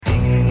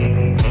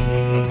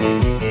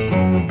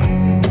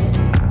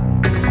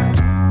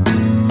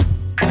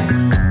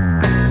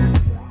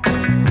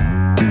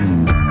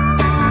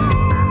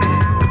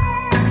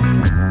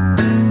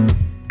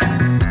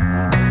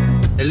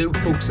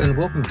and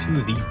welcome to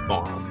The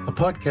Farm, a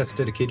podcast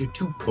dedicated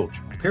to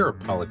culture,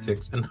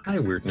 parapolitics, and high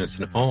weirdness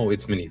in all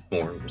its many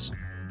forms.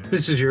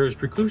 This is your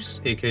host, Recluse,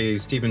 aka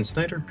Steven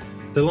Snyder,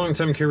 the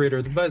longtime curator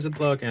of the Visit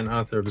blog and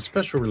author of A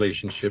Special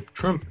Relationship,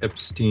 Trump,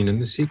 Epstein, and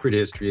the Secret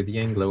History of the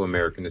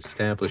Anglo-American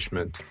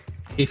Establishment.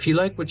 If you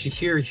like what you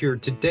hear here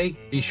today,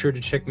 be sure to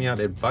check me out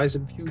at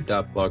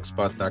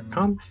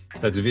visupview.blogspot.com.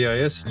 That's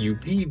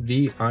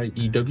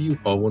VISUPVIEW,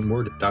 all one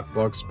word,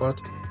 .blogspot,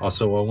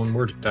 also all one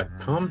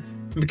word.com.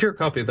 And procure a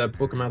copy of that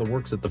book among the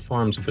works at The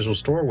Farm's official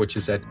store, which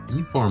is at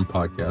The Farm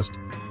Podcast.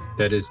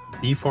 That is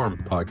The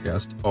Farm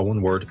Podcast, all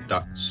one word,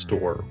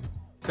 .store.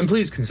 And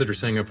please consider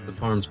signing up for The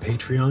Farm's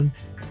Patreon.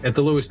 At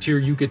the lowest tier,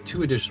 you get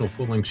 2 additional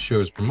full-length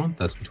shows per month.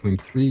 That's between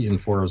 3 and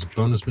 4 hours of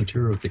bonus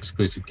material with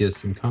exclusive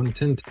guests and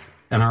content.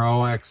 And our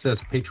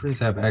all-access patrons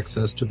have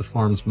access to The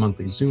Farm's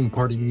monthly Zoom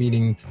party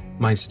meeting,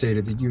 my State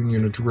of the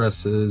Union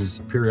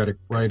addresses, periodic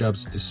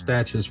write-ups,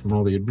 dispatches from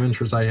all the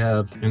adventures I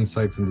have,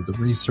 insights into the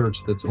research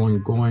that's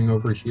ongoing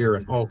over here,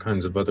 and all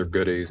kinds of other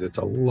goodies. It's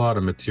a lot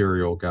of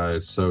material,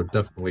 guys, so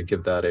definitely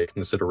give that a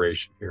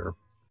consideration here.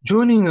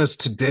 Joining us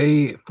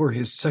today for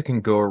his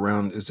second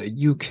go-around is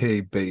a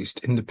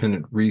UK-based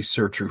independent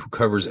researcher who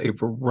covers a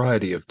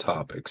variety of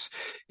topics.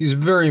 He's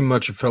very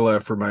much a fellow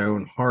after my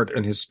own heart,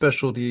 and his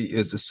specialty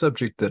is a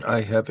subject that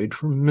I have a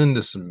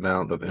tremendous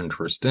amount of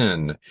interest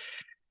in.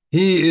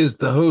 He is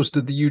the host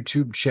of the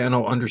YouTube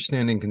channel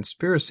Understanding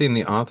Conspiracy and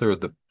the author of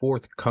the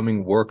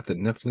forthcoming work, The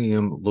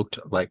Nephilim Looked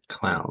Like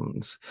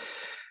Clowns.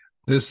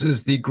 This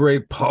is the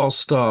great Paul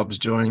Stobbs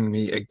joining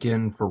me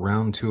again for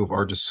round 2 of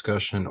our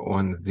discussion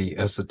on the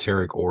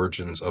esoteric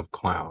origins of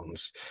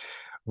clowns.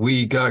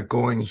 We got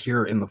going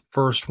here in the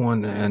first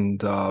one and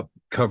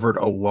covered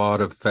a lot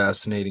of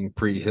fascinating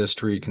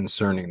prehistory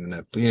concerning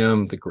the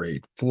Nephilim, the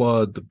Great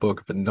Flood, the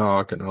Book of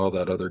Enoch, and all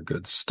that other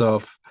good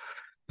stuff,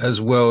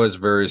 as well as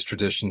various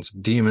traditions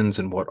of demons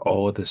and what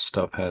all of this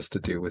stuff has to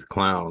do with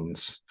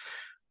clowns.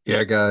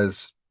 Yeah,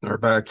 guys. We're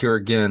back here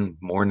again.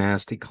 More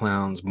nasty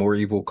clowns, more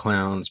evil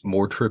clowns,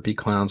 more trippy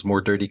clowns,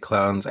 more dirty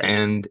clowns,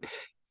 and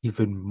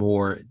even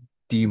more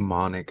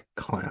demonic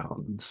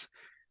clowns.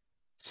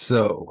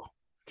 So,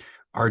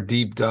 our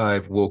deep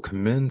dive will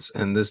commence,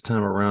 and this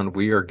time around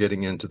we are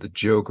getting into the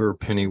Joker,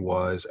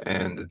 Pennywise,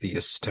 and the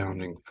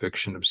astounding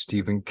fiction of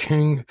Stephen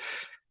King.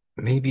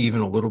 Maybe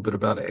even a little bit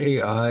about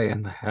AI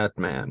and the Hat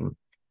Man.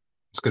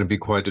 It's going to be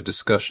quite a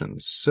discussion.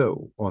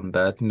 So, on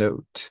that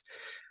note,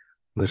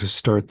 let us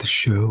start the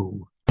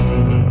show.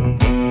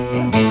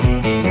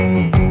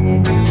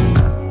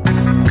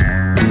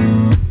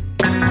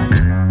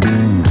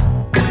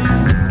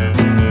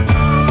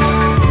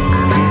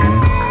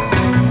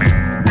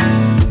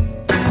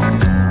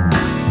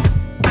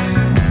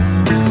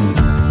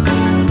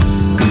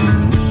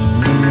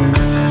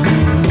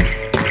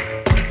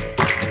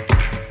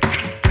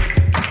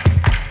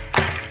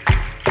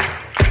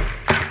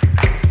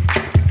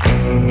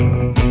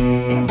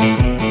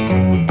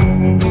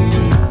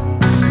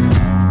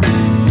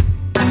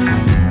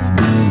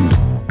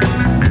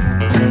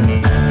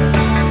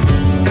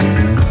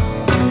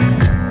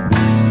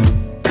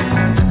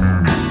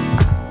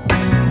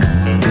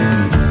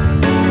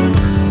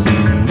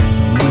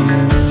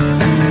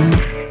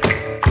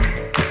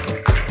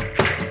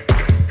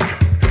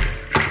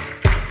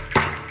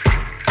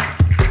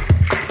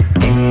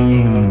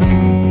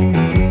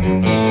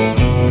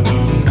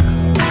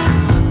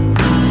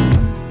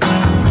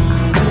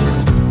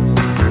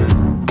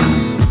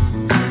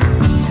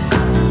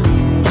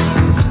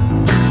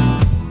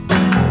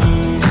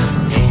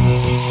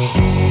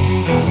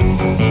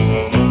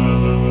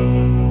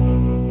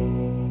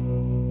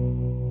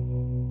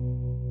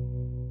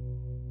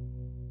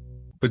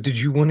 But did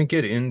you want to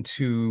get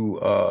into,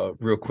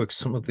 real quick,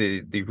 some of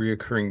the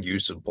reoccurring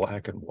use of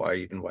black and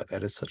white and why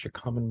that is such a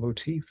common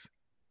motif?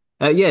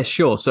 Yeah,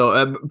 sure.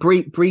 So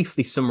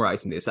briefly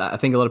summarizing this, I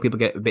think a lot of people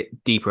get a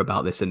bit deeper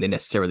about this than they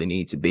necessarily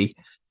need to be.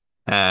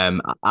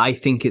 I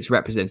think it's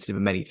representative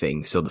of many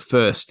things. So the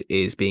first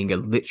is being a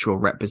literal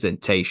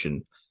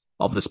representation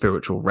of the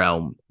spiritual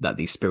realm that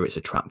these spirits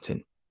are trapped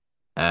in.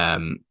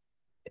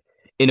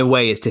 In a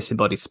way, as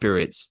disembodied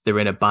spirits, they're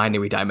in a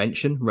binary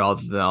dimension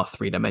rather than our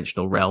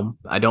 3-dimensional realm.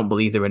 I don't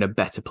believe they're in a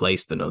better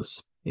place than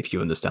us, if you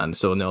understand.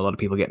 So I know a lot of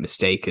people get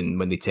mistaken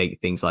when they take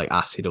things like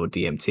acid or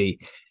DMT,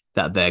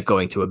 that they're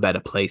going to a better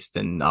place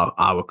than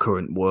our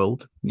current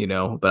world, you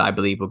know. But I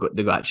believe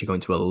they're actually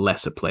going to a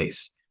lesser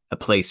place, a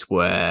place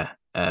where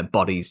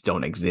bodies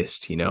don't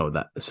exist, you know.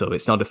 So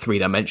it's not a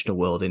 3-dimensional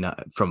world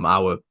from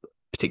our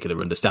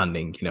particular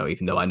understanding, you know,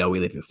 even though I know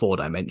we live in 4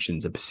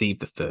 dimensions and perceive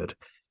the third.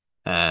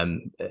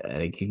 And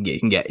you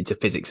can get into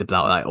physics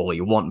about that all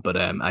you want, but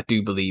I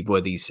do believe where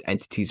these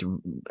entities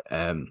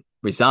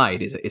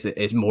reside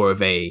is more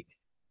of a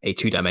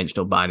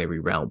 2-dimensional binary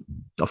realm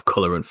of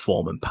color and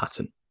form and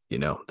pattern. You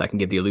know, that can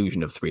give the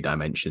illusion of 3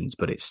 dimensions,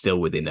 but it's still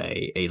within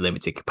a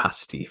limited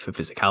capacity for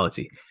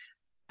physicality.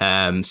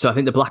 So I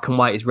think the black and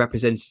white is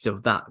representative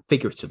of that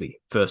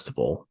figuratively, first of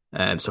all.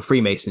 So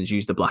Freemasons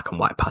use the black and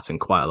white pattern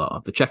quite a lot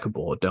of the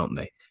checkerboard, don't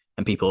they?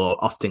 And people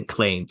often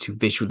claim to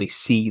visually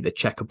see the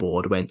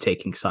checkerboard when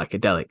taking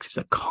psychedelics. It's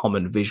a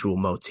common visual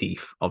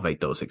motif of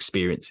those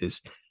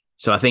experiences.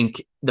 So I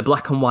think the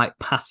black and white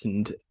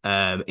patterned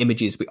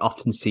images we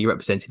often see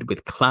represented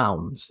with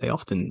clowns, they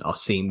often are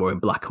seen more in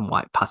black and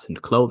white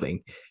patterned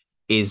clothing,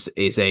 is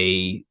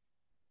a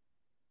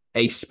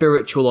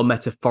spiritual or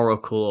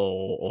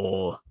metaphorical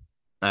or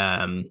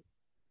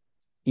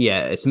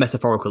it's a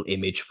metaphorical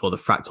image for the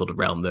fractal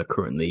realm they're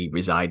currently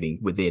residing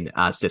within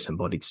as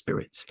disembodied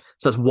spirits.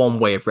 So that's one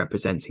way of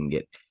representing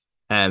it.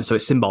 So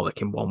it's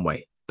symbolic in one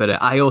way.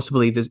 But I also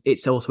believe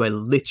it's also a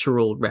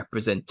literal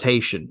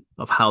representation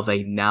of how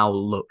they now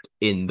look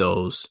in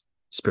those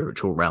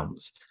spiritual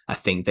realms. I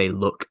think they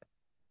look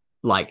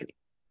like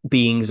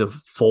beings of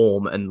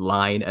form and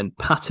line and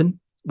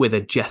pattern with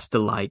a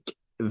jester-like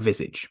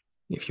visage,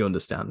 if you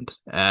understand.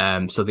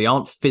 So they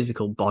aren't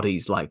physical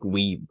bodies like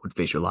we would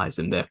visualize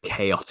them. They're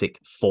chaotic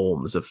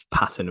forms of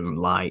pattern and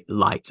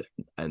light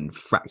and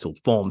fractal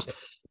forms,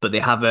 but they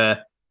have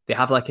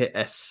like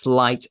a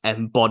slight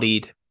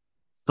embodied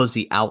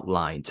fuzzy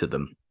outline to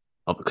them,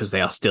 because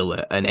they are still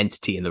an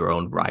entity in their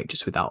own right,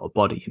 just without a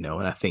body, And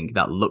I think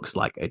that looks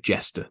like a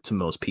jester to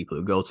most people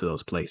who go to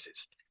those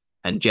places.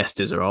 And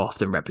jesters are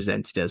often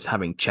represented as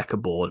having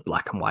checkerboard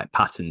black and white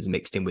patterns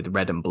mixed in with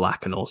red and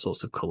black and all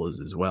sorts of colors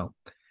as well.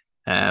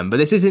 But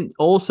this isn't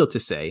also to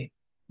say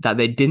that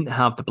they didn't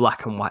have the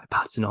black and white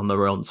pattern on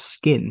their own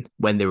skin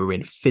when they were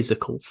in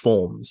physical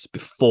forms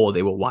before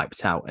they were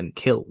wiped out and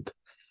killed.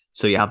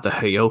 So you have the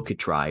Hoyoka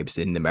tribes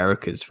in the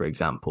Americas, for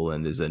example,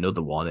 and there's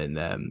another one in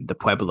the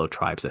Pueblo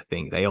tribes, I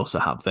think. They also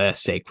have their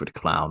sacred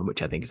clown,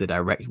 which I think is a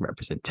direct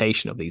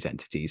representation of these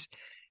entities.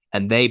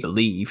 And they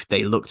believe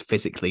they looked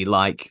physically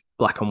like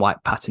black and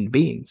white patterned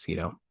beings,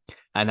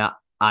 And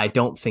I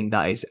don't think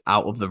that is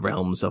out of the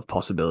realms of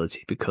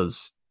possibility,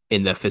 because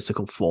in their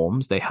physical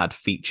forms, they had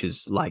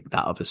features like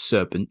that of a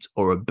serpent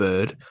or a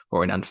bird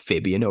or an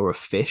amphibian or a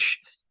fish.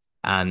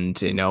 And,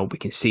 we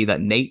can see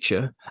that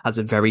nature has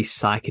a very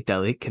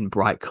psychedelic and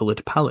bright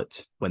colored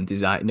palette when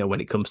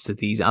when it comes to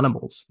these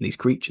animals, these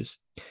creatures.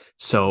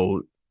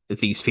 So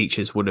these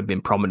features would have been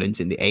prominent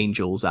in the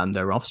angels and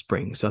their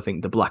offspring. So I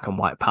think the black and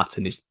white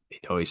pattern is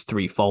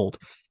threefold.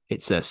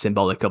 It's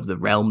symbolic of the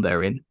realm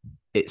they're in.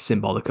 It's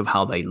symbolic of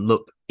how they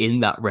look in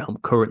that realm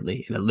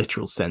currently in a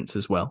literal sense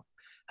as well.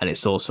 And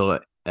it's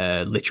also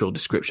a literal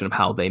description of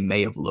how they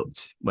may have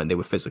looked when they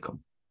were physical.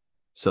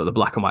 So the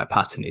black and white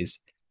pattern is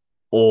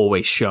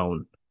always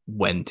shown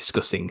when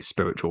discussing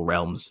spiritual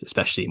realms,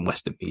 especially in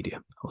Western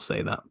media. I'll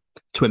say that.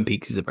 Twin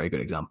Peaks is a very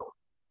good example.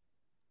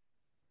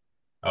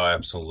 Oh,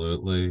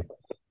 absolutely.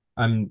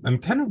 I'm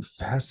kind of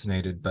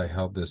fascinated by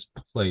how this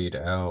played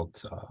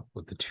out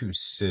with the two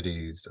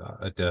cities,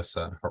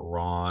 Edessa and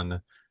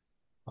Haran,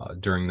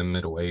 during the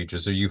Middle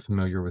Ages. Are you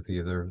familiar with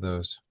either of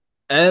those?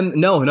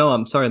 No,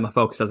 I'm sorry, my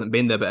focus hasn't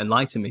been there, but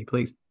enlighten me,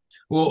 please.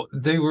 Well,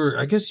 they were,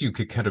 I guess you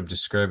could kind of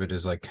describe it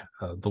as like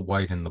the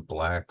white and the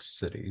black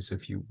cities,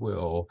 if you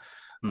will.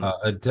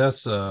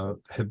 Edessa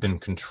had been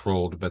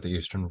controlled by the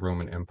Eastern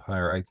Roman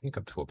Empire, I think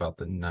up to about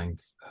the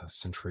 9th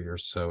century or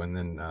so. And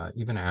then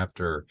even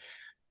after it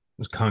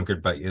was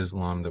conquered by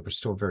Islam, there was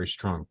still a very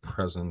strong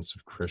presence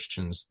of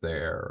Christians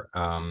there.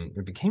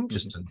 It became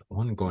just an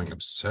ongoing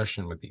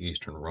obsession with the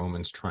Eastern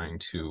Romans trying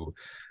to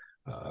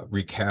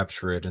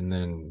recapture it. And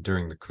then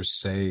during the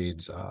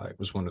Crusades, it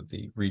was one of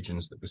the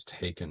regions that was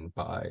taken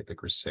by the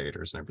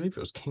Crusaders. And I believe it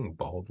was King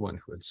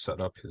Baldwin who had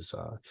set up his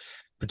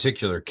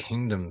particular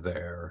kingdom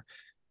there.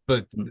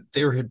 But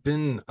there had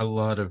been a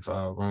lot of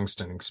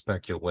long-standing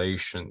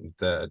speculation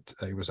that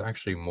it was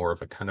actually more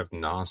of a kind of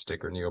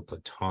Gnostic or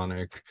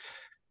Neoplatonic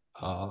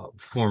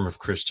form of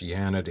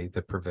Christianity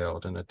that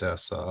prevailed in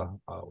Edessa,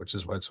 which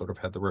is why it sort of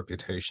had the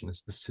reputation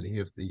as the city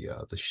of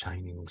the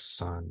shining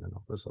sun and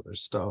all this other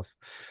stuff.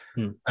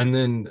 And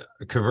then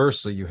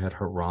conversely, you had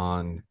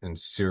Haran in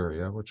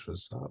Syria, which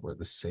was where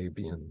the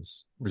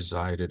Sabians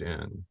resided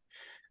in.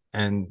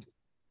 And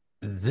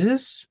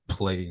this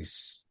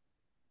place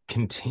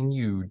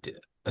continued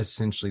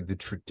essentially the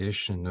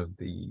tradition of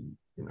the,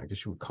 I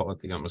guess you would call it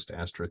the almost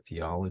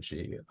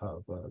astrotheology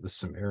of the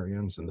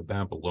Sumerians and the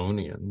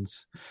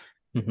Babylonians.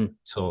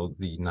 Till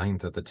the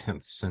 9th or the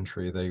 10th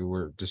century, they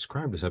were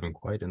described as having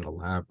quite an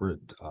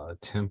elaborate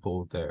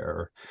temple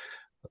there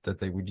that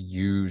they would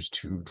use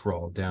to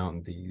draw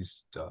down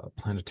these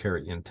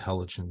planetary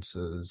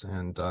intelligences.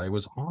 And it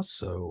was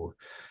also,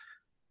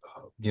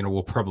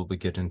 we'll probably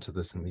get into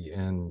this in the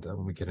end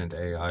when we get into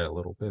AI a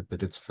little bit,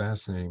 but it's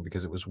fascinating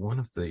because it was one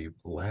of the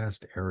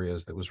last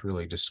areas that was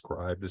really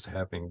described as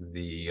having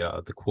the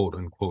quote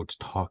unquote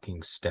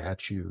talking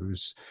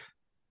statues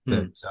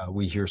that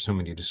we hear so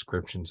many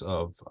descriptions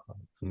of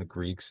from the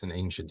Greeks in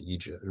ancient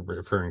Egypt,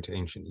 referring to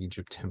ancient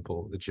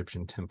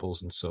Egyptian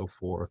temples and so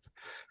forth.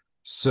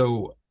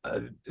 So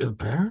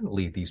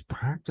apparently these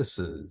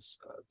practices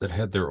that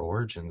had their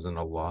origins in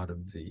a lot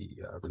of the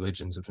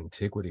religions of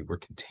antiquity were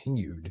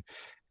continued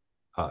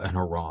in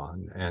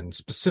Iran, and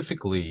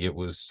specifically it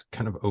was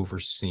kind of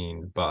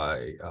overseen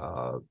by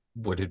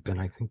what had been,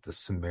 I think, the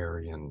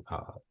Sumerian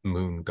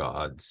moon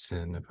god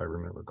Sin, if I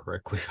remember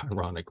correctly,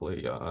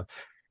 ironically.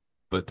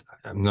 But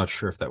I'm not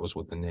sure if that was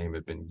what the name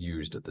had been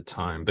used at the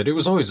time. But it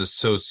was always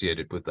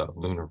associated with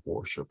lunar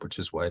worship, which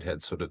is why it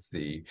had sort of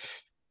the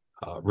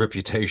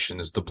reputation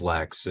as the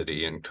Black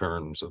City in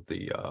terms of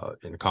the,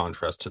 in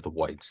contrast to the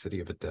White City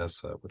of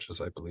Edessa, which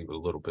is, I believe, a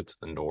little bit to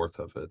the north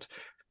of it.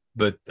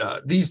 But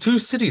these two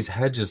cities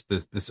had just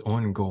this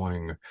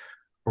ongoing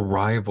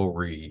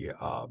rivalry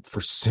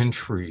for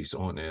centuries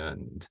on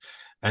end.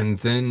 And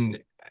then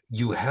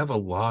you have a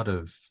lot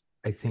of,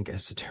 I think,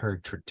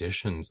 esoteric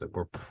traditions that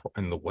were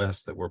in the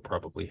West that were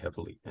probably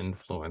heavily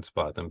influenced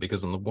by them.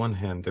 Because on the one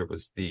hand, there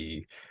was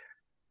the,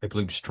 I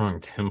believe,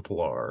 strong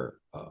Templar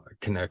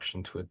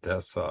connection to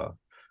Edessa,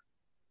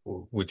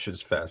 which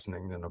is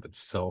fascinating in and of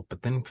itself.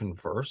 But then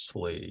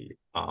conversely,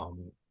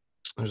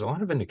 there's a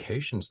lot of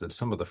indications that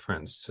some of the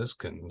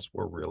Franciscans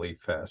were really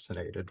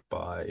fascinated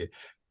by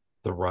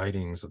the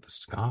writings of the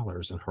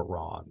scholars in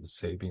Haran, the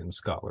Sabian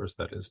scholars,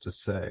 that is to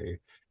say.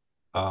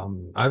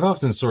 I've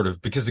often sort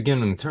of, because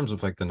again, in terms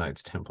of like the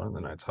Knights Templar and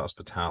the Knights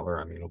Hospitaller,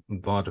 I mean,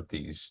 a lot of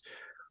these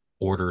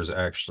orders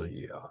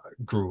actually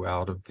grew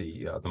out of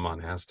the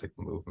monastic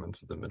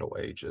movements of the Middle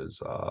Ages.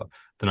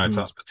 The Knights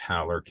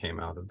Hospitaller came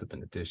out of the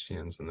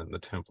Benedictines, and then the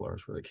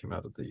Templars really came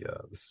out of the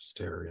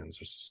Cistercians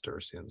or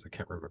Cistercians. I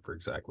can't remember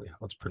exactly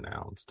how it's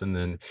pronounced. And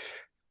then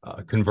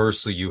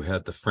conversely, you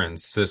had the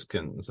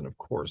Franciscans, and of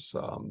course,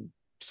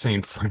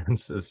 Saint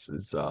Francis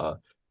is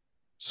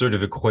sort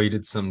of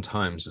equated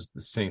sometimes as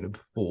the Saint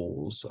of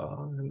Fools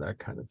and that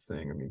kind of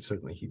thing. I mean,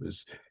 certainly he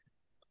was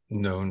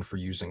known for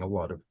using a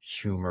lot of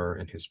humor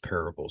in his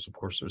parables. Of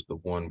course, there's the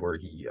one where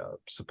he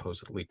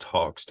supposedly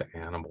talks to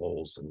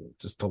animals and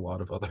just a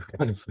lot of other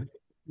kind of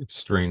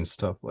strange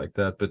stuff like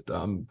that. But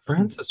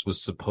Francis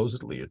was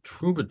supposedly a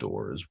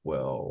troubadour as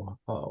well,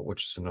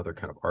 which is another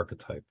kind of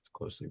archetype that's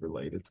closely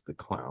related to the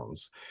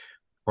clowns,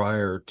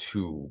 prior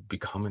to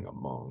becoming a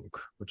monk,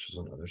 which is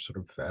another sort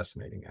of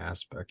fascinating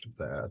aspect of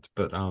that.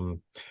 But kind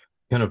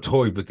of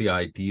toyed with the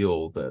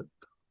ideal that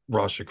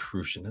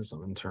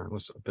Rosicrucianism in turn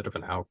was a bit of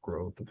an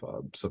outgrowth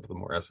of some of the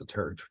more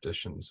esoteric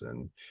traditions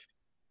and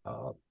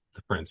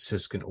the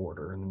Franciscan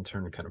order, and in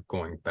turn kind of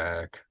going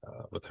back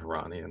with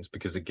Iranians,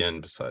 because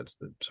again, besides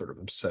the sort of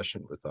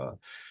obsession with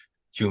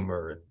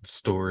humor and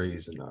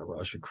stories and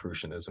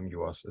Rosicrucianism,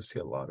 you also see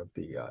a lot of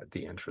the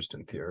interest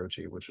in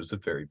theurgy, which was a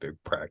very big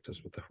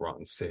practice with the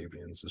Haran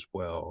Sabians as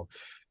well.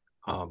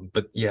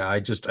 But yeah,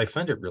 I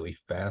find it really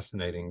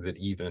fascinating that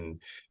even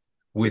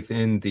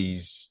within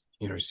these,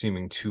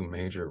 seeming two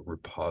major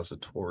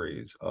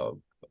repositories of,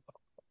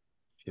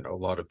 a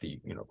lot of the,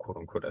 quote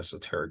unquote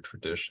esoteric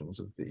traditions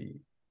of the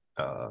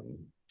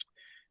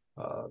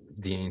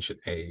ancient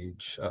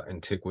age,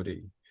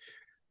 antiquity,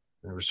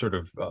 they were sort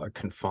of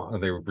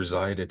confined. They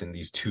resided in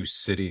these two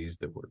cities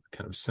that were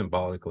kind of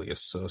symbolically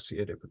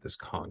associated with this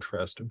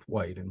contrast of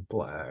white and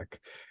black,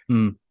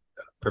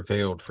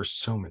 prevailed for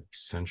so many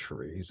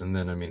centuries. And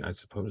then, I mean, I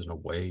suppose in a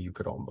way you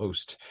could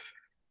almost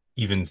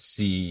even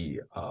see,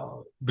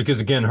 because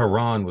again,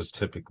 Haran was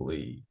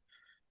typically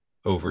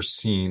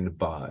overseen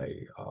by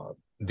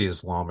the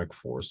Islamic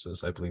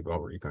forces, I believe,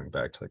 already going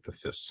back to like the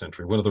 5th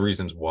century. One of the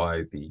reasons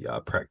why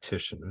the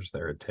practitioners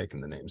there had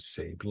taken the name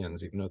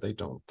Sabians, even though they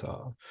don't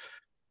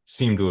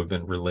seem to have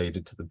been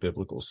related to the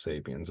biblical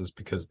Sabians, is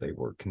because they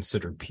were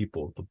considered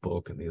people of the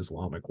book in the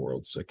Islamic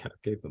world. So it kind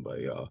of gave them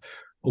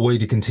a way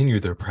to continue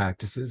their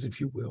practices,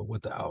 if you will,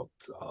 without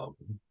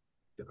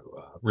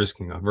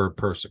risking of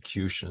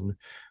persecution.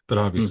 But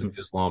obviously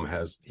Islam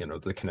has,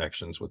 the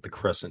connections with the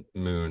crescent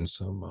moon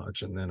so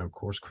much. And then, of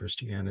course,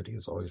 Christianity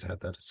has always had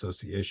that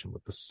association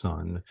with the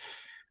sun.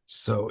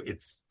 So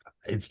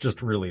it's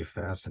just really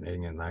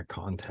fascinating in that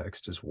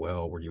context as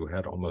well, where you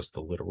had almost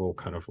the literal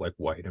kind of like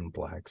white and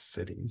black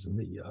cities and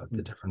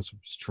the different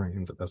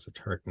strains of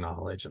esoteric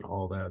knowledge and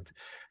all that.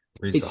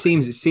 It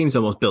seems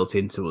almost built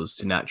into us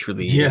to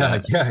naturally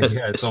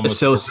it's almost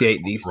associate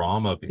these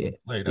drama being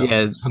played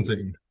out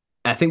something.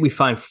 I think we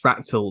find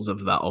fractals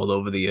of that all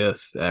over the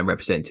earth,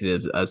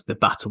 represented as the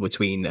battle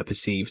between a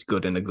perceived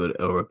good and a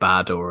good, or a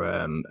bad, or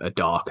a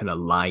dark and a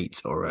light,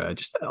 or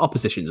just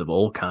oppositions of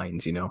all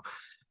kinds.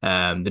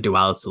 The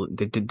duality,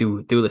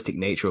 the dualistic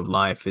nature of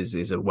life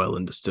is a well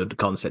understood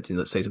concept in,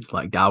 let's say, something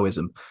like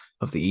Taoism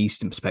of the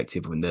Eastern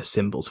perspective, when the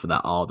symbols for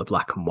that are the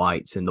black and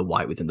whites, and the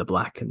white within the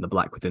black, and the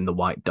black within the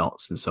white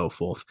dots, and so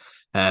forth.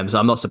 So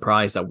I'm not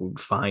surprised that we would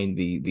find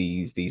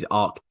these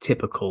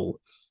archetypical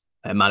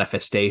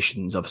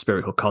manifestations of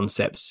spiritual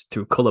concepts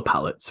through color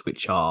palettes,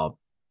 which are,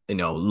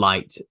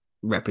 light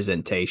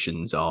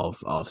representations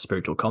of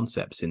spiritual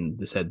concepts in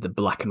the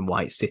black and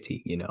white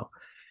city,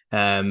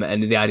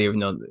 and the idea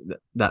of,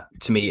 that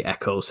to me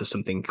echoes to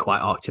something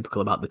quite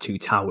archetypical about the two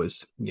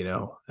towers,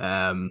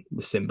 the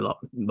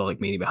symbolic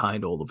meaning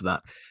behind all of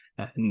that.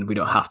 And we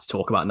don't have to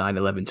talk about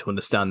 9/11 to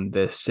understand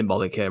the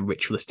symbolic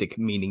ritualistic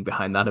meaning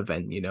behind that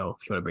event, if you want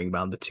to bring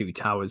around the two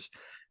towers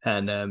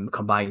and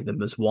combining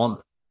them as one.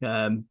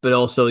 But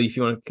also, if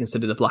you want to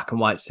consider the black and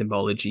white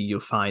symbology, you'll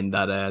find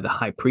that the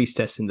high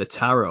priestess in the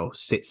tarot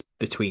sits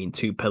between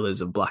two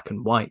pillars of black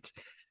and white.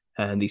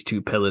 And these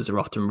two pillars are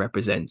often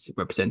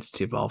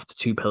representative of the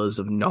two pillars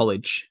of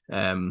knowledge,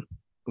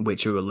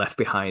 which were left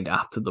behind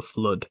after the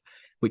flood,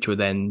 which were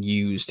then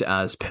used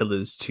as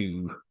pillars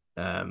to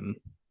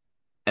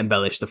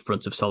embellish the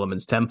front of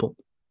Solomon's temple,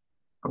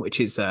 which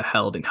is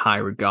held in high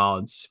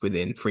regards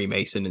within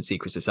Freemason and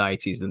secret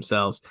societies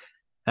themselves.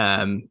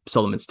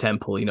 Solomon's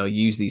temple,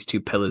 use these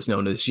two pillars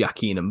known as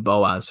Jachin and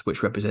Boaz,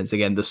 which represents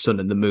again the sun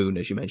and the moon,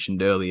 as you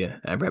mentioned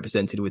earlier,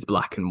 represented with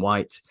black and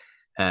white.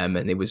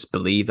 And it was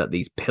believed that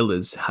these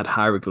pillars had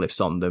hieroglyphs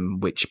on them,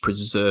 which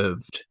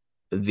preserved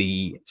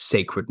the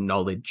sacred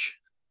knowledge.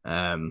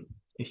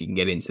 If you can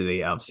get into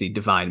the obviously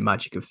divine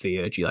magic of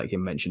theurgy, like you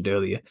mentioned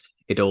earlier,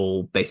 it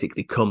all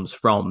basically comes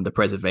from the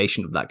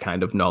preservation of that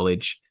kind of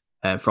knowledge.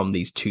 From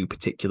these two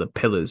particular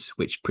pillars,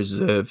 which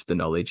preserved the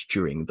knowledge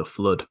during the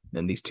flood.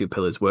 And these two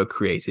pillars were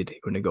created,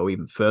 we're going to go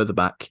even further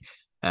back,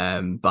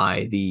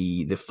 by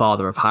the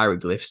father of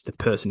hieroglyphs, the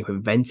person who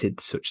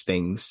invented such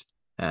things,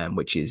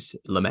 which is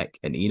Lamech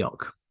and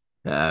Enoch.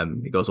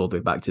 It goes all the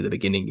way back to the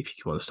beginning if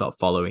you want to start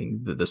following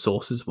the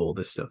sources of all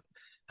this stuff.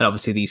 And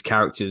obviously these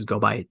characters go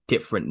by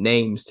different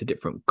names to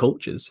different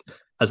cultures.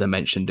 As I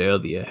mentioned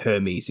earlier,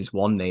 Hermes is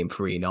one name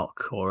for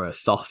Enoch, or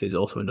Thoth is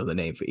also another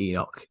name for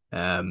Enoch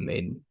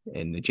in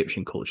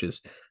Egyptian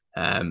cultures.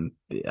 I'm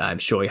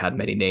sure he had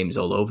many names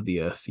all over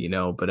the earth,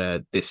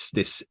 but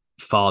this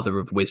father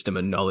of wisdom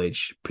and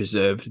knowledge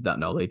preserved that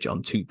knowledge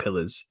on two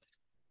pillars,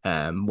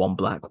 one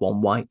black,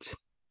 one white.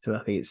 So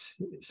I think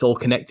it's all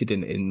connected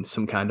in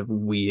some kind of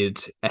weird,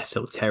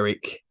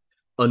 esoteric,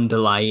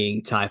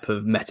 underlying type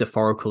of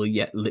metaphorical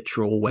yet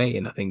literal way.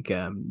 And I think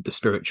the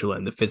spiritual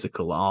and the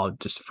physical are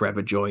just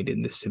forever joined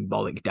in this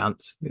symbolic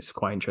dance. It's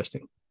quite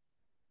interesting.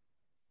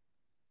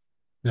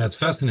 Yeah, it's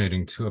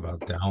fascinating too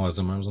about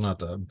Taoism. I was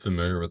not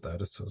familiar with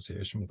that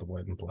association with the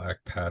white and black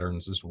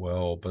patterns as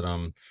well, but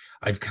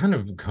I've kind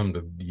of come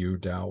to view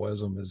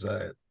Taoism as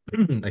a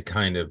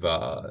kind of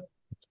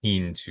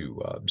akin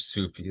to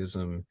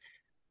Sufism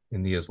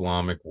in the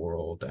Islamic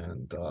world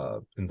and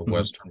in the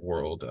Western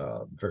world,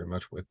 very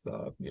much with,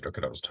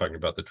 because I was talking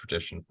about the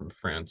tradition from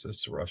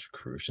Francis to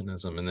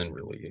Rosicrucianism, and then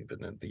really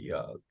even in the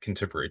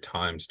contemporary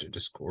times to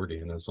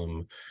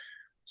Discordianism.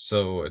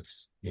 So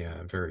it's,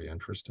 very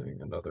interesting.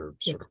 Another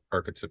sort of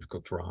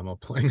archetypical drama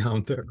playing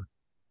out there.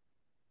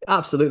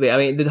 Absolutely. I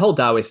mean, the whole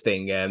Taoist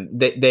thing,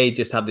 they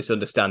just have this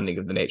understanding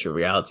of the nature of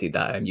reality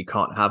that you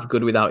can't have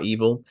good without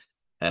evil.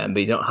 But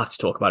you don't have to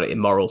talk about it in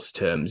morals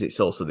terms.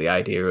 It's also the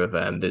idea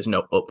of there's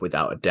no up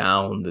without a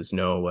down. There's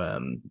no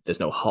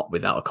hot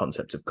without a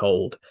concept of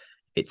cold.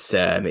 It's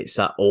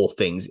that all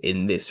things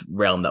in this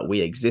realm that we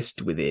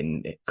exist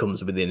within, it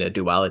comes within a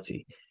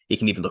duality. You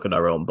can even look at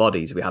our own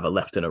bodies. We have a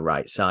left and a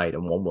right side,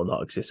 and one will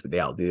not exist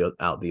without the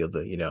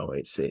other.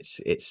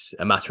 It's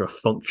a matter of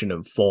function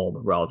and form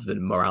rather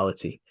than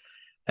morality.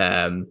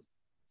 Then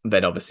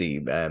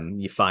obviously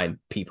you find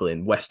people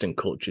in Western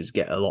cultures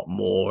get a lot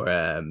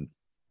more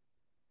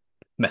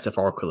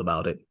metaphorical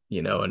about it,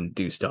 and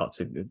do start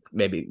to,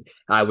 maybe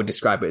I would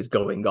describe it as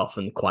going off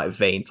on quite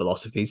vain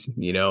philosophies,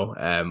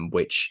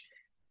 which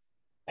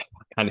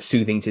kind of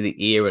soothing to the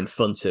ear and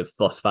fun to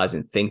philosophize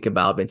and think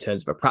about. But in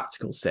terms of a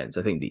practical sense,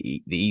 I think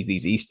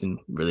these Eastern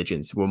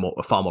religions were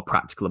far more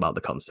practical about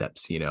the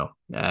concepts,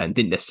 and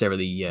didn't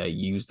necessarily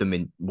use them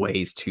in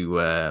ways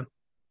to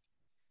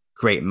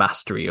create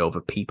mastery over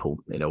people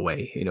in a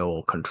way,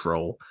 or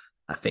control.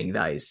 I think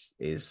that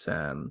is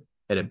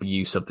an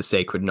abuse of the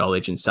sacred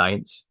knowledge and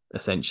science,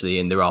 essentially.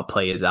 And there are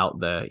players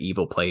out there,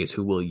 evil players,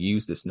 who will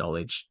use this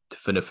knowledge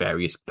for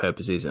nefarious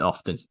purposes and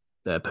often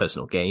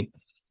personal gain.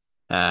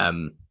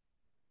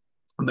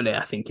 But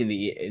I think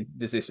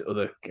there's this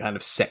other kind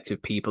of sect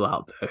of people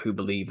out there who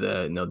believe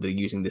that they're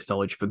using this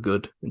knowledge for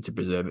good and to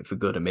preserve it for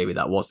good, and maybe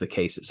that was the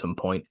case at some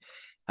point.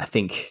 I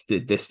think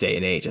that this day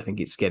and age, I think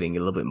it's getting a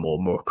little bit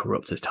more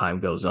corrupt as time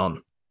goes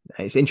on.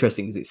 It's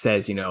interesting because it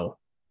says,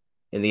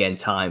 in the end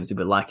times,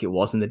 it'll be like it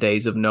was in the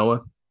days of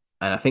Noah.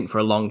 And I think for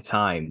a long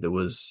time, there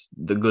was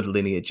the good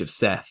lineage of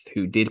Seth,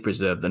 who did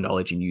preserve the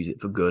knowledge and use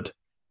it for good.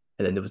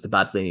 And then there was the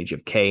bad lineage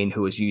of Cain,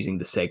 who was using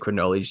the sacred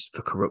knowledge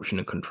for corruption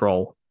and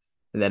control.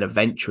 And then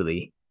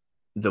eventually,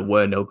 there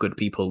were no good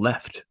people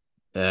left.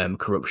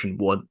 Corruption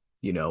won,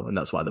 and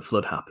that's why the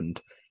flood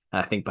happened.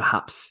 And I think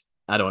perhaps,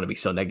 I don't want to be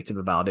so negative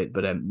about it,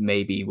 but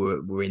maybe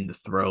we're in the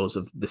throes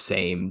of the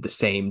same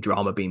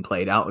drama being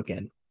played out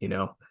again,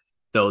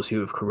 Those who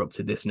have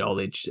corrupted this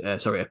knowledge,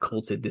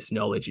 occulted this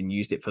knowledge and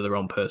used it for their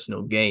own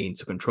personal gain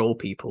to control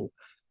people,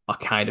 are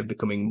kind of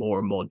becoming more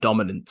and more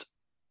dominant.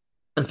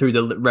 And through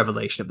the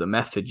revelation of the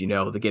method,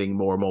 they're getting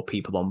more and more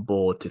people on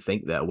board to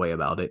think their way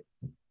about it.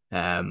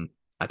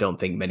 I don't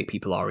think many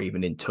people are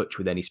even in touch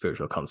with any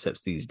spiritual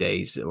concepts these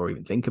days, or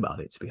even think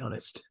about it, to be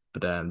honest.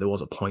 But there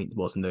was a point,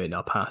 wasn't there, in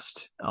our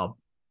past, our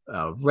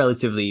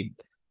relatively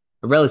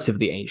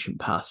ancient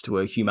past,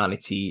 where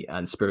humanity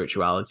and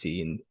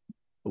spirituality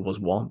was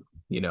one.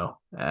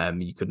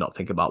 You could not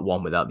think about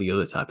one without the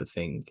other type of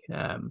thing.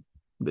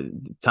 But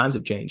times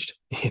have changed,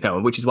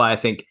 which is why I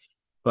think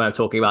when I'm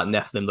talking about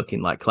Nephilim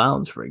looking like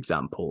clowns, for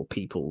example,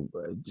 people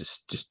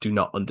just do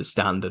not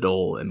understand at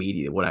all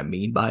immediately what I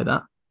mean by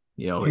that.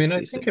 I mean,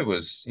 I think it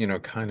was,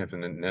 kind of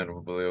an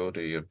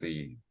inevitability of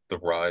the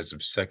rise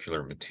of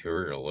secular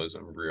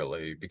materialism,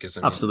 really, because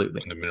I mean,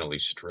 absolutely fundamentally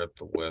stripped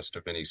the West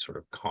of any sort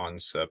of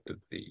concept of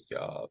the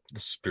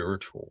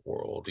spiritual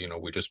world.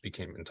 We just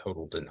became in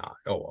total denial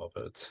of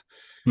it.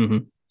 Mm-hmm.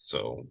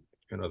 So,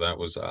 that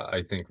was,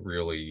 I think,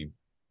 really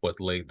what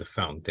laid the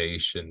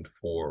foundation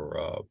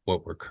for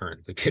what we're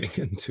currently getting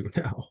into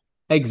now.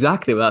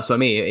 Exactly. Well, that's what I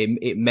mean.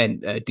 It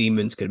meant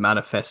demons could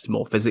manifest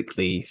more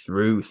physically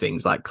through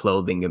things like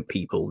clothing and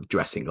people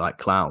dressing like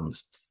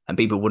clowns. And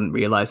people wouldn't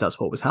realize that's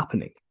what was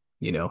happening.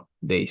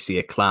 They see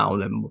a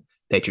clown and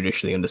they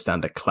traditionally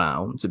understand a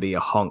clown to be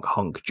a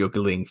honk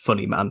juggling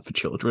funny man for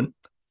children.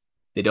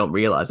 They don't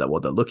realize that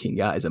what they're looking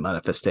at is a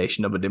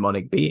manifestation of a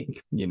demonic being,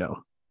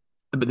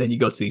 But then you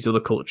go to these other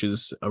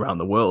cultures around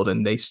the world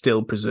and they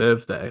still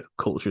preserve their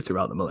culture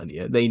throughout the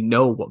millennia. They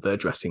know what they're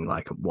dressing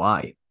like and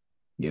why,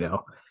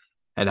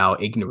 and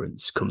our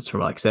ignorance comes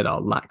from, like I said,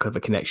 our lack of a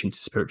connection to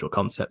spiritual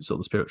concepts or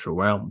the spiritual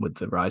realm with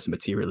the rise of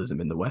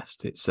materialism in the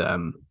West. It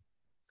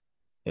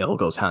all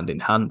goes hand in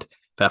hand.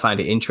 But I find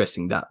it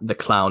interesting that the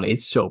clown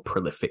is so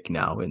prolific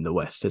now in the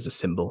West as a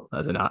symbol,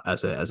 as an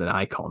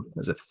icon,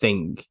 as a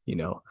thing.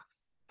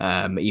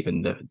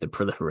 Even the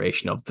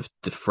proliferation of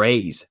the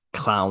phrase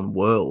 "clown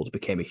world"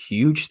 became a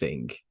huge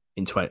thing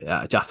in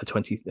after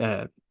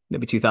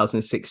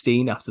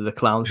 2016, after the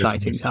clown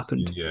sightings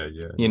happened.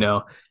 Yeah.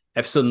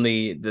 If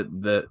suddenly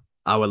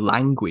our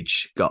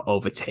language got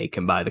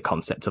overtaken by the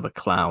concept of a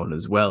clown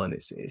as well, and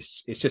it's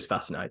just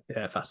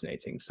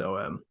fascinating.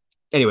 So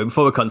anyway,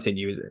 before we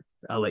continue,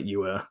 I'll let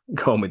you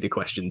go on with your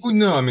questions. Well,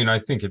 no, I mean, I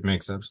think it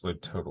makes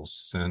absolute total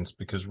sense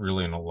because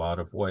really, in a lot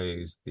of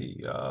ways,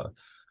 the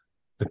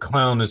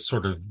clown is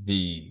sort of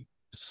the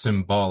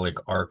symbolic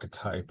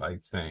archetype, I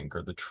think,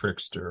 or the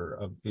trickster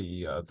of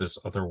the this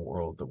other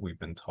world that we've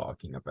been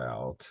talking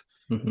about,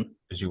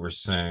 as you were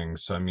saying.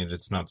 So, I mean,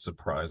 it's not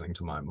surprising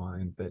to my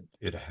mind that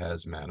it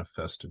has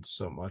manifested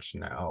so much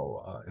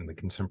now in the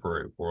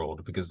contemporary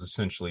world, because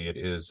essentially it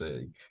is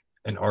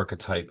an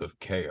archetype of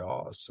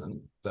chaos, and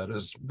that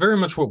is very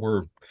much what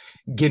we're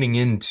getting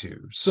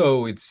into.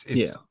 So it's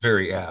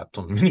very apt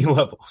on many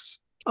levels.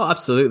 Oh,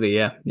 absolutely,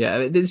 yeah.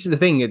 This is the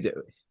thing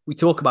we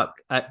talk about.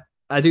 I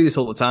do this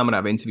all the time when I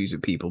have interviews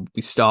with people.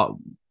 We start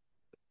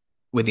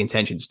with the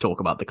intention to talk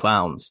about the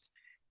clowns,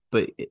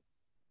 but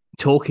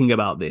talking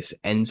about this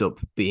ends up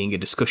being a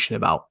discussion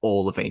about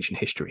all of ancient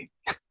history.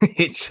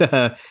 It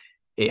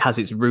has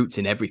its roots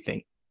in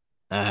everything,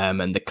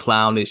 and the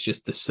clown is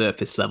just the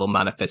surface level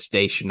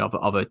manifestation of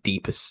a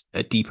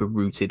deeper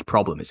rooted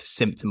problem. It's a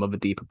symptom of a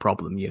deeper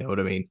problem. You know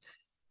what I mean?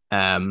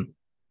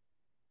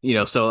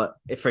 So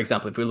if, for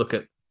example, if we look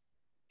at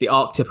the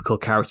archetypical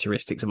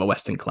characteristics of a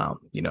Western clown,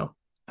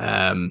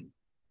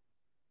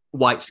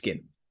 white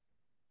skin.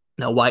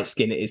 Now, white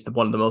skin is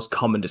one of the most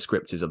common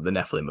descriptors of the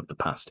Nephilim of the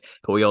past,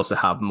 but we also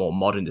have more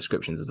modern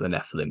descriptions of the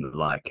Nephilim,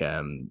 like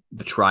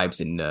the tribes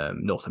in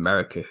North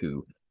America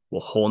who were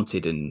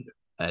haunted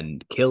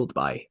and killed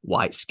by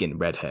white-skinned,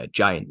 red-haired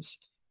giants.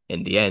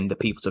 In the end, the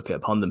people took it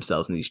upon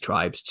themselves in these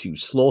tribes to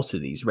slaughter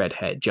these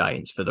red-haired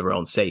giants for their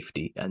own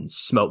safety and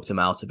smoked them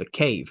out of a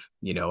cave,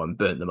 and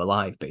burnt them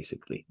alive,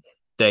 basically.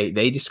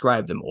 They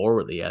describe them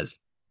orally as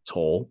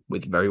tall,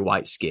 with very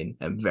white skin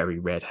and very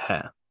red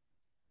hair.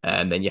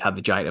 And then you have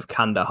the giant of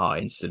Kandahar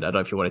incident. I don't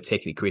know if you want to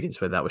take any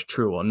credence whether that was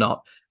true or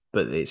not,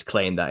 but it's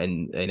claimed that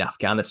in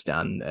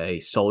Afghanistan,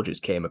 soldiers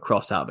came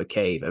across out of a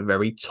cave a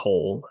very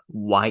tall,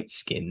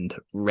 white-skinned,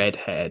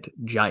 red-haired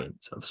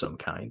giant of some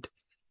kind.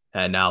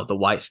 And now the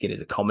white skin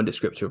is a common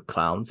descriptor of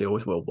clowns. They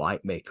always wear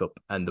white makeup,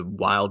 and the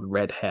wild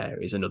red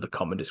hair is another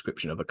common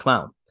description of a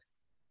clown.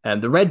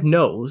 And the red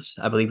nose,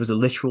 I believe, was a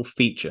literal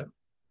feature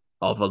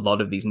of a lot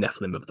of these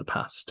Nephilim of the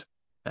past.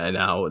 And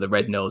now the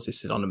red nose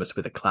is synonymous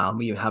with a clown.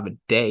 We even have a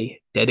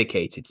day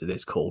dedicated to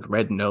this called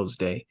Red Nose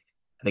Day.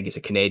 I think it's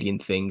a Canadian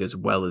thing as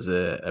well as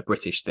a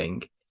British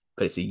thing,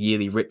 but it's a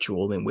yearly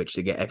ritual in which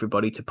they get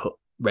everybody to put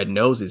red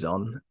noses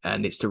on,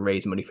 and it's to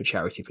raise money for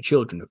charity for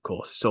children, of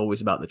course. It's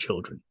always about the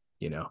children,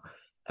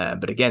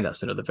 But again,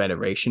 that's another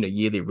veneration, a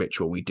yearly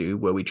ritual we do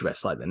where we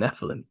dress like the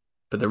Nephilim.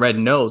 But the red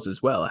nose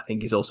as well, I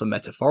think, is also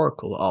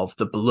metaphorical of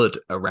the blood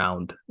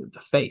around the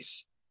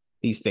face.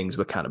 These things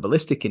were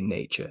cannibalistic in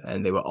nature,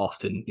 and they were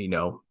often,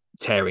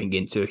 tearing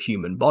into a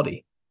human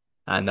body.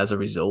 And as a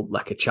result,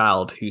 like a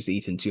child who's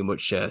eaten too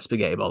much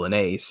spaghetti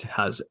bolognese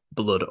has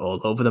blood all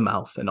over the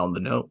mouth and on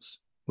the nose,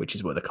 which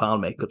is where the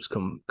clown makeups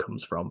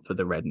comes from for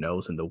the red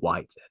nose and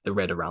the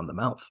red around the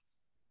mouth.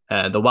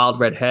 The wild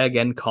red hair,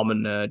 again,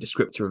 common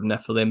descriptor of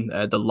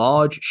Nephilim. The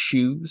large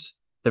shoes,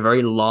 the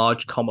very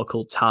large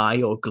comical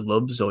tie or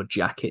gloves or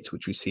jacket,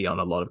 which we see on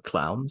a lot of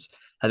clowns,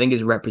 I think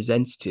is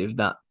representative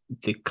that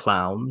the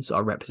clowns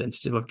are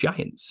representative of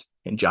giants,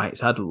 and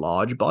giants had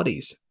large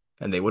bodies,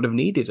 and they would have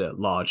needed a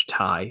large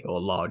tie or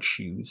large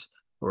shoes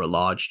or a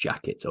large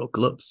jacket or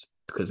gloves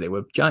because they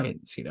were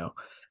giants,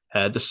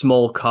 The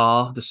small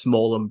car, the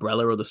small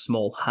umbrella, or the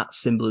small hat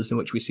symbolism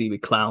which we see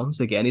with clowns,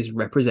 again, is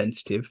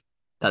representative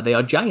that they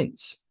are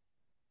giants.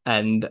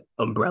 And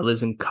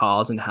umbrellas and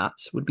cars and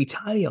hats would be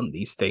tiny on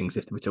these things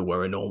if they were to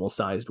wear a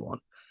normal-sized one.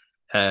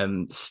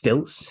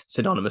 Stilts,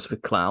 synonymous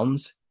with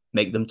clowns,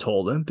 make them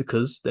taller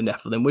because the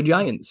Nephilim were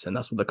giants, and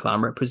that's what the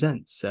clown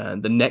represents.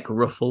 The neck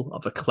ruffle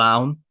of a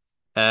clown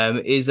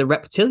is a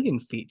reptilian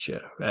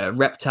feature.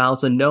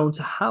 Reptiles are known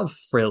to have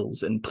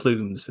frills and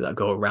plumes that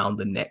go around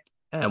the neck.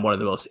 And one of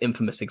the most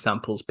infamous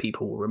examples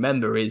people will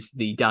remember is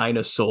the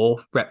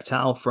dinosaur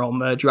reptile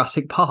from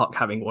Jurassic Park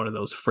having one of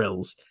those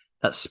frills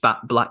that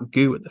spat black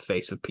goo at the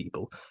face of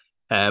people.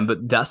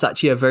 But that's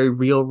actually a very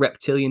real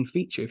reptilian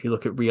feature. If you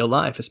look at real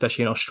life,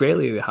 especially in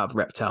Australia, they have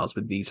reptiles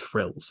with these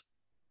frills.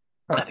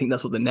 I think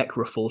that's what the neck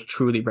ruffle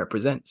truly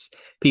represents.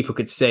 People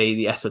could say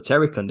the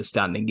esoteric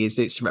understanding is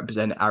it's to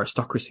represent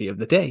aristocracy of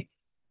the day,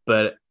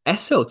 but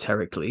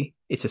esoterically,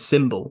 it's a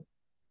symbol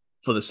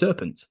for the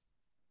serpent,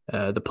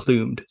 the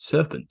plumed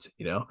serpent.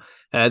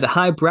 The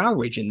high brow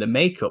ridge in the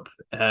makeup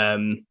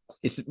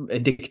is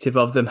indicative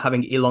of them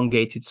having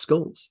elongated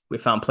skulls. We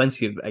found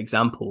plenty of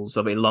examples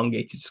of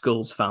elongated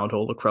skulls found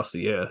all across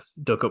the earth,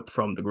 dug up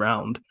from the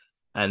ground.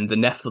 And the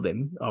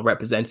Nephilim are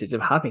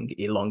representative of having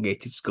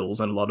elongated skulls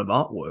and a lot of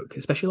artwork,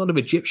 especially a lot of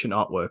Egyptian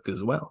artwork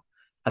as well.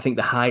 I think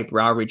the high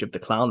brow ridge of the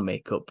clown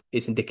makeup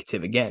is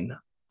indicative again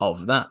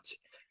of that.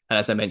 And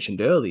as I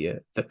mentioned earlier,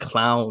 the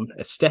clown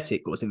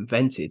aesthetic was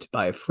invented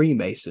by a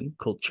Freemason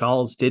called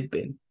Charles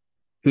Dibdin,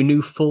 who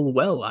knew full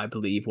well, I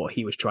believe, what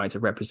he was trying to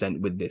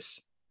represent with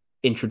this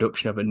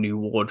introduction of a new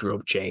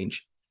wardrobe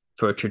change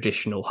for a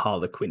traditional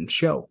Harlequin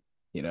show.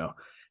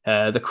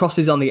 The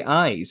crosses on the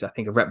eyes, I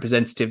think, are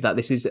representative that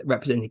this is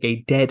representing a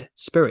dead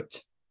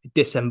spirit, a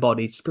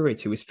disembodied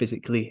spirit who is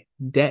physically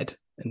dead.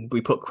 And we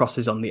put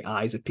crosses on the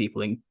eyes of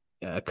people in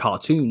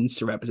cartoons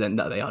to represent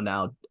that they are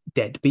now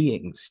dead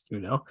beings,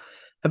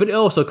 But it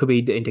also could be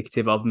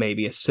indicative of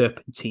maybe a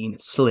serpentine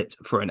slit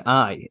for an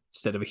eye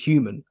instead of a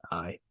human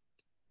eye.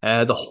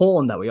 The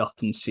horn that we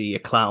often see a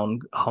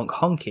clown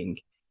honking,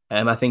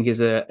 I think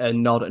is a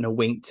nod and a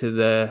wink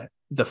to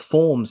the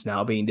forms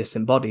now being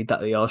disembodied,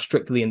 that they are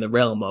strictly in the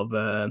realm of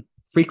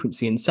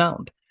frequency and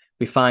sound.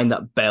 We find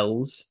that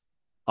bells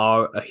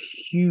are a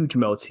huge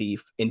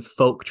motif in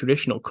folk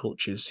traditional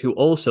cultures who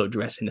also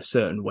dress in a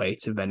certain way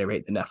to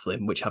venerate the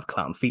Nephilim, which have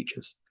clown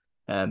features.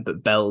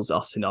 But bells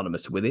are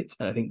synonymous with it,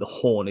 and I think the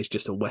horn is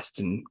just a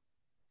Western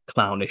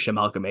clownish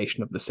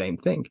amalgamation of the same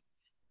thing.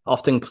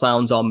 Often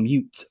clowns are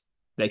mute.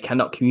 They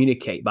cannot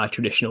communicate by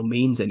traditional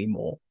means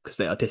anymore because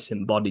they are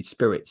disembodied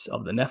spirits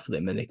of the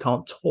Nephilim and they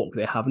can't talk.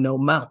 They have no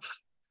mouth.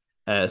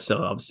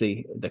 So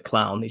obviously the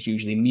clown is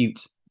usually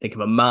mute. Think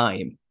of a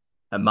mime.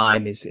 A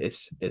mime is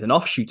an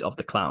offshoot of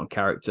the clown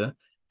character,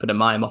 but a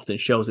mime often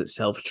shows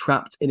itself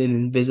trapped in an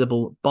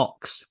invisible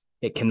box.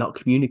 It cannot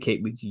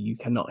communicate with you. You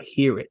cannot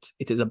hear it.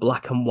 It is a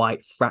black and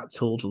white,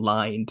 fractaled,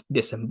 lined,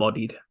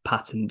 disembodied,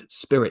 patterned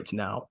spirit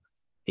now.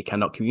 It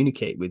cannot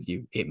communicate with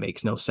you. It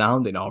makes no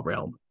sound in our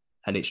realm.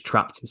 And it's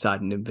trapped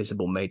inside an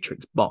invisible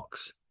matrix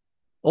box.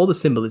 All the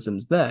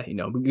symbolism's there.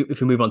 If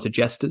we move on to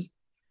jesters,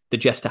 the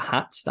jester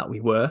hats that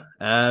we wear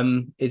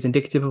is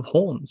indicative of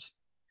horns.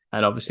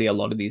 And obviously a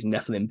lot of these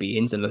Nephilim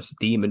beings and this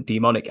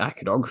demonic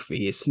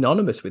iconography is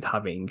synonymous with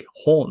having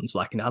horns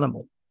like an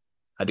animal.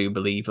 I do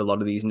believe a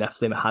lot of these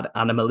Nephilim had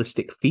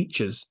animalistic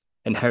features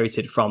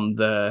inherited from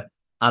the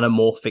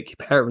anamorphic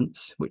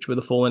parents, which were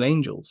the fallen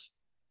angels.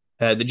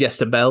 The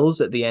jester bells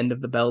at the end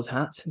of the bell's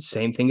hat,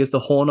 same thing as the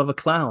horn of a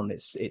clown.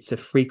 It's a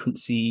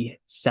frequency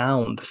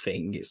sound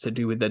thing. It's to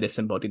do with their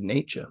disembodied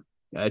nature.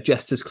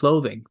 Jester's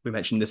clothing, we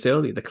mentioned this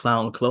earlier, the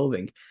clown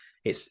clothing.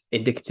 It's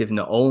indicative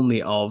not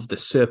only of the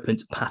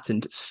serpent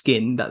patterned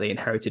skin that they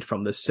inherited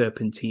from the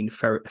serpentine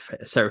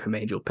seraphim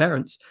angel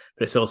parents,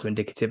 but it's also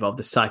indicative of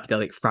the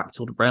psychedelic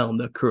fractaled realm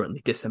they're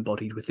currently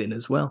disembodied within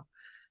as well.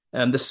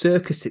 The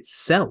circus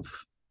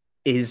itself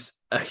is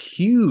a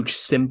huge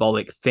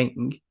symbolic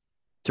thing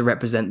to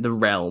represent the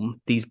realm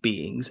these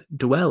beings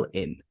dwell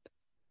in.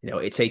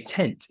 It's a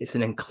tent. It's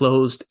an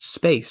enclosed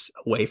space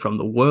away from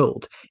the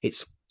world.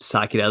 It's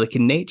psychedelic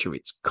in nature.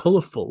 It's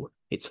colorful.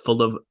 It's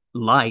full of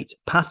light,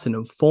 pattern,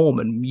 and form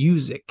and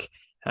music.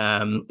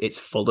 It's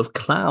full of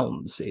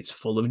clowns. It's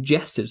full of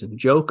jesters and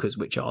jokers,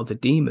 which are the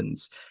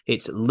demons.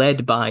 It's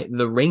led by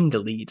the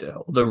ringleader,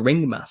 or the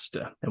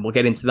ringmaster, and we'll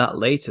get into that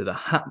later, the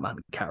Hatman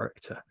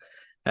character.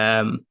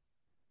 And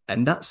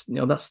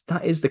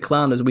that is the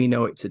clown as we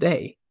know it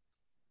today.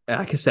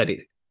 Like I said,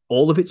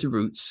 all of its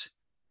roots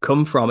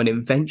come from an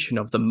invention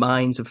of the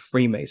minds of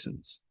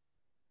Freemasons.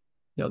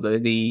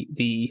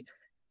 The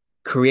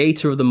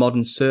creator of the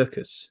modern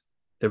circus,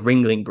 the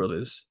Ringling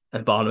Brothers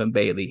and Barnum and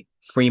Bailey,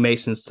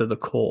 Freemasons to the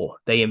core.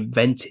 They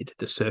invented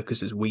the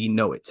circus as we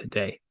know it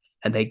today.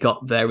 And they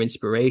got their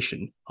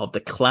inspiration of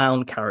the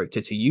clown character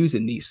to use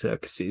in these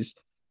circuses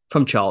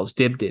from Charles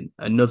Dibdin,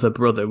 another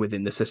brother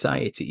within the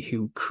society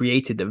who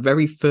created the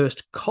very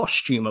first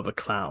costume of a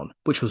clown,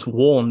 which was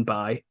worn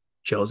by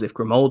Joseph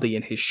Grimaldi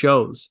in his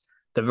shows,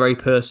 the very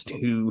person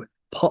who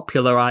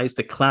popularized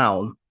the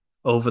clown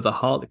over the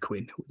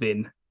Harlequin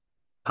within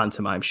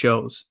pantomime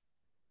shows.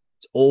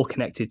 It's all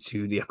connected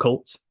to the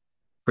occult,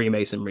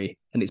 Freemasonry,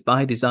 and it's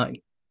by design.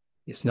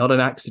 It's not an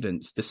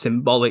accident. The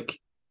symbolic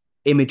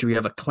imagery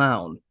of a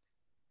clown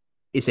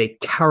is a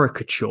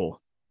caricature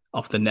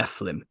of the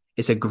Nephilim.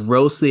 It's a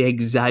grossly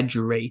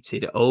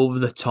exaggerated,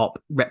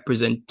 over-the-top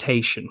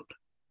representation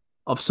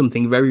of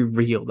something very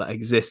real that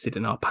existed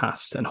in our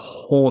past and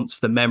haunts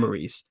the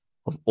memories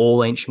of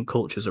all ancient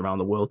cultures around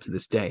the world to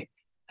this day,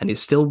 and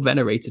is still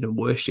venerated and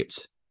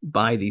worshipped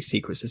by these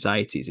secret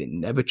societies. It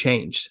never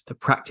changed. The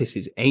practice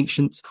is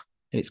ancient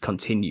and it's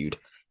continued.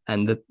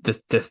 And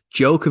the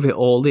joke of it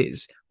all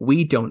is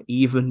we don't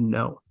even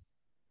know.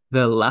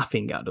 They're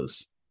laughing at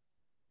us.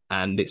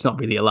 And it's not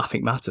really a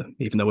laughing matter,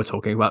 even though we're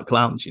talking about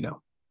clowns, you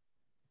know.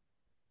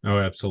 Oh,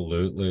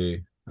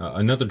 absolutely.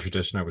 Another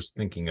tradition I was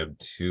thinking of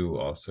too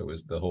also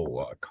is the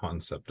whole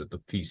concept of the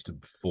Feast of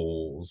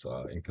Fools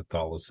in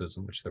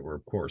Catholicism, which there were,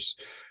 of course,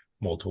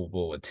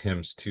 multiple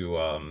attempts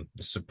to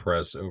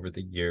suppress over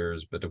the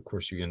years. But of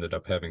course, you ended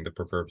up having the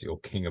proverbial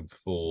King of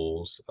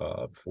Fools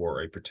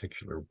for a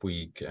particular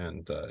week.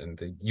 And in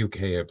the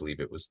UK, I believe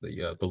it was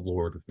the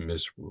Lord of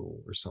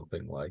Misrule or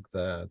something like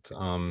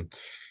that.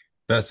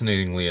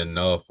 Fascinatingly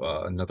enough,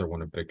 another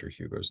one of Victor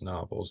Hugo's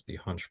novels, The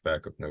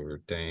Hunchback of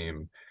Notre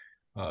Dame,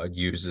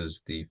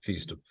 uses the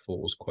Feast of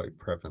Fools quite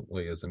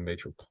prevalently as a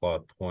major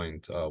plot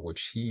point,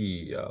 which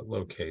he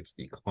locates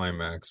the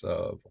climax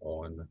of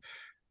on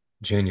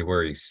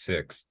January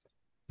 6th.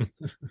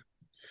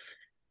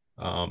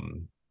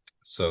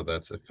 So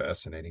that's a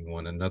fascinating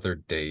one. Another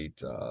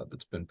date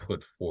that's been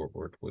put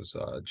forward was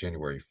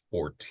January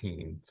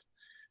 14th.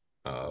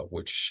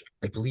 Which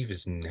I believe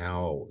is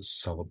now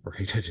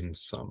celebrated in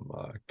some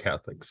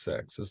Catholic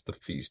sects as the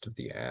Feast of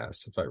the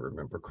Ass, if I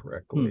remember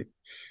correctly.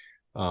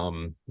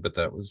 But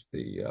that was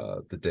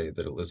the day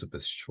that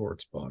Elizabeth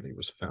Short's body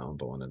was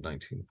found on in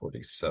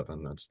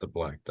 1947. That's the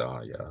Black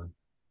Dahlia,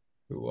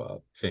 who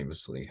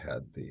famously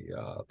had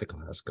the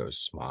Glasgow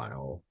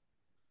smile.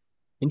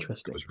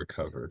 Interesting. Was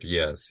recovered.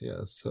 Yes.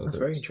 So that's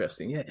very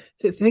interesting. Yeah.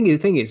 So the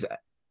thing is,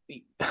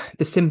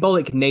 the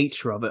symbolic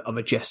nature of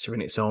a jester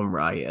in its own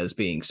right, as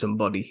being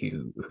somebody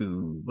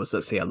who was,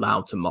 let's say,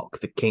 allowed to mock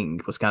the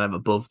king, was kind of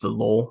above the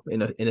law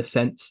in a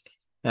sense,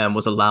 and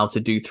was allowed to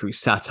do through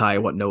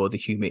satire what no other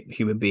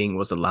human being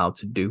was allowed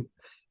to do,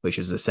 which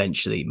was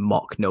essentially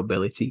mock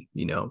nobility.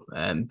 You know,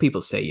 and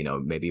people say, you know,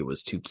 maybe it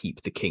was to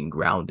keep the king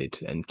grounded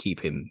and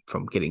keep him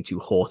from getting too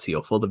haughty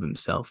or full of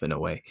himself in a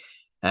way.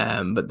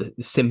 But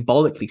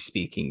symbolically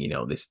speaking, you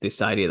know,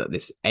 this idea that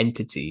this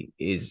entity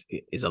is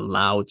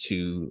allowed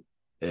to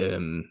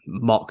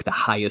mock the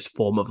highest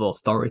form of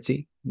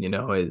authority, you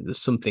know,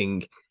 there's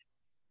something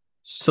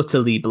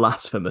subtly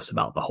blasphemous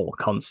about the whole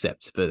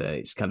concept, but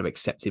it's kind of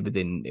accepted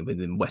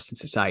within Western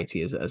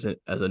society as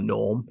a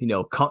norm. You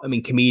know, I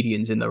mean,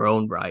 comedians in their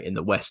own right in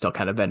the West are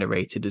kind of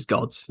venerated as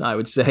gods. I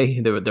would say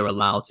they're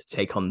allowed to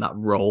take on that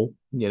role,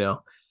 you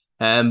know.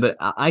 But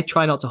I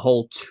try not to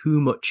hold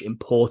too much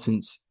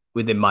importance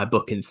within my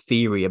book in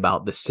theory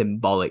about the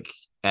symbolic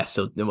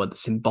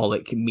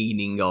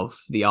meaning of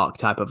the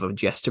archetype of a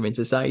jester in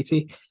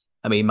society.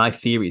 I mean, my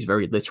theory is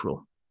very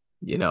literal,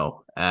 you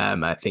know.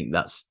 I think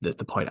that's the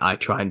point I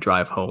try and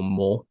drive home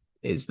more,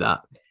 is that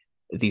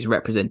these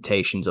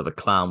representations of a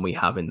clown we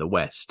have in the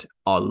West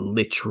are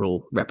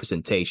literal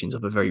representations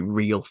of a very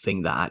real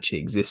thing that actually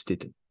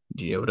existed.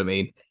 Do you know what I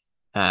mean?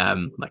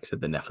 Like I said,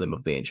 the Nephilim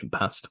of the ancient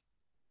past.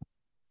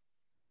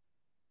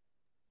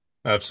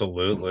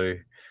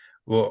 Absolutely.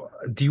 Well,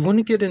 do you want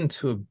to get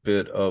into a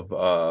bit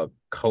of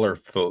color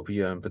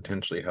phobia and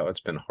potentially how it's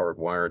been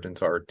hardwired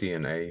into our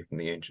DNA from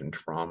the ancient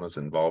traumas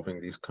involving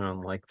these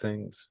clown-like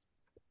things?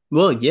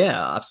 Well,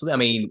 yeah, absolutely. I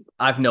mean,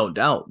 I've no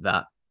doubt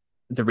that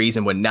the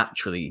reason we're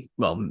naturally,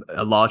 well,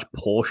 a large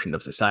portion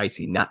of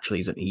society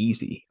naturally isn't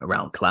easy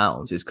around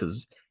clowns is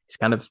because it's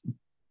kind of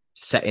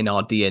set in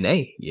our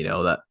DNA, you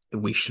know, that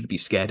we should be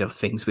scared of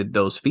things with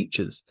those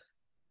features.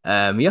 You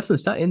have to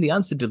understand, in the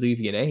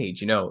antediluvian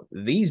age, you know,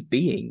 these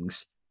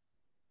beings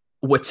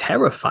were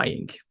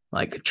terrifying,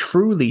 like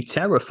truly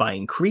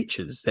terrifying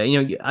creatures.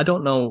 You know, I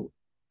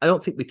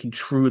don't think we can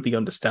truly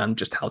understand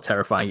just how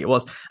terrifying it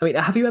was. I mean,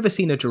 have you ever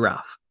seen a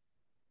giraffe?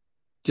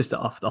 Just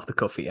off the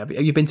cuffy, have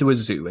you been to a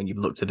zoo and you've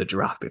looked at a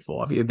giraffe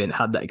before? Have you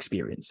had that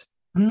experience?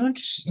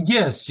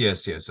 Yes,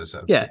 that's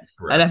yeah.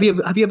 correct. And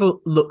have you ever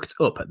looked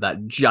up at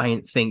that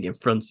giant thing in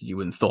front of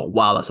you and thought,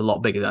 wow, that's a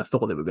lot bigger than I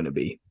thought they were going to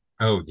be?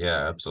 Oh,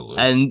 yeah, absolutely.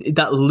 And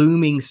that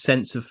looming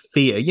sense of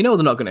fear, you know,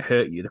 they're not going to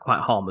hurt you. They're quite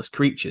harmless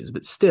creatures,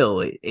 but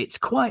still, it's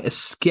quite a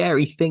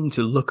scary thing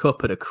to look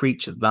up at a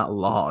creature that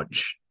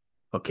large.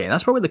 Okay, and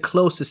that's probably the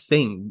closest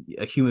thing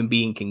a human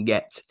being can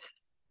get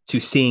to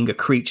seeing a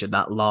creature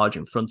that large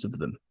in front of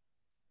them.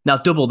 Now,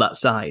 double that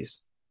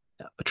size,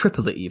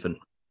 triple it even.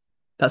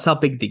 That's how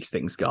big these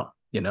things got,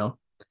 you know?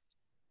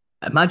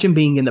 Imagine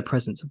being in the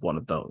presence of one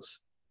of those,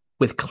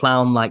 with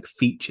clown-like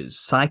features,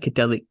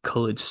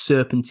 psychedelic-coloured,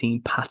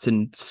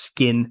 serpentine-patterned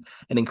skin,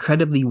 an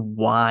incredibly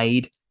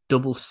wide,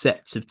 double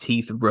sets of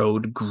teeth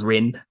road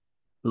grin,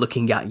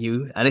 looking at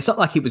you, and it's not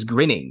like it was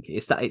grinning.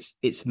 It's that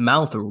its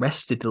mouth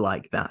rested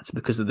like that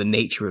because of the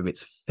nature of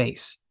its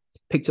face,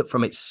 picked up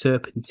from its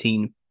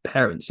serpentine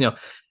parents.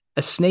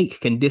 A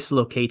snake can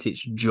dislocate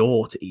its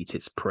jaw to eat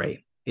its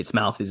prey. Its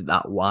mouth is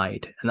that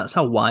wide, and that's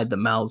how wide the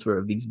mouths were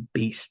of these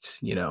beasts.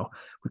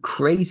 With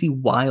crazy,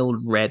 wild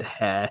red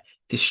hair,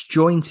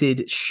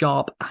 disjointed,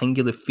 sharp,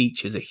 angular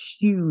features, a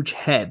huge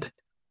head,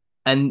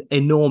 and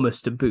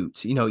enormous to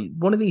boot.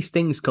 One of these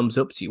things comes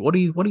up to you. What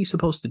are you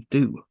supposed to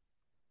do?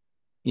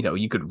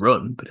 You could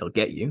run, but he'll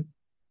get you.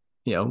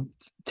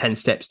 10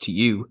 steps to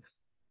you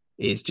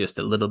is just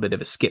a little bit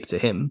of a skip to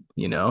him.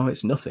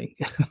 It's nothing.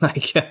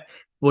 Like,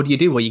 what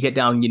do? Well, you get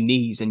down on your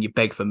knees and you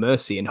beg for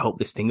mercy and hope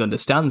this thing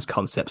understands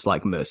concepts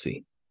like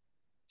mercy.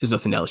 There's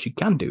nothing else you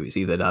can do. It's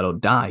either that or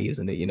die,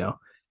 isn't it?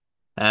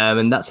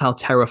 And that's how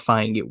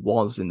terrifying it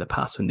was in the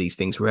past when these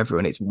things were everywhere.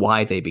 And it's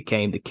why they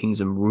became the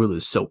kings and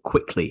rulers so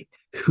quickly.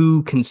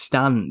 Who can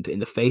stand in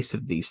the face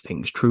of these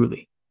things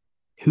truly?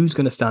 Who's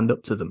going to stand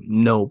up to them?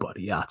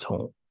 Nobody at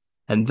all.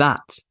 And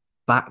that,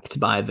 backed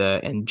by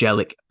the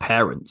angelic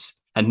parents,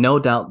 and no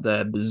doubt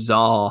the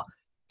bizarre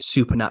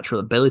supernatural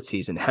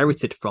abilities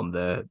inherited from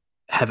the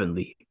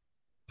heavenly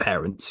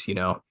parents,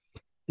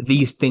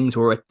 these things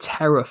were a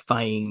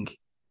terrifying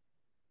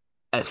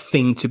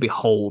thing to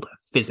behold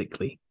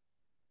physically,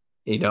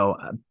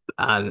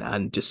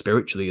 and just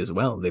spiritually as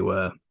well. They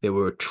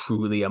were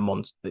truly a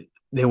monster.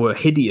 They were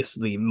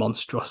hideously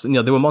monstrous. They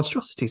were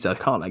monstrosities. I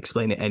can't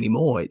explain it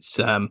anymore. It's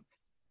and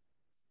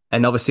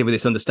obviously with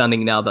this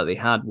understanding now that they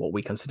had what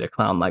we consider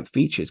clown-like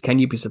features, can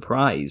you be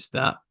surprised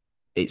that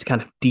it's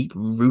kind of deep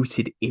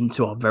rooted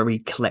into our very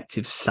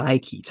collective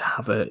psyche to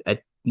have a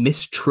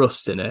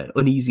mistrust and an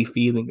uneasy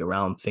feeling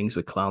around things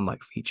with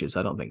clown-like features?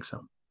 I don't think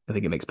so. I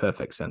think it makes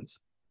perfect sense.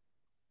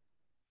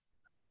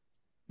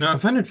 No, I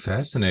find it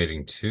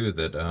fascinating too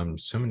that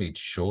so many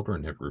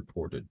children have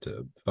reported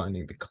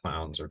finding the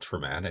clowns are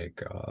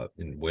traumatic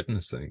in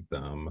witnessing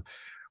them,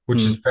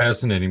 which is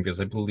fascinating because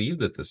I believe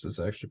that this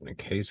has actually been a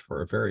case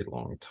for a very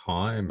long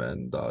time.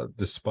 And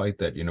despite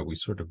that, we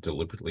sort of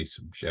deliberately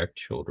subject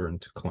children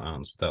to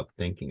clowns without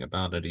thinking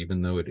about it,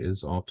 even though it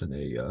is often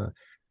a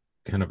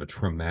kind of a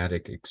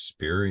traumatic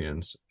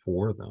experience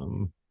for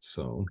them.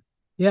 So.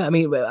 Yeah, I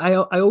mean, I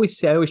always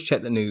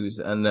check the news,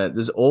 and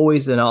there's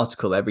always an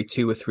article every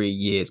 2 or 3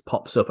 years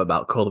pops up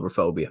about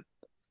colorophobia.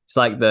 It's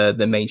like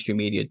the mainstream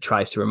media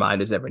tries to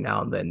remind us every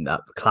now and then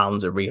that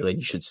clowns are real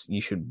and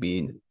you should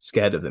be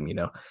scared of them,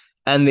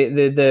 And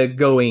the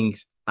going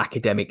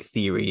academic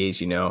theory is,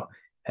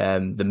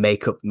 the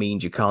makeup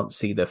means you can't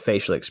see the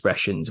facial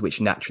expressions,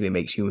 which naturally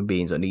makes human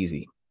beings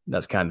uneasy.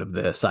 That's kind of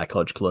the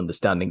psychological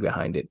understanding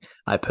behind it.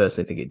 I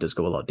personally think it does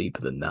go a lot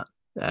deeper than that.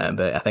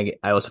 But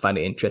I also find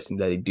it interesting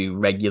that they do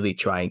regularly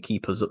try and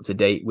keep us up to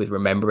date with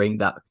remembering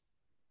that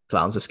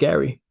clowns are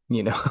scary,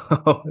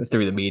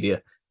 through the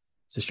media.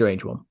 It's a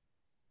strange one.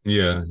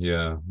 Yeah.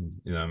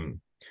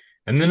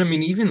 And then, I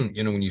mean, even,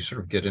 when you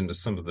sort of get into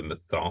some of the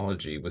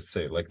mythology with,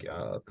 say, like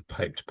the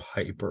Piped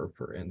Piper,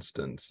 for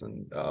instance,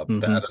 and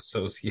bad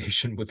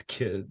association with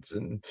kids.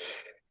 And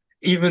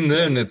even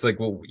then, it's like,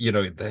 well,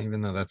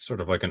 even though that's sort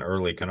of like an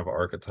early kind of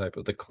archetype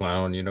of the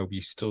clown, we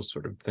still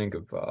sort of think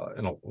of,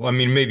 I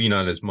mean, maybe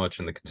not as much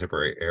in the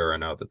contemporary era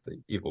now that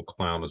the evil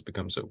clown has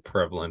become so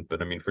prevalent.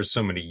 But I mean, for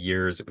so many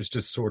years, it was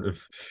just sort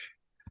of,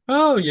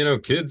 oh,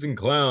 kids and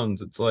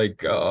clowns. It's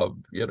like,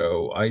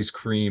 ice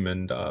cream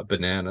and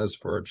bananas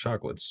for a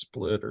chocolate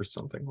split or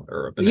something,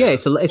 or a banana. Yeah,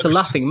 it's a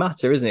laughing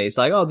matter, isn't it? It's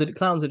like, oh, the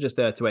clowns are just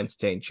there to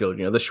entertain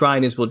children. The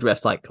Shriners will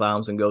dress like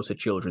clowns and go to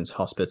children's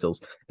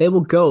hospitals. They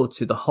will go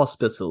to the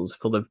hospitals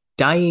full of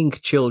dying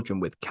children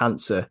with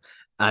cancer,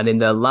 and in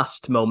their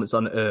last moments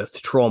on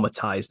Earth,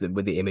 traumatize them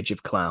with the image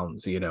of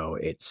clowns.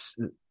 It's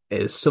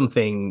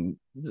something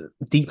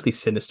deeply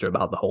sinister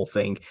about the whole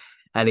thing.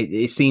 And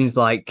it seems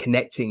like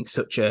connecting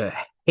such a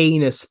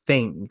heinous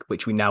thing,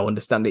 which we now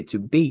understand it to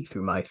be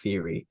through my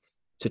theory,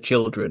 to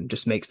children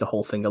just makes the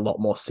whole thing a lot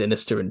more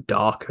sinister and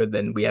darker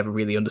than we ever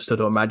really understood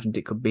or imagined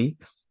it could be.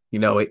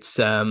 It's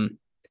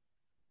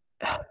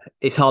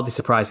hardly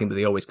surprising, but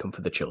they always come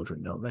for the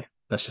children, don't they?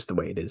 That's just the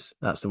way it is.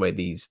 That's the way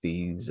these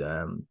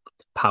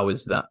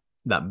powers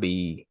that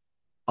be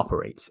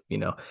operate.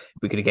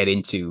 We could get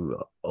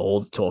into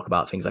all the talk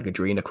about things like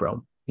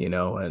adrenochrome,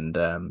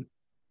 and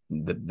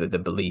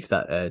the belief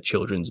that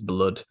children's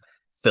blood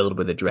filled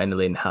with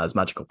adrenaline has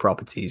magical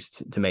properties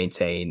to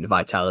maintain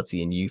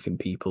vitality and youth in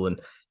people.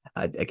 And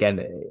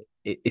again,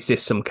 is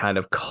this some kind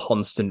of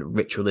constant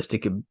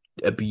ritualistic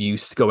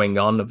abuse going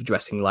on of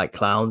dressing like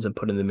clowns and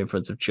putting them in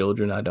front of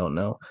children? I don't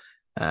know.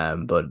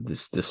 But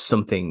there's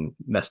something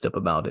messed up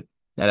about it.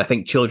 And I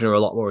think children are a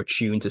lot more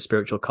attuned to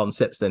spiritual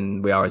concepts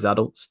than we are as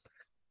adults.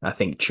 I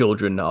think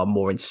children are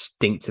more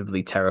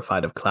instinctively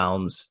terrified of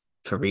clowns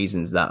for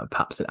reasons that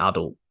perhaps an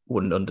adult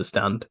wouldn't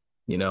understand,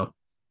 in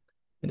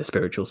a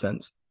spiritual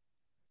sense.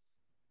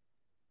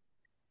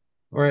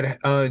 All right.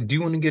 Do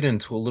you want to get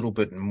into a little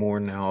bit more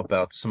now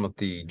about some of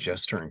the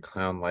jester and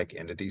clown-like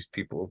entities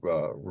people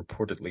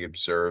reportedly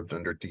observed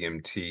under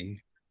DMT?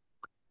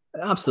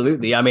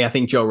 Absolutely. I mean, I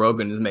think Joe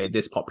Rogan has made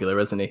this popular,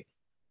 hasn't he?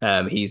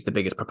 He's the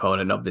biggest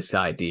proponent of this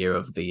idea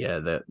of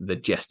the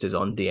jesters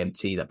on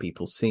DMT that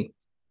people see.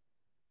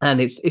 And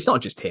it's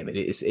not just him.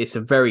 It's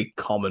a very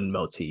common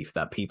motif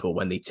that people,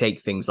 when they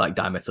take things like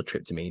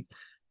dimethyltryptamine,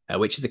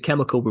 which is a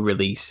chemical we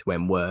release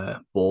when we're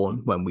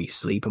born, when we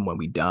sleep, and when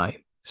we die.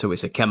 So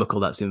it's a chemical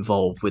that's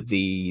involved with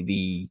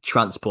the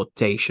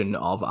transportation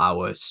of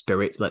our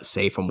spirit, let's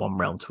say, from one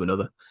realm to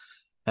another.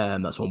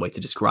 That's one way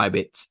to describe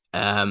it.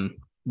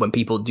 When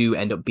people do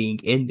end up being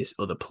in this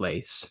other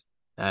place,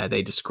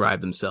 they describe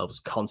themselves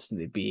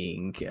constantly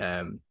being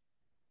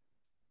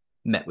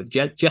met with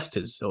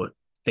jesters or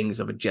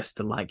things of a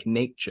jester-like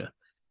nature.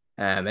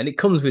 And it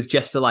comes with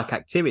jester-like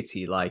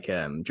activity, like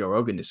Joe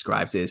Rogan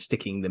describes it as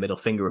sticking the middle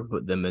finger up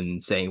at them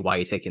and saying, why are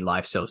you taking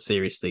life so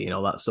seriously, and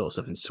all that sort of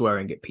stuff, and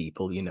swearing at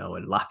people,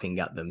 and laughing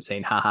at them,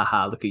 saying, ha, ha,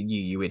 ha, look at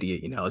you, you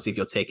idiot, as if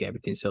you're taking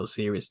everything so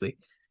seriously.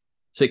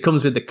 So it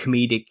comes with the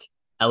comedic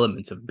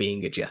element of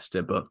being a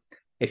jester. But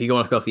if you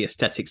want to go for the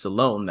aesthetics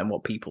alone, then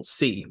what people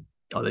see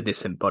are the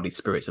disembodied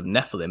spirits of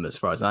Nephilim, as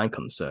far as I'm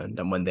concerned.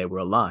 And when they were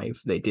alive,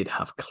 they did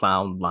have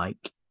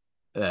clown-like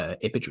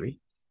imagery.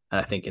 And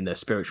I think in their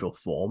spiritual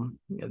form,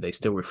 they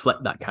still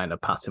reflect that kind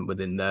of pattern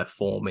within their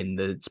form in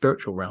the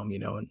spiritual realm,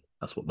 and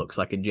that's what looks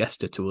like a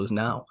jester to us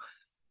now.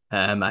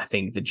 I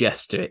think the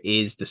jester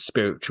is the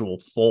spiritual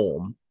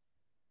form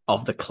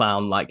of the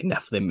clown-like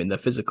Nephilim in their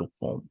physical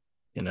form.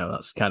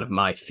 That's kind of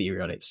my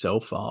theory on it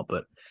so far.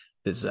 But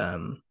there's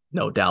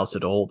no doubt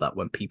at all that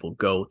when people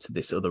go to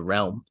this other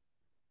realm,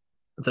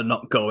 they're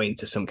not going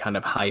to some kind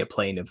of higher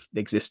plane of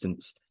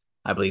existence.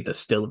 I believe they're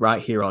still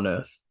right here on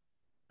Earth,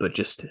 but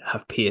just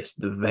have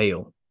pierced the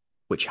veil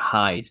which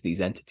hides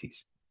these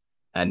entities.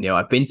 And,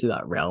 I've been to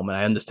that realm and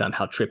I understand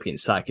how trippy and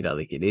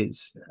psychedelic it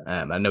is.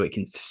 I know it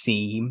can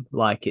seem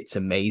like it's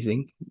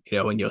amazing,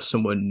 when you're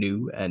someone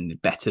new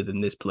and better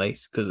than this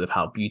place because of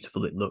how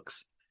beautiful it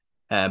looks.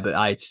 But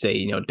I'd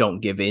say, don't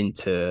give in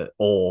to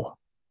awe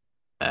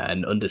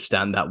and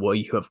understand that where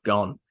you have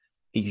gone,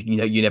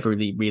 you never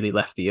really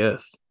left the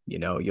earth.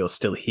 You're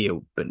still here.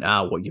 But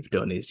now what you've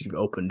done is you've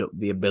opened up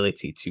the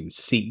ability to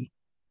see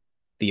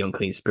the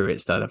unclean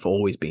spirits that have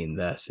always been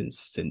there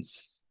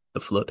since the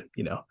flood,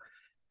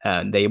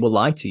 and they will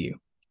lie to you.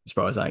 As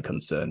far as I'm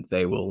concerned,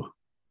 they will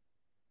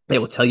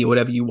tell you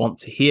whatever you want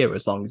to hear,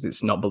 as long as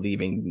it's not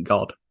believing in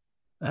God.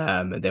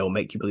 And they will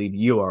make you believe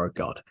you are a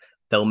god.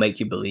 They'll make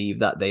you believe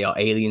that they are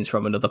aliens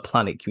from another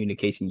planet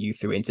communicating you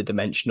through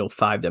interdimensional,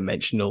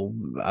 5-dimensional,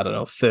 I don't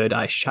know, third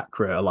eye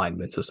chakra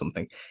alignment or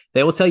something.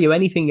 They will tell you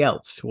anything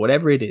else,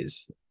 whatever it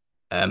is,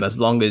 as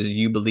long as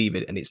you believe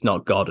it and it's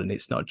not God and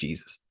it's not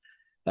Jesus.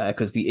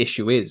 Because the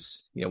issue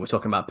is, we're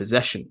talking about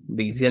possession.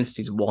 These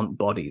entities want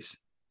bodies.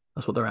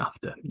 That's what they're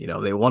after.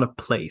 They want a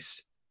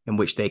place in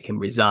which they can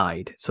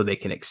reside so they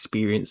can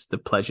experience the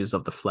pleasures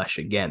of the flesh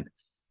again.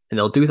 And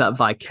they'll do that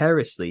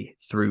vicariously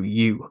through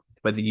you,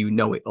 whether you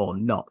know it or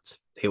not.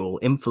 They will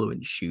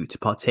influence you to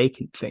partake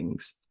in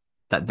things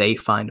that they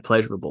find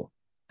pleasurable,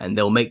 and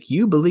they'll make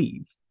you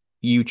believe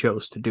you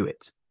chose to do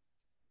it.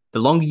 The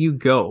longer you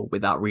go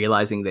without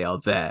realizing they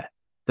are there,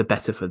 the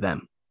better for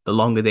them. The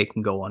longer they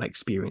can go on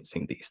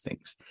experiencing these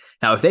things.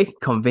 Now, if they can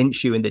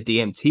convince you in the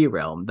DMT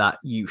realm that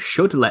you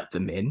should let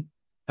them in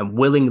and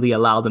willingly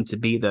allow them to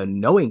be there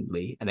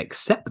knowingly and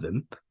accept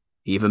them,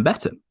 even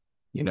better,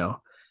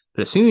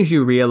 But as soon as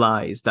you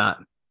realize that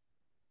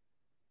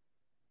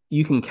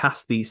you can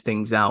cast these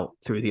things out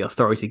through the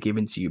authority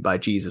given to you by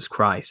Jesus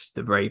Christ,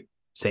 the very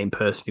same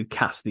person who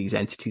cast these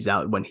entities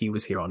out when he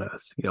was here on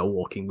earth,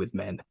 walking with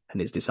men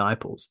and his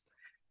disciples,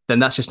 then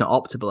that's just not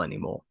optimal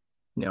anymore.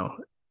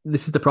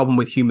 This is the problem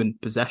with human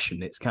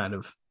possession. It's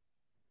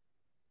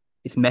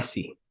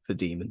messy for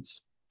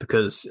demons,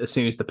 because as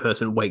soon as the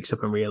person wakes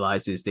up and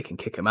realizes they can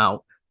kick them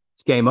out,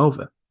 it's game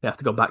over. They have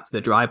to go back to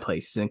the dry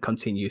places and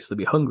continuously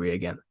be hungry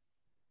again.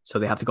 So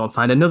they have to go and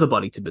find another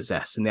body to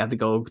possess, and they have to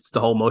go through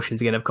the whole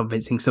motions again of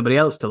convincing somebody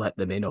else to let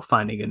them in, or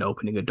finding and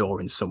opening a door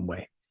in some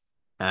way.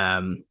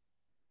 But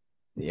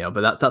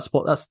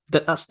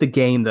that's the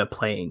game they're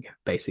playing,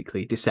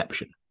 basically,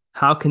 deception.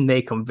 How can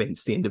they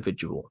convince the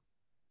individual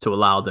to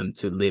allow them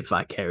to live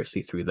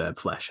vicariously through their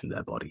flesh and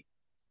their body?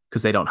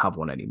 Because they don't have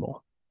one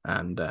anymore.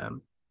 And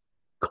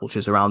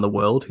cultures around the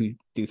world who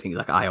do things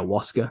like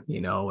ayahuasca,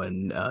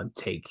 and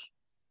take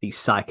these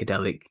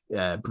psychedelic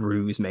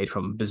brews made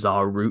from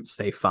bizarre roots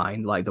they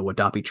find, like the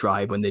Wadabi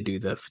tribe when they do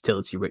the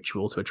fertility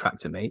ritual to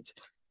attract a mate.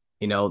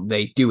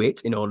 They do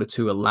it in order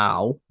to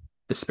allow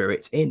the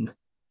spirits in,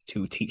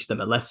 to teach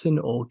them a lesson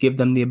or give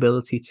them the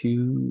ability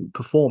to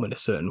perform in a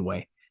certain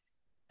way.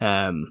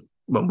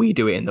 When we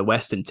do it in the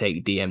West and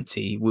take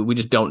DMT, we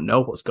just don't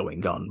know what's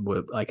going on.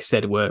 Like I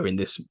said, we're in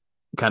this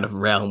kind of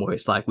realm where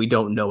it's like we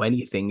don't know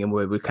anything, and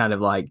we're kind of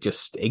like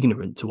just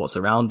ignorant to what's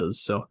around us.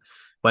 So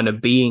when a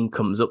being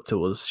comes up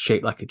to us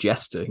shaped like a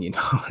jester,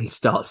 and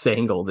starts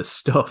saying all this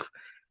stuff,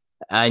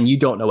 and you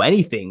don't know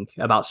anything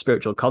about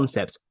spiritual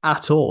concepts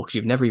at all because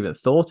you've never even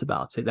thought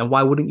about it, then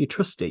why wouldn't you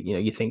trust it?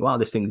 You think, wow,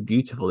 this thing's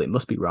beautiful, it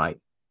must be right,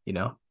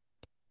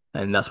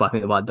 And that's why I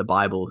think the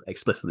Bible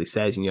explicitly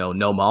says,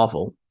 no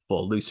marvel,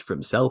 for Lucifer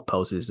himself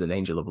poses an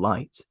angel of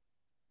light.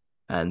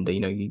 And,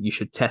 you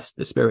should test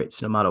the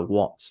spirits no matter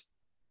what.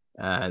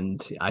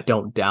 And I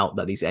don't doubt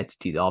that these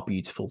entities are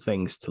beautiful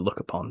things to look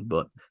upon,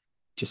 but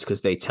just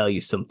because they tell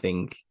you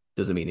something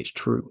doesn't mean it's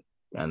true.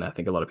 And I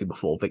think a lot of people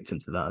fall victim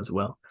to that as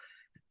well.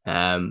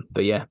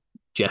 But yeah,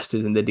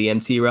 jesters in the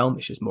DMT realm,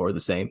 it's just more of the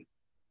same.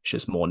 It's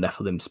just more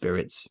Nephilim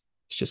spirits.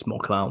 It's just more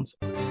clowns.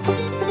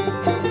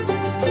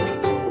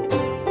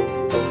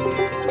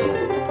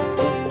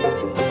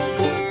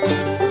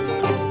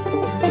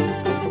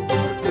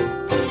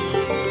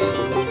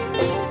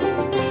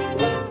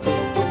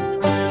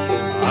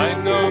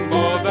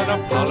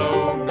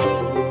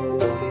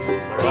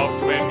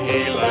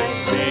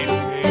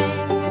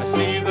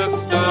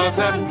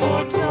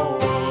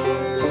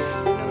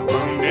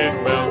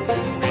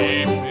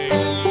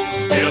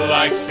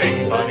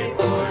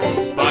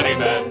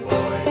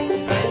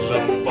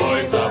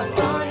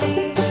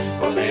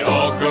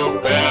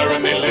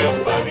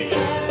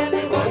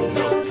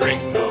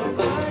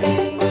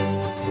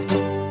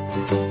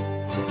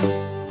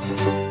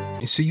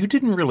 So you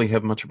didn't really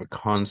have much of a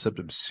concept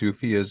of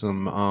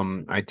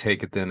Sufism. I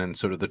take it then in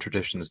sort of the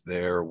traditions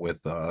there with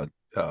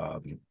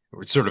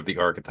sort of the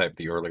archetype,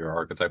 the earlier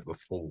archetype of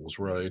fools,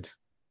 right?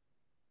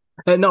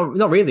 No,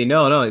 not really.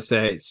 No.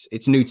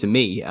 It's new to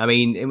me. I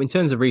mean, in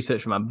terms of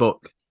research for my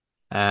book,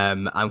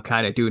 I'm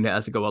kind of doing it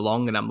as I go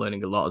along, and I'm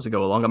learning a lot as I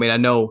go along. I mean, I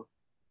know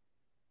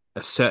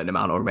a certain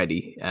amount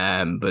already,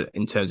 but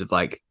in terms of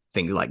like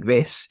things like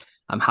this,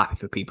 I'm happy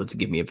for people to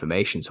give me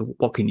information. So,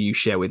 what can you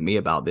share with me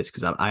about this?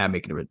 Because I am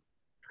making a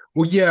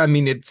Well, yeah, I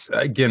mean,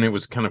 it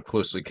was kind of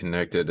closely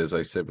connected, as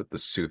I said, with the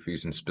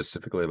Sufis and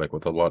specifically like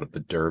with a lot of the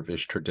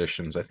dervish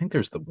traditions. I think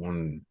there's the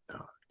one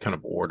kind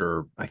of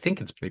order, I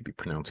think it's maybe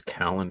pronounced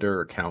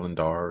calendar or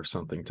calendar or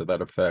something to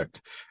that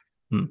effect.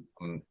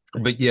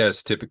 But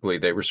yes, typically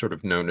they were sort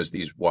of known as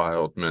these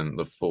wild men,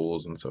 the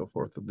fools and so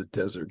forth of the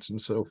deserts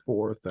and so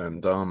forth.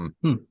 And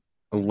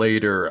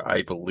later,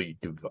 I believe,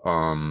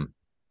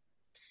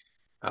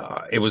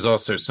 it was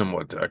also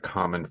somewhat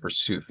common for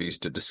Sufis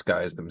to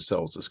disguise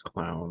themselves as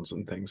clowns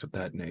and things of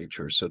that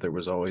nature. So there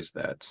was always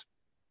that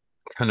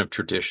kind of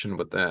tradition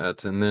with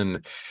that. And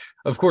then,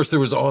 of course, there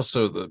was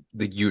also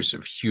the use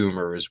of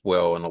humor as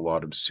well in a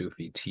lot of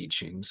Sufi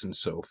teachings and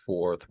so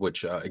forth,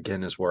 which,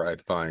 again, is where I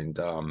find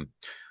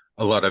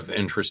a lot of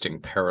interesting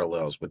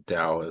parallels with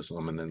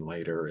Taoism and then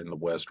later in the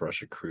West,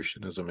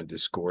 Rosicrucianism and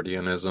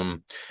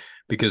Discordianism,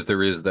 because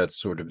there is that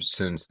sort of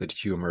sense that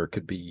humor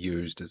could be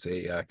used as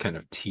a kind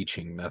of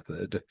teaching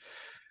method.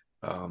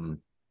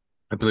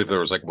 I believe there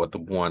was like the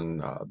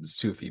one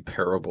Sufi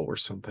parable or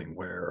something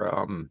where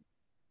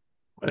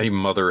a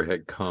mother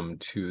had come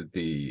to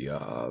the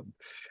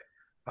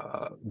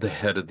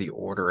head of the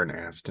order and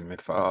asked him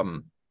if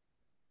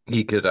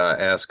he could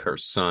ask her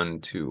son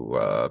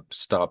to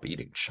stop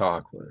eating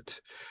chocolate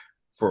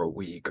for a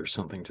week or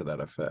something to that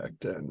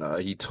effect.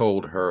 And he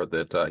told her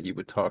that he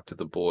would talk to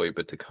the boy,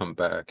 but to come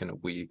back in a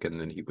week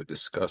and then he would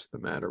discuss the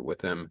matter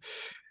with him.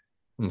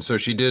 And so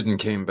she did and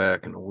came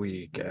back in a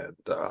week,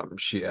 and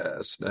she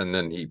asked, and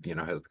then he,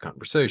 has the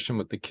conversation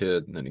with the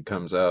kid, and then he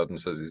comes out and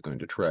says he's going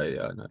to try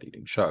not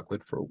eating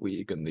chocolate for a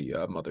week. And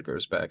the mother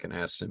goes back and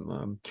asks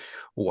him,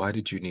 why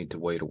did you need to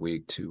wait a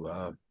week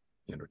to,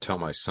 tell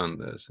my son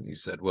this? And he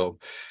said, well,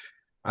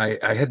 I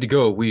had to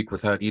go a week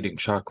without eating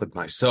chocolate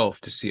myself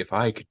to see if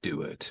I could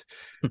do it.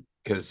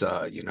 Because,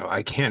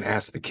 I can't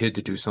ask the kid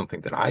to do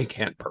something that I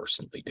can't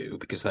personally do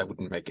because that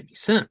wouldn't make any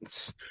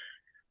sense.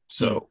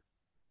 So,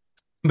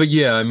 but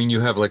yeah, I mean, you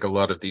have like a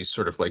lot of these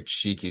sort of like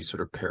cheeky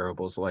sort of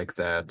parables like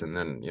that. And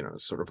then,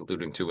 sort of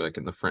alluding to like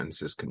in the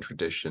Franciscan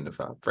tradition of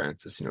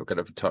Francis, kind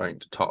of trying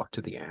to talk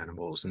to the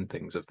animals and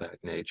things of that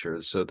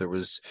nature. So there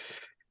was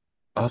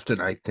often,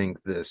 I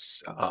think,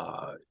 this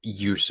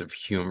use of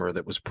humor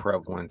that was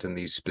prevalent in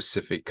these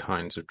specific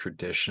kinds of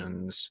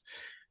traditions.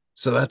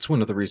 So that's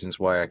one of the reasons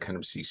why I kind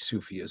of see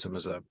Sufism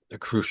as a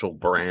crucial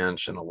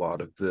branch in a lot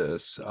of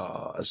this,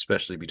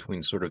 especially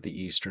between sort of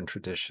the Eastern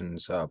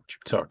traditions, which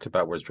we talked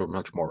about, which were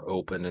much more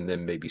open, and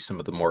then maybe some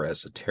of the more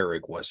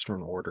esoteric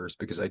Western orders,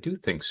 because I do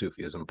think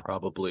Sufism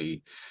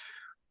probably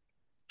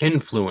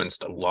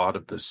influenced a lot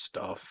of this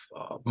stuff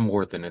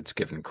more than it's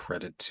given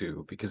credit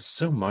to, because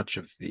so much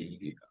of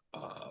the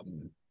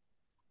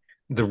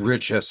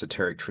rich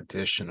esoteric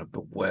tradition of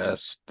the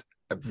West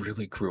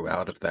really grew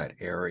out of that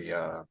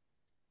area.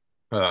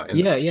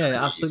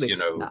 Yeah, absolutely.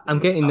 I'm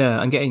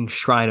getting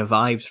Shriner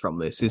vibes from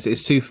this.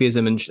 Is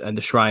Sufism and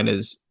the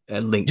Shriners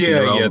linked in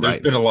their own there's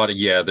right? been a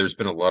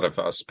lot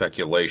of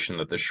speculation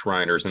that the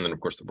Shriners and then of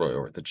course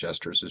the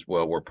Jesters as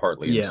well were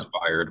partly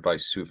inspired by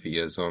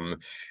Sufism.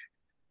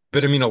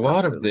 But I mean, a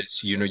lot of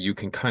this, you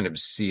can kind of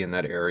see in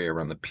that area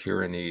around the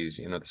Pyrenees,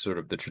 the sort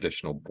of the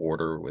traditional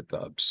border with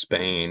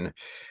Spain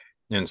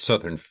and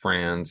southern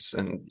France.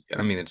 And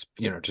I mean, it's,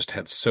 just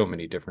had so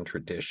many different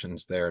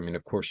traditions there. I mean,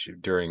 of course,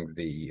 during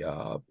the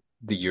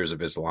years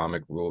of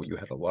Islamic rule, you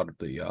had a lot of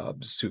the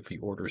Sufi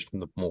orders from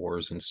the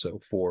Moors and so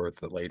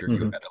forth. Later,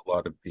 you had a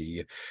lot of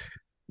the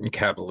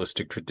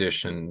Kabbalistic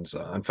traditions.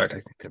 In fact,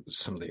 I think there was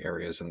some of the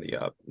areas in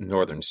the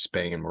northern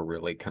Spain were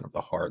really kind of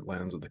the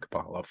heartlands of the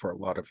Kabbalah for a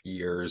lot of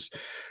years.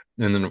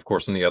 And then, of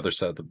course, on the other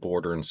side of the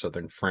border in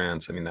southern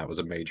France, I mean, that was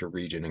a major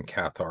region in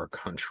Cathar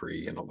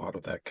country and a lot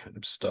of that kind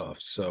of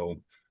stuff.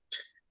 So,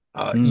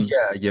 Mm.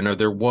 yeah,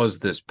 there was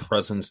this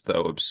presence,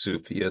 though, of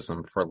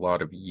Sufism for a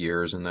lot of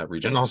years in that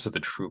region. Also, the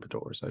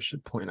troubadours, I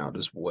should point out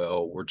as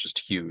well, were just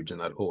huge in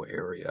that whole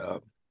area,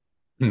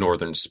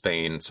 northern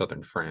Spain,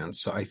 southern France.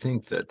 So I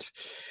think that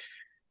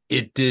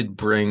it did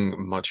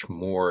bring much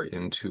more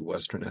into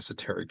Western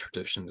esoteric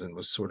traditions and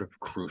was sort of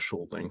a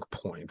crucial link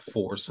point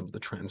for some of the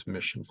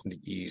transmission from the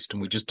East.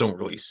 And we just don't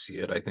really see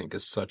it, I think,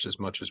 as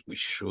much as we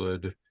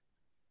should.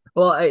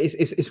 Well,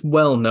 it's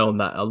well known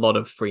that a lot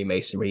of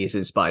Freemasonry is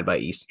inspired by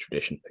Eastern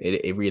tradition.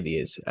 It really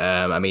is.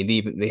 I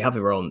mean, they have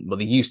their own. Well,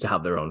 they used to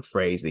have their own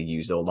phrase they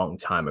used a long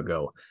time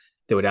ago.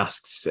 They would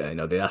ask,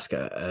 they'd ask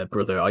a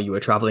brother, "Are you a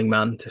traveling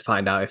man?" to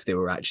find out if they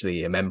were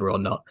actually a member or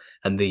not.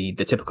 And the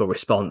typical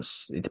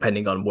response,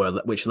 depending on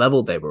which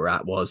level they were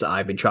at, was,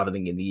 "I've been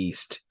traveling in the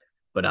East,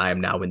 but I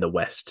am now in the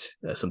West,"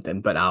 or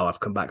something. But now I've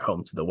come back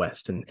home to the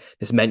West. And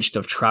this mention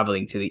of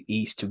traveling to the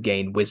East to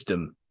gain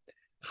wisdom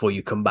before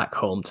you come back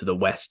home to the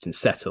West and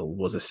settle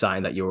was a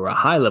sign that you were a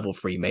high level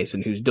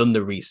Freemason who's done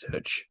the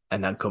research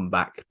and then come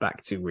back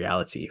to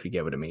reality, if you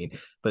get what I mean.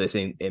 But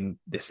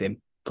this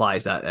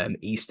implies that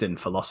Eastern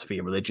philosophy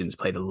and religions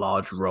played a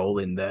large role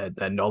in their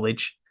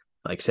knowledge,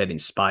 like I said,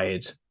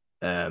 inspired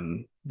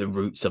the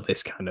roots of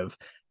this kind of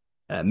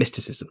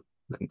mysticism,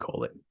 we can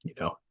call it,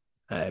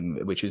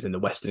 which was in the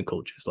Western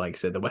cultures, like I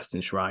said, the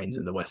Western shrines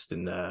and the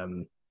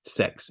Western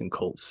sects and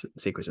cults,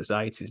 secret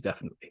societies,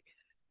 definitely.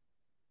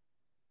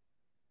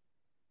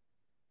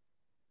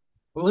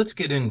 Well, let's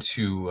get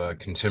into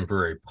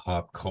contemporary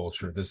pop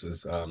culture. This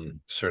is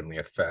certainly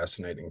a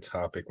fascinating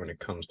topic when it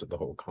comes to the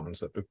whole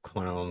concept of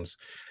clowns.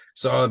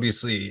 So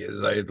obviously,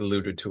 as I had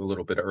alluded to a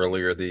little bit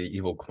earlier, the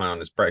evil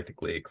clown is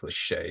practically a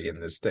cliche in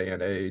this day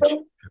and age.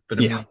 But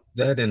I Yeah. mean,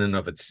 that in and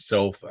of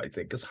itself, I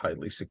think, is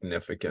highly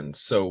significant.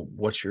 So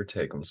what's your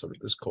take on sort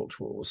of this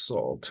cultural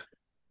assault?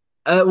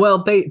 Well,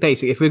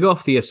 basically, if we go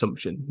off the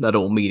assumption that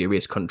all media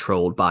is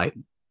controlled by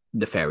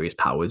nefarious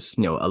powers,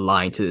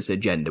 aligned to this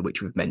agenda,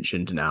 which we've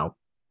mentioned now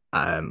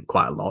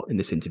quite a lot in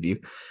this interview,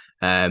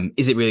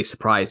 is it really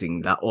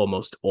surprising that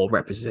almost all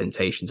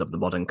representations of the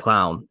modern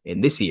clown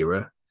in this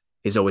era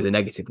is always a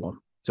negative one?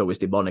 It's always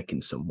demonic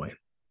in some way.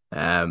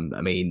 I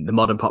mean, the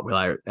modern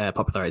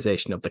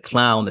popularization of the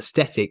clown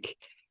aesthetic,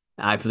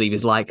 I believe,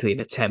 is likely an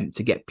attempt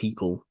to get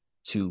people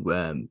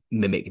to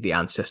mimic the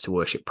ancestor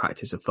worship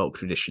practice of folk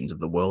traditions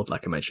of the world,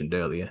 like I mentioned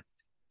earlier,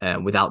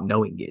 without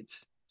knowing it.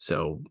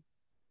 So,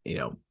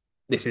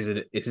 this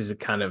is a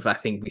kind of, I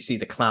think we see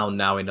the clown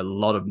now in a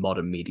lot of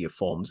modern media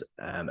forms,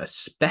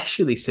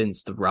 especially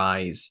since the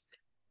rise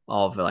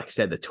of, like I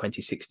said, the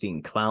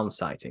 2016 clown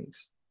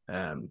sightings,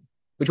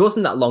 which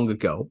wasn't that long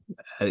ago.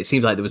 It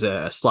seems like there was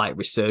a slight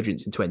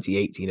resurgence in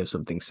 2018 of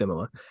something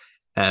similar.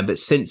 But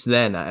since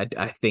then,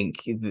 I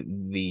think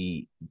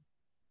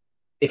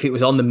if it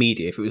was on the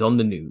media, if it was on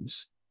the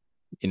news,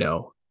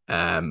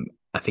 I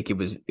think it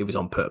was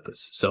on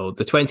purpose. So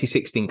the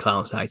 2016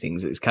 clown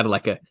sightings, it's kind of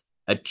like a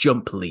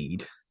jump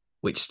lead,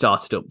 which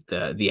started up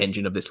the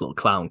engine of this little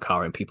clown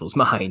car in people's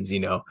minds,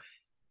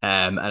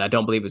 and I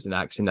don't believe it was an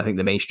accident. I think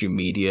the mainstream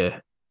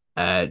media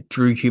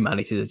drew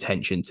humanity's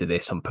attention to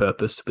this on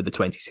purpose with the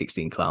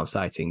 2016 clown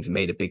sightings,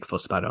 made a big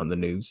fuss about it on the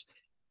news.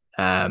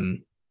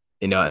 And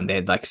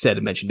then, like I said,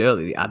 I mentioned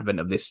earlier, the advent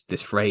of this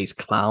phrase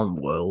 "clown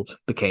world"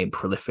 became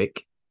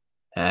prolific.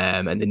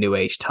 And the New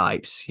Age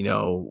types,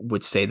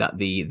 would say that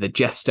the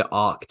jester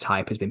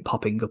archetype has been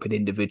popping up in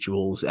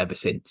individuals ever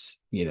since.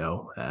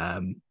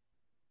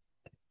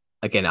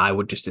 Again, I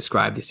would just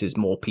describe this as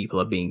more people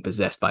are being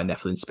possessed by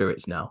Nephilim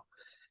spirits now.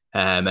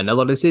 And a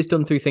lot of this is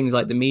done through things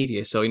like the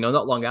media. So,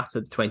 not long after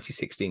the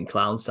 2016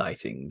 clown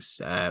sightings,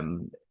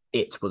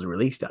 It was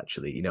released,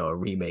 actually, a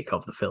remake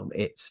of the film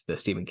It, the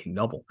Stephen King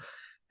novel.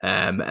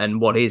 And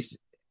what is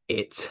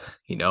It,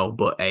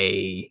 but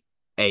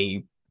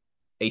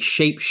a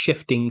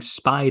shape-shifting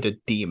spider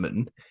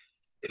demon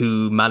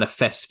who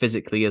manifests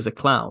physically as a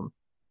clown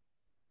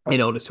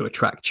in order to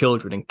attract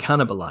children and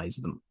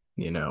cannibalize them,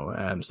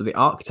 So the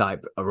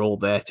archetype are all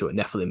there to a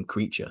Nephilim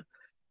creature.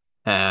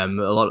 A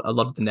lot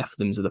of the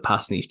Nephilims of the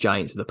past and these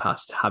giants of the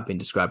past have been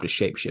described as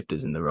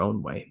shapeshifters in their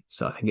own way.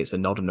 So I think it's a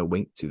nod and a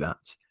wink to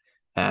that.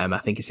 I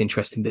think it's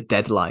interesting that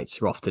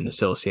deadlights are often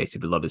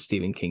associated with a lot of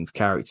Stephen King's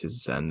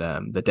characters, and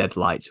the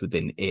deadlights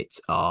within It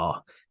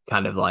are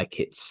kind of like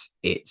its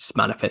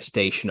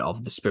manifestation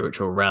of the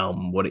spiritual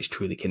realm, what it's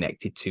truly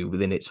connected to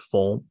within its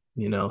form,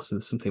 So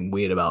there's something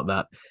weird about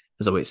that,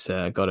 as though it's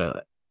got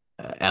a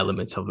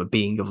element of a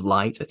being of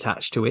light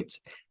attached to it.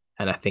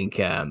 And I think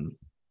from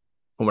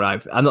what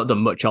I've not done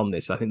much on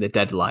this, but I think the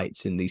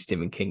deadlights in these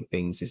Stephen King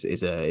things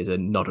is a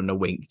nod and a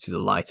wink to the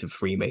light of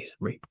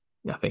Freemasonry.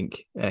 I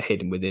think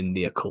hidden within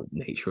the occult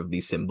nature of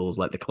these symbols,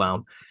 like the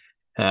clown.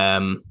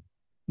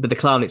 But the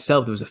clown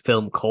itself, there was a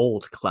film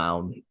called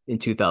Clown in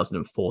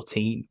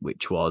 2014,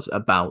 which was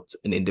about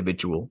an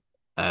individual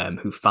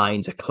who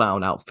finds a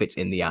clown outfit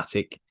in the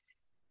attic.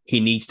 He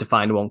needs to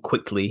find one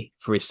quickly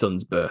for his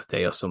son's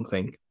birthday or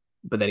something,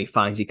 but then he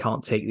finds he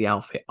can't take the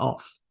outfit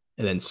off.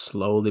 And then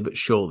slowly but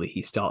surely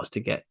he starts to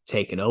get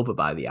taken over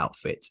by the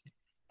outfit.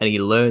 And he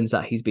learns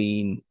that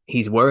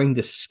he's wearing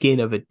the skin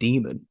of a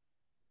demon,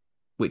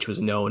 which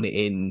was known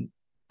in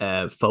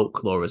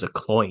folklore as a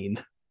cloyne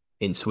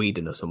in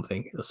Sweden or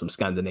something, or some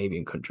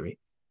Scandinavian country.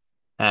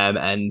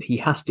 And he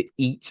has to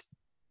eat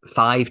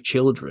 5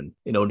 children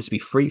in order to be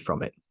free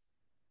from it.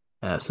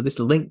 So this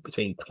link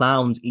between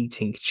clowns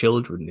eating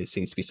children, it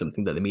seems to be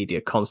something that the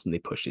media constantly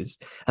pushes.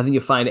 I think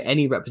you'll find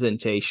any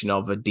representation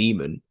of a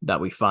demon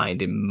that we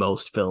find in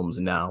most films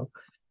now,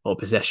 or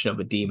possession of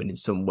a demon in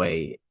some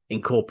way,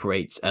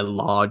 incorporates a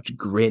large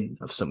grin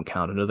of some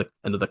kind,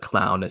 another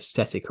clown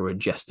aesthetic or a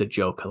jester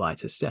joker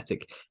light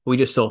aesthetic. We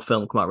just saw a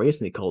film come out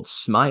recently called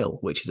Smile,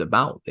 which is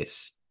about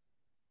this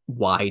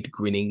wide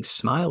grinning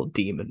smile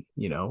demon,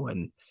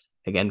 and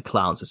again,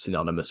 clowns are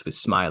synonymous with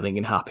smiling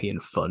and happy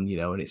and fun,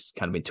 and it's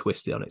kind of been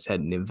twisted on its head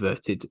and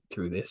inverted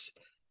through this.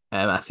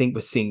 I think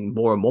we're seeing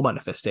more and more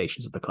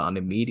manifestations of the clown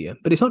in media,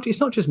 but it's not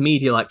just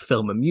media like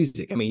film and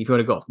music. I mean, if you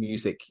want to go off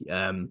music,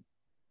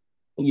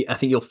 I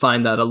think you'll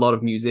find that a lot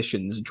of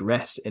musicians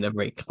dress in a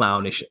very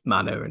clownish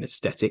manner and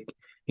aesthetic,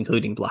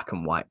 including black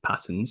and white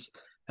patterns.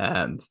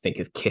 Think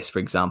of Kiss, for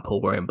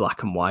example, wearing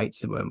black and white,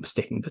 and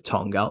sticking the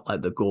tongue out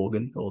like the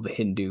Gorgon, or the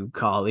Hindu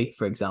Kali,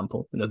 for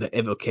example, another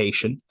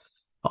evocation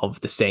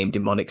of the same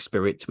demonic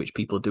spirits which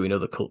people do in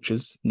other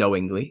cultures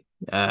knowingly.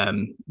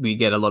 We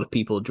get a lot of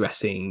people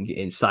dressing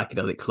in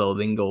psychedelic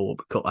clothing, or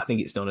I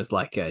think it's known as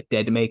like a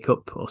dead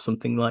makeup or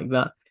something like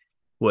that,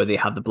 where they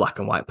have the black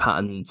and white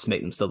patterns to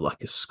make themselves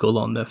like a skull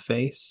on their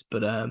face.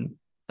 But I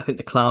think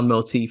the clown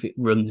motif, it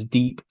runs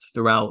deep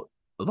throughout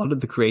a lot of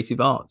the creative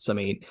arts. I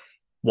mean,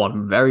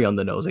 one very on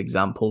the nose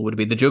example would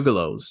be the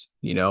Juggalos,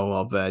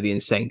 of the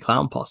Insane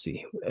Clown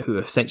Posse, who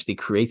essentially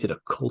created a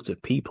cult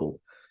of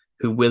people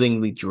who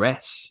willingly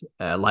dress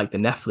like the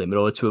Nephilim in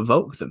order to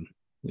evoke them,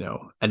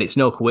 and it's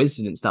no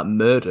coincidence that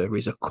murder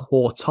is a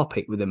core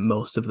topic within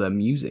most of their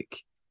music.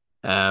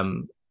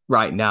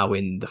 Right now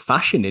in the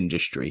fashion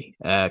industry,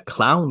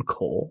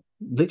 clowncore,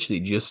 literally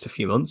just a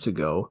few months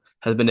ago,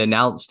 has been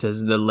announced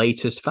as the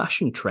latest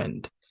fashion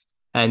trend.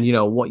 And,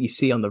 what you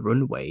see on the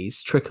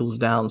runways trickles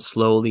down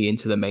slowly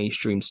into the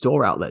mainstream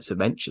store outlets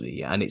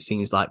eventually. And it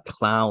seems like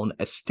clown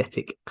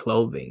aesthetic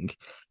clothing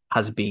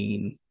has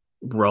been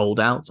rolled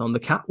out on the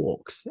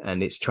catwalks,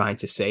 and it's trying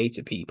to say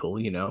to people,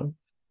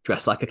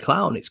 dress like a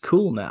clown. It's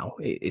cool now.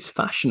 It's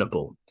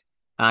fashionable.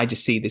 I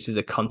just see this as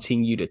a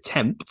continued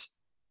attempt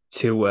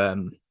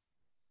to,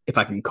 if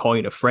I can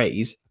coin a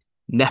phrase,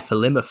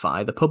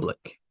 Nephilimify the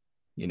public,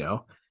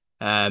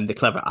 the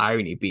clever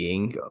irony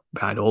being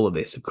behind all of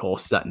this, of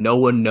course, is that no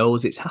one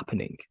knows it's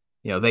happening.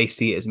 They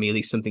see it as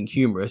merely something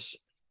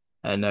humorous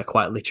and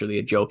quite literally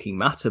a joking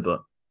matter,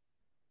 but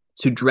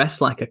to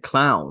dress like a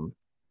clown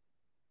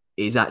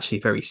is actually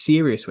very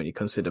serious when you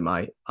consider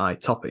my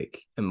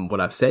topic and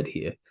what I've said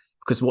here,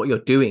 because what you're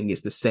doing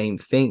is the same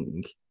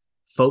thing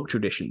folk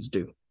traditions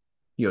do.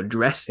 You're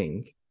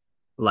dressing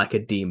like a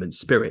demon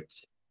spirit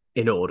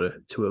in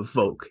order to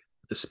evoke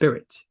the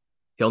spirit.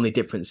 The only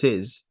difference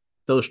is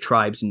those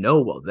tribes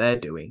know what they're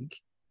doing,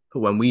 but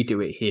when we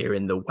do it here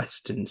in the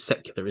Western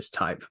secularist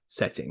type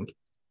setting,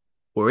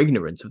 we're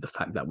ignorant of the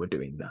fact that we're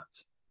doing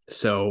that.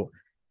 So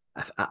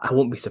I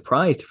won't be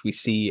surprised if we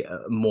see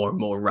more and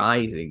more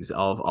risings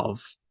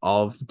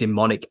of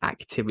demonic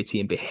activity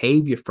and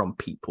behavior from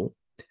people.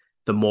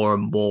 The more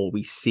and more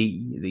we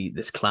see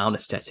this clown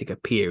aesthetic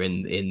appear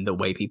in the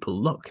way people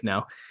look.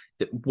 Now,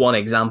 one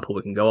example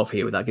we can go off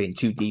here without getting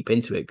too deep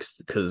into it,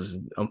 because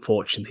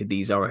unfortunately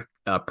these are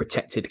a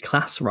protected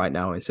class right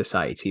now in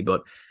society,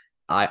 but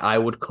I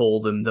would call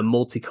them the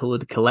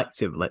multicolored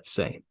collective, let's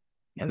say.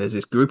 And there's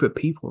this group of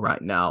people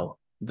right now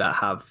that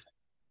have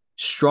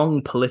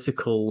strong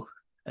political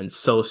and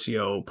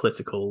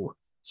socio-political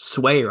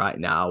sway right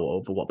now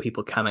over what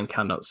people can and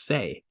cannot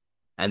say.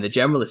 And the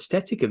general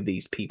aesthetic of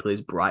these people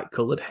is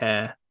bright-colored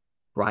hair,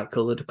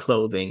 bright-colored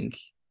clothing,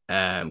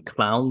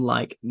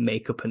 clown-like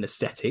makeup and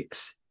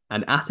aesthetics,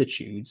 and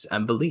attitudes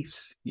and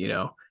beliefs,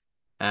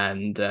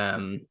 And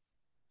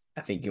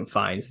I think you can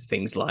find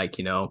things like,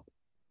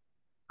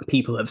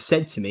 people have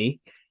said to me,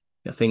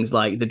 things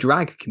like the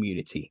drag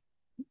community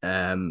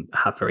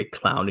have very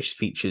clownish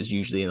features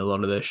usually in a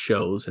lot of their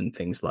shows and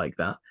things like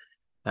that.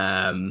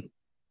 And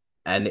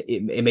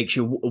it makes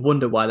you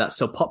wonder why that's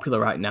so popular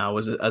right now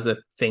as a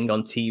thing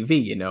on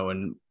TV,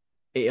 and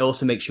it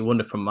also makes you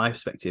wonder from my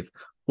perspective,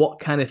 what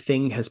kind of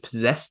thing has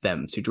possessed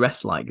them to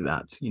dress like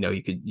that?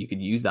 You could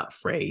use that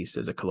phrase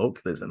as a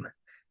colloquialism,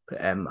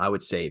 but I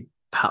would say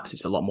perhaps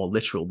it's a lot more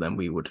literal than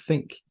we would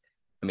think.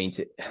 I mean,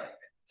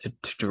 to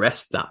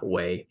dress that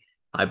way,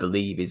 I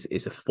believe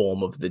is a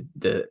form of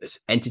the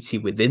entity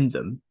within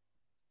them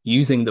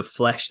using the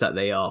flesh that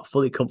they are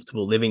fully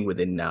comfortable living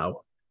within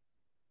now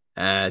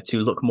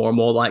to look more and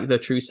more like their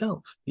true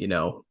self.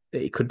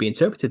 It could be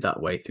interpreted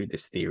that way through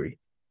this theory.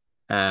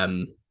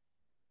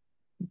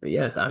 But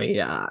yeah, I mean,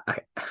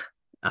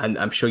 And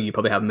I'm sure you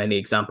probably have many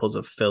examples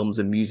of films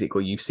and music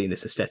where you've seen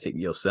this aesthetic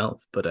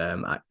yourself. But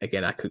I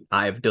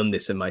have done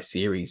this in my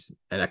series,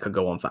 and I could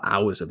go on for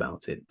hours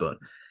about it. But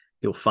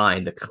you'll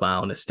find the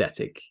clown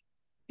aesthetic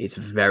is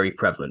very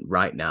prevalent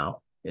right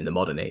now in the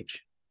modern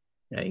age,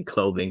 in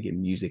clothing,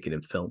 in music, and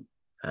in film.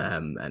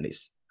 And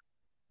it's,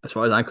 as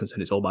far as I'm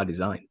concerned, it's all by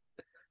design.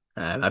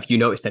 Have you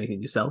noticed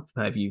anything yourself?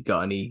 Have you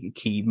got any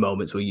key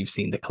moments where you've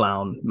seen the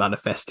clown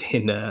manifest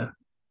in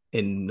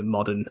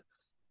modern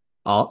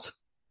art?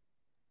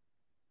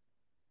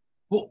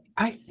 Well,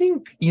 I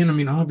think, I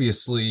mean,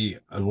 obviously,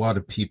 a lot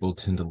of people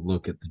tend to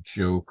look at the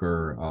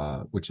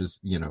Joker, which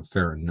is,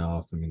 fair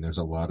enough. I mean, there's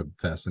a lot of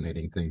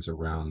fascinating things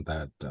around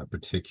that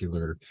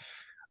particular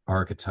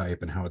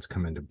archetype and how it's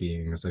come into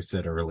being. As I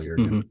said earlier,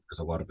 there's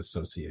a lot of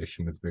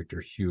association with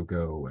Victor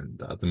Hugo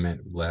and The Man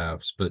Who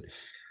Laughs. But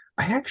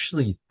I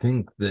actually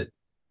think that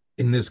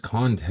in this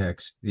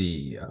context,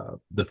 the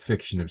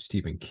fiction of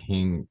Stephen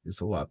King is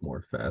a lot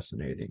more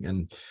fascinating.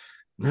 And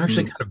I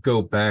actually kind of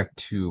go back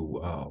to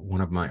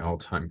one of my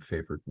all-time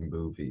favorite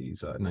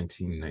movies,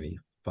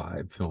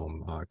 1995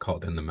 film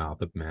called In the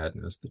Mouth of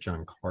Madness, that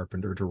John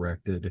Carpenter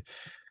directed.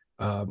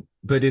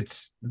 But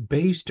it's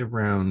based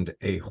around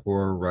a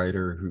horror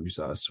writer who's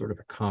sort of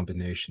a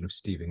combination of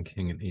Stephen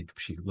King and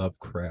H.P.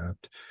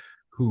 Lovecraft,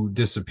 who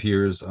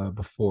disappears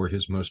before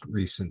his most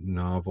recent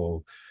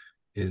novel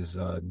is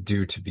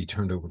due to be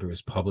turned over to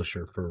his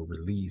publisher for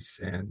release,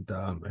 and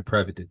a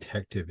private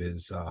detective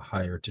is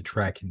hired to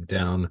track him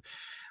down.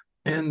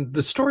 And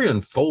the story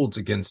unfolds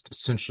against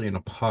essentially an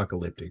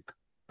apocalyptic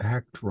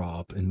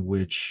backdrop in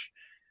which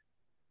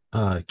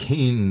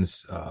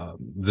Kane's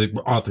the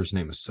author's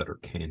name is Sutter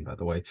Kane, by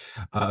the way,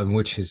 in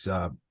which his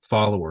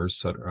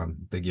followers,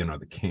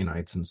 the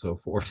Canaanites and so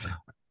forth,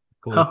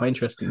 Oh,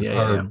 interesting.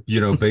 Yeah.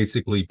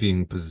 basically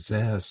being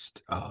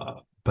possessed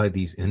by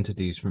these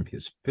entities from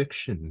his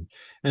fiction.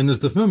 And as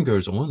the film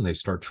goes on, they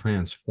start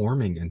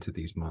transforming into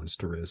these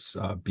monstrous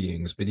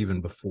beings. But even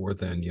before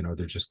then,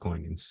 they're just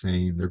going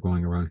insane. They're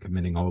going around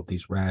committing all of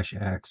these rash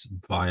acts of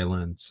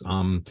violence.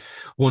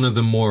 One of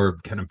the more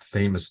kind of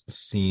famous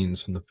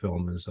scenes from the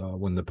film is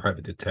when the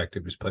private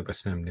detective, who's played by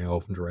Sam Neill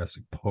from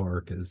Jurassic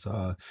Park, is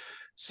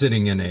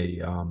sitting in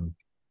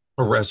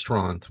a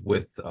restaurant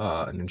with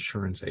an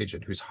insurance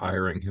agent who's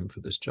hiring him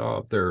for this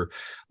job. They're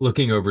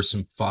looking over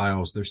some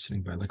files. They're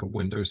sitting by like a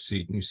window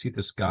seat, and you see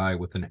this guy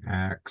with an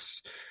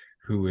axe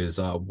who is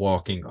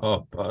walking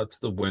up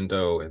to the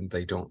window, and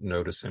they don't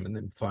notice him. And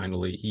then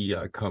finally he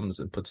comes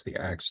and puts the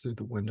axe through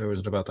the window and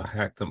is about to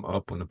hack them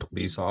up when a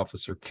police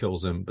officer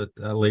kills him. But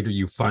later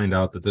you find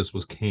out that this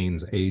was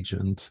Kane's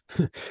agent.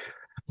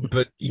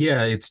 But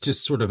yeah, it's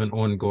just sort of an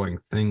ongoing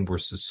thing where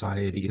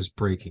society is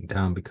breaking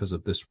down because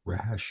of this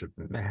rash of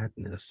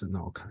madness and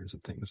all kinds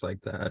of things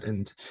like that.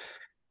 And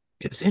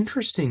it's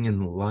interesting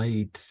in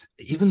light,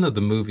 even though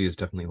the movie is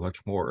definitely much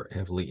more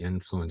heavily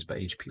influenced by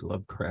H.P.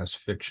 Lovecraft's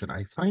fiction,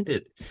 I find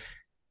it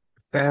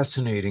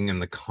fascinating in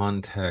the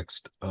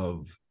context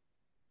of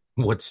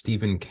what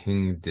Stephen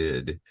King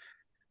did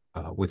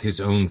with his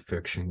own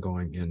fiction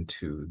going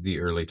into the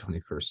early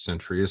 21st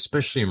century,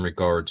 especially in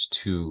regards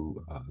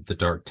to the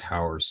Dark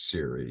Tower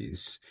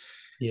series,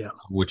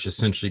 which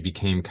essentially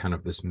became kind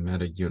of this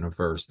meta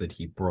universe that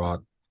he brought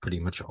pretty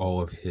much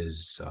all of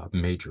his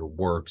major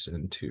works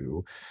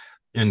into.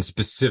 And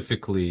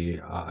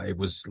specifically, it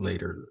was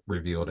later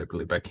revealed, I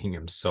believe, by King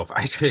himself.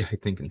 I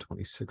think in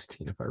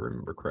 2016, if I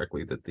remember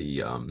correctly, that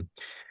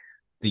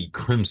the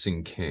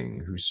Crimson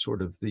King, who's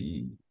sort of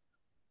the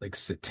like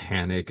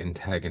satanic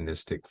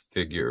antagonistic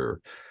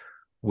figure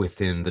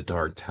within the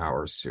Dark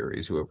Tower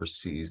series, who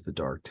oversees the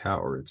Dark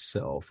Tower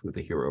itself, who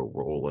the hero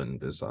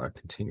Roland is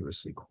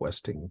continuously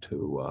questing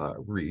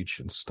to reach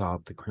and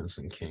stop the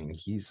Crimson King.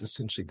 He's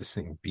essentially the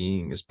same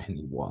being as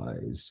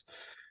Pennywise,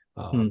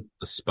 the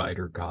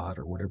spider god,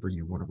 or whatever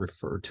you want to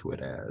refer to it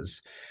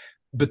as.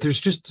 But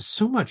there's just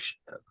so much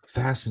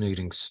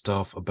fascinating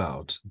stuff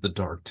about the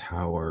Dark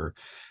Tower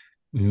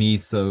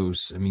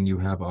mythos. I mean, you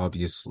have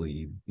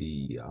obviously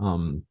the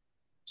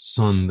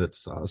son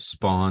that's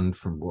spawned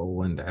from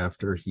Roland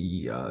after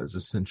he is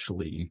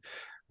essentially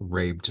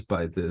raped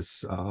by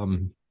this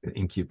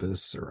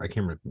incubus, or I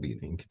can't remember being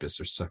an incubus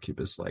or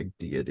succubus like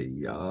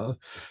deity,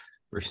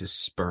 versus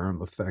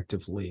sperm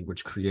effectively,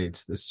 which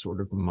creates this sort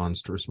of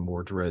monstrous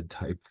Mordred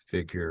type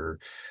figure.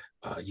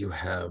 You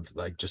have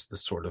like just the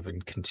sort of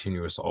in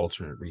continuous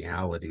alternate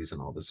realities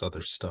and all this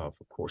other stuff.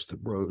 Of course, the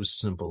rose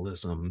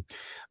symbolism.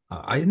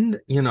 I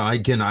didn't,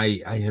 again, I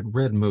had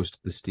read most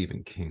of the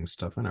Stephen King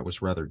stuff, and I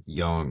was rather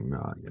young,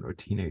 a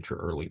teenager,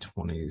 early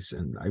 20s,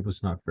 and I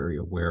was not very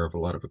aware of a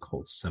lot of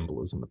occult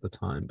symbolism at the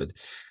time. But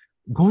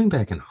going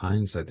back in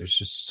hindsight, there's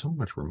just so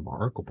much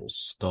remarkable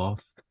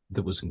stuff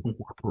that was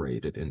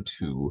incorporated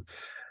into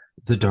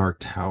the Dark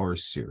Tower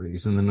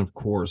series. And then, of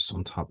course,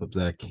 on top of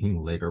that,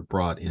 King later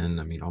brought in,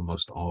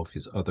 almost all of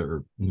his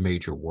other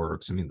major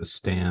works. The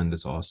Stand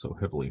is also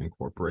heavily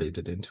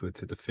incorporated into it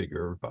through the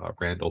figure of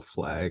Randall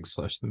Flagg /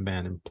 the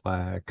Man in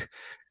Black.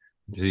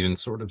 There's even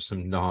sort of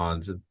some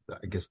nods of,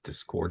 I guess,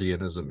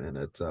 Discordianism in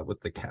it,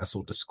 with the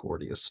Castle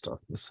Discordia stuff,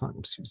 the Song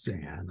of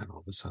Suzanne, and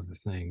all this other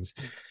things.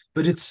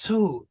 But it's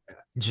so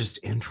just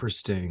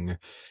interesting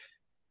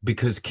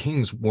because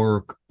King's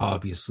work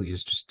obviously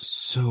is just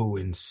so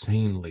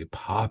insanely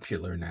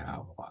popular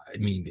now. I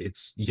mean,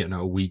 it's,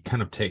 we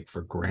kind of take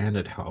for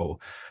granted how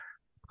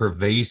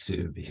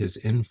pervasive his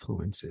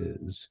influence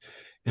is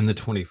in the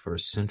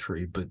 21st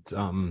century. But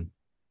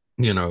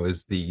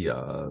as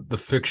the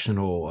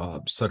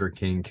fictional Sutter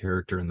Kane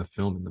character in the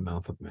film In the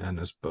Mouth of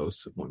Madness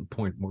boasts, at one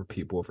point more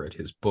people have read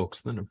his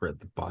books than have read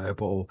the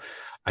Bible.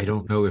 I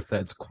don't know if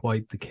that's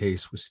quite the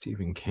case with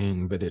Stephen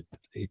King, but it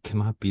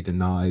cannot be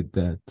denied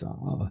that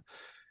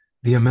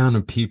the amount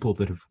of people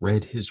that have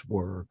read his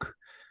work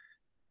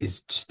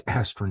is just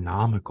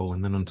astronomical.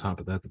 And then on top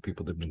of that, the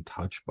people that have been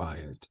touched by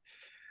it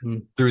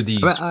through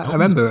these I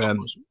remember.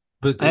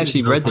 But I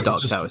actually read the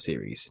Dark Tower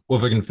series. Well,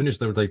 if I can finish,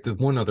 there was like the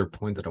one other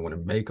point that I want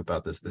to make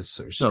about this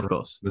so of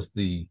course, was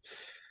the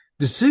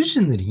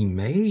decision that he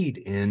made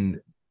in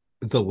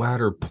the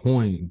latter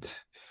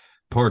parts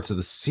of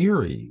the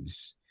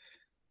series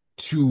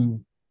to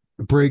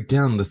break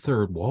down the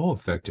third wall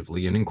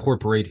effectively and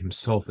incorporate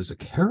himself as a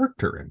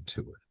character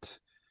into it.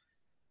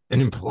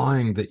 And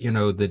implying that,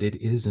 that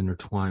it is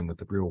intertwined with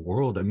the real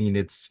world. I mean,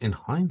 it's in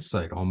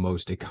hindsight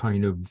almost a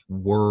kind of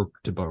work,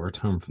 to borrow a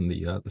term from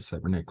the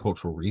Cybernet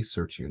Cultural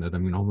Research Unit. I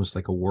mean, almost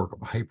like a work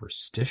of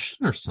hyperstition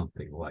or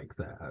something like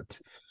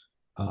that.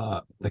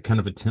 The kind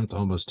of attempt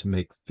almost to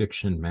make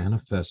fiction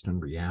manifest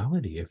in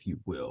reality, if you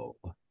will.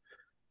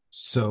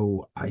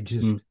 So I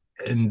just,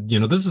 and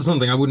this is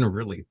something I wouldn't have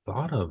really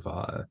thought of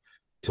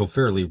till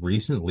fairly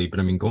recently. But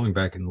I mean, going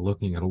back and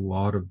looking at a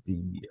lot of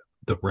the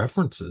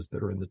references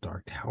that are in the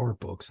Dark Tower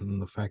books,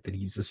 and the fact that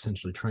he's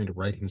essentially trying to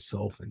write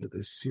himself into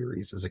this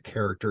series as a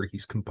character,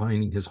 he's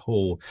combining his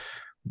whole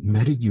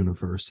meta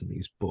universe in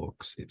these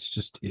books. It's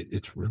just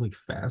it's really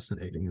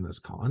fascinating in this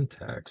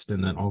context.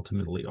 And then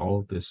ultimately all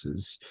of this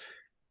is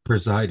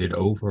presided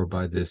over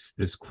by this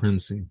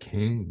Crimson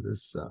King,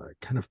 this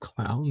kind of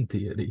clown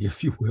deity,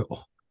 if you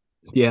will.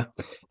 Yeah,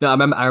 no,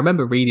 I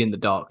remember reading the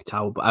Dark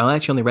Tower, but I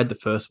actually only read the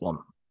first one.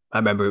 I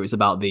remember it was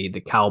about the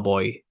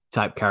cowboy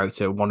type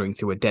character wandering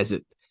through a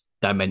desert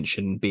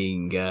dimension,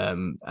 being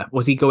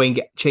was he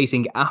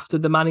chasing after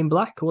the man in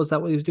black, or was that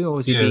what he was doing, or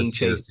was he being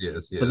chased?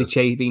 Yes. Was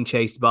he being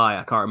chased by?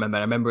 I can't remember.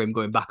 I remember him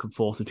going back and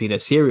forth between a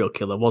serial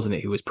killer, wasn't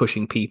it, who was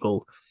pushing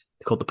people,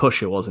 called the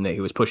Pusher, wasn't it,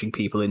 who was pushing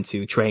people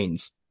into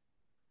trains.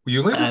 Well,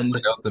 you later find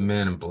out the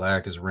man in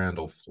black is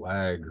Randall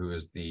Flagg, who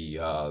is the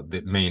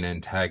main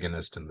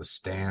antagonist in The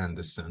Stand,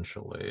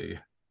 essentially.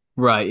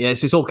 Right, yeah,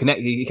 so it's all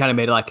connected. He kind of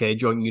made like a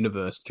joint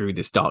universe through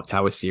this Dark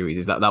Tower series.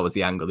 Is that was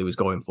the angle he was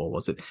going for,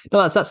 was it?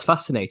 No, that's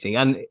fascinating,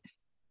 and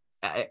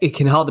it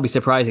can hardly be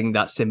surprising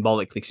that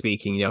symbolically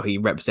speaking, he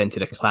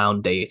represented a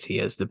clown deity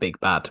as the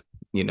big bad.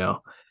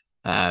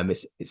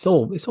 It's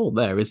all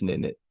there, isn't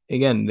it?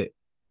 Again,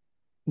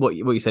 what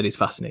you said is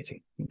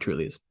fascinating. It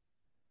truly is.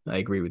 I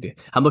agree with you.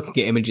 I'm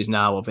looking at images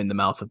now of In the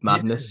Mouth of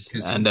Madness,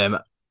 and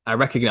I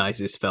recognize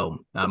this film.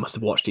 I must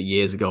have watched it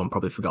years ago and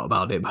probably forgot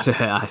about it, but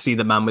I see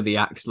the man with the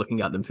axe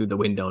looking at them through the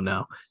window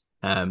now.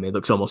 It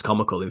looks almost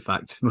comical, in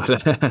fact,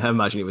 but I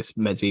imagine it was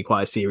meant to be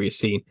quite a serious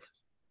scene.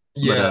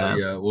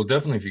 Yeah. Well,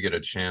 definitely, if you get a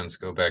chance,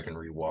 go back and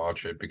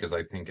rewatch it, because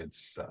I think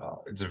it's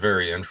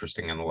very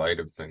interesting in light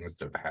of things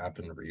that have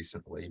happened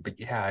recently. But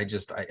yeah,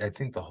 I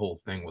think the whole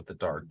thing with the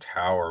Dark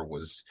Tower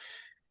was,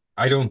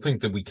 I don't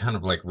think that we kind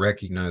of like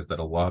recognize that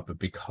a lot, but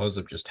because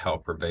of just how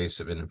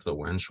pervasive and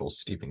influential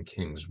Stephen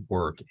King's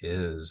work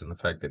is, and the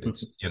fact that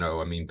it's,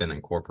 been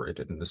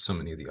incorporated into so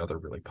many of the other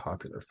really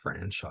popular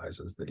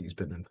franchises that he's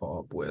been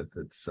involved with,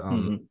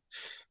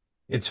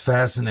 it's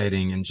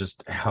fascinating, and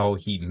just how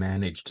he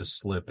managed to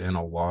slip in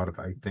a lot of,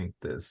 I think,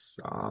 this,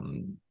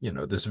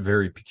 this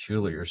very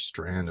peculiar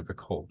strand of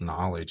occult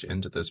knowledge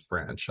into this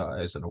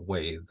franchise in a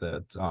way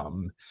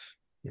that,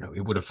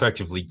 it would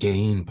effectively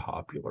gain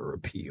popular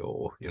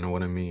appeal. You know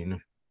what I mean?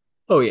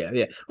 Oh,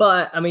 yeah.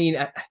 Well,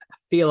 I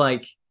feel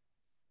like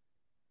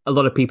a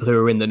lot of people who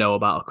are in the know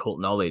about occult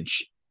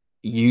knowledge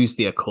use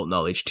the occult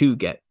knowledge to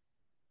get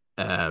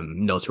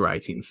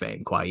notoriety and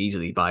fame quite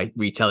easily by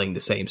retelling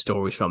the same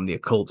stories from the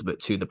occult, but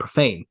to the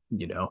profane,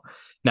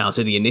 Now,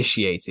 to the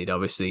initiated,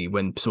 obviously,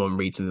 when someone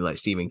reads something like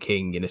Stephen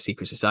King in a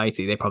secret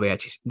society, they probably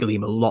actually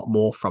glean a lot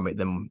more from it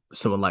than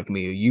someone like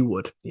me or you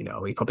would. He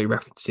probably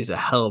references a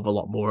hell of a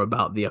lot more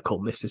about the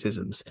occult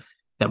mysticisms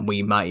than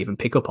we might even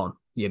pick up on,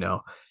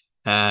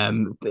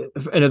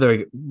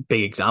 Another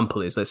big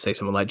example is, let's say,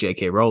 someone like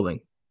J.K. Rowling,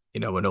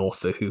 an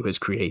author who has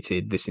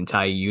created this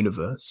entire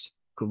universe,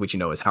 which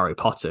is Harry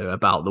Potter,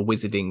 about the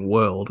wizarding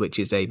world, which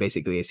is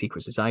basically a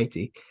secret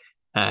society,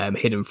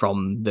 hidden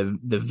from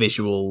the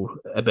visual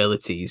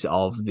abilities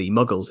of the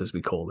Muggles, as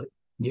we call it.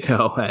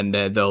 And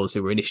those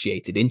who were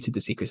initiated into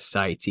the secret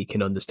society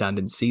can understand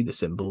and see the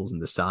symbols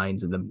and the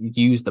signs and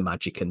use the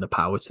magic and the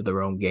power to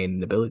their own gain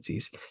and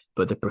abilities,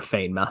 but the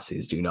profane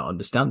masses do not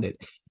understand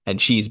it. And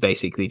she's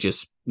basically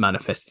just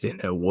manifested in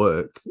her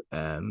work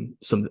a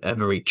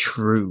very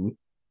true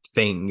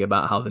thing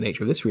about how the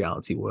nature of this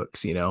reality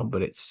works,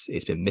 but it's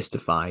been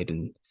mystified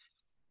and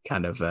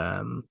kind of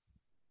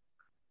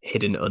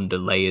hidden under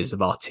layers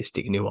of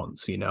artistic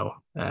nuance,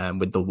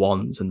 with the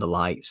wands and the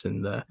lights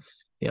and the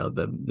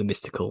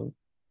mystical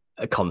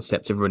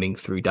concept of running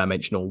through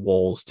dimensional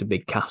walls to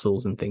big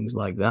castles and things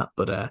like that.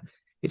 But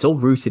it's all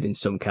rooted in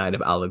some kind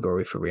of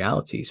allegory for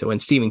reality. So when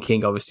Stephen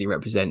King obviously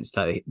represents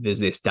that there's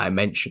this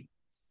dimension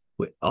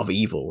of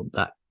evil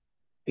that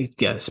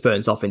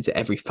spurns off into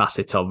every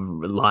facet of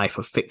life,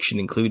 of fiction,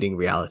 including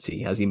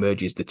reality, as he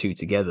merges the two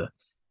together.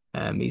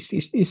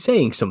 He's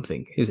saying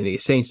something, isn't he?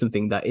 He's saying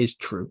something that is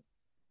true,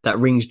 that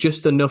rings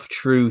just enough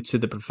true to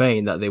the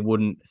profane that they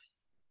wouldn't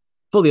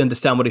fully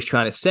understand what he's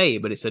trying to say,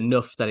 but it's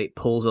enough that it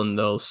pulls on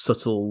those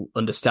subtle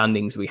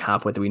understandings we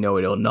have, whether we know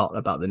it or not,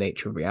 about the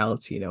nature of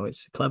reality.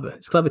 It's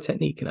clever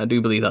technique. And I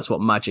do believe that's what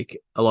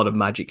a lot of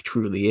magic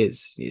truly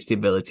is. It's the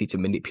ability to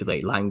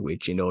manipulate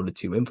language in order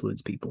to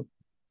influence people,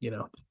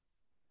 Well,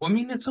 I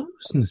mean, it's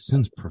almost in a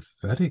sense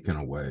prophetic in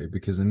a way,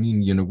 because I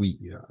mean, we,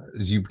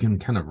 as you've been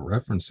kind of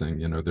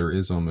referencing, there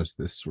is almost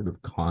this sort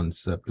of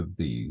concept of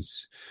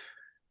these,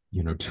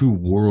 two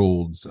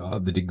worlds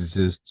that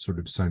exist sort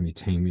of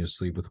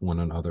simultaneously with one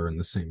another in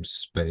the same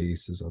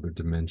space as other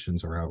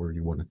dimensions, or however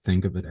you want to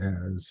think of it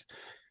as,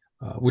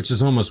 which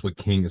is almost what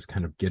King is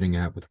kind of getting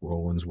at with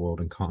Roland's world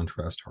in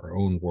contrast to our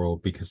own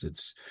world, because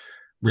it's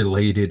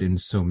related in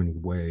so many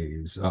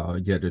ways,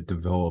 yet it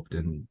developed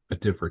in a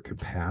different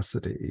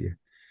capacity.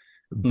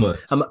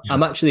 But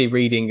I'm actually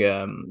reading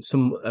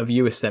a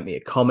viewer sent me a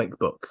comic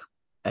book,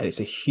 and it's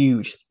a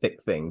huge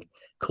thick thing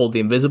called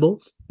The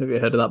Invisibles. Have you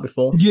heard of that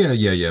before? Yeah.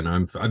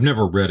 No, I've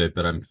never read it,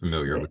 but I'm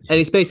familiar with it. And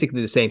it's basically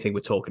the same thing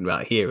we're talking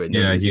about here. And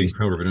he's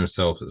proven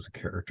himself as a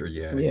character.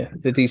 Yeah.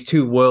 These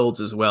two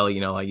worlds as well,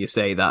 like you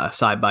say, that are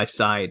side by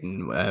side,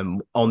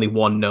 and only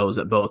one knows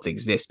that both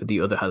exist, but the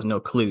other has no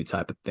clue,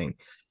 type of thing.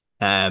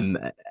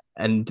 And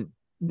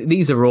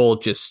these are all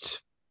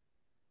just.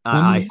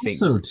 I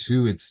think also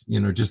too, it's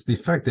just the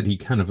fact that he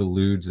kind of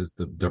alludes as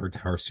the Dark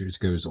Tower series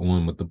goes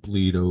on with the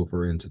bleed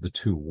over into the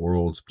two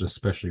worlds, but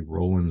especially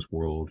Roland's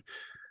world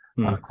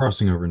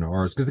crossing over into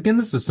ours. Because again,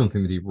 this is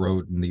something that he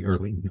wrote in the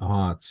early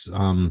aughts.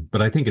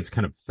 But I think it's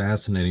kind of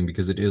fascinating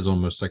because it is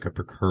almost like a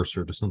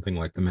precursor to something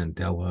like the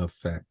Mandela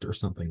effect or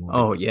something like.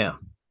 Oh yeah,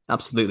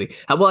 absolutely.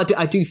 Well,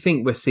 I do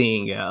think we're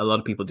seeing a lot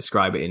of people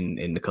describe it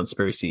in the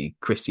conspiracy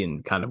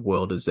Christian kind of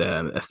world as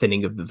a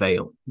thinning of the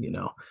veil.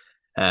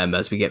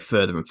 As we get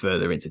further and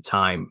further into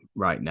time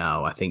right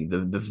now, I think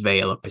the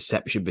veil of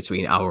perception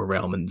between our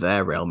realm and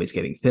their realm is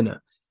getting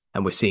thinner,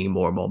 and we're seeing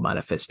more and more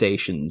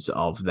manifestations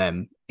of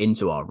them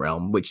into our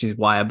realm, which is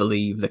why I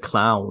believe the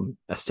clown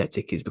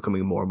aesthetic is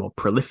becoming more and more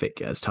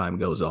prolific as time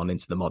goes on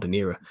into the modern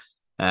era.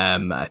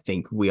 I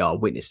think we are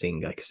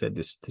witnessing, like I said,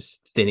 this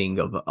thinning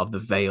of the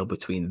veil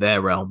between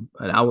their realm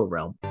and our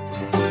realm.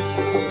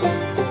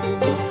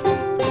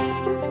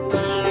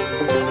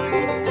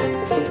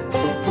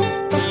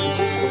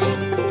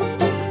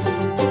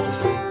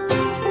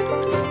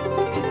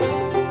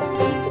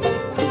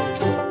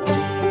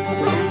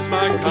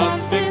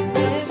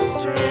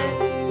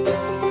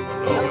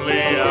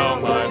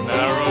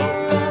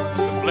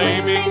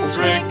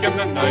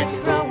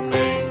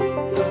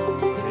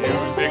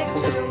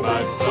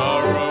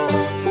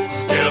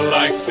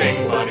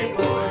 Sing, bunny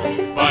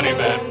boys, bunny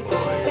bad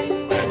boys,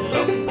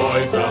 bedlam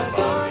boys are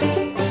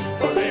mine.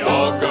 For they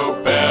all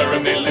go bare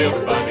and they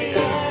live bunny,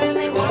 and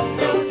they want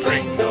no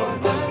drink, no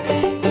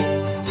money.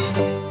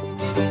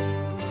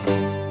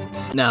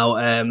 Now,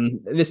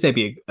 this may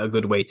be a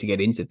good way to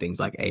get into things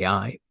like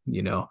AI.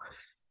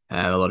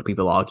 A lot of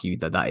people argue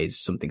that is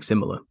something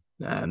similar,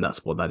 and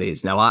that's what that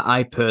is. Now,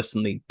 I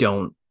personally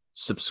don't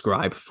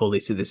subscribe fully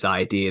to this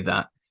idea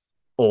that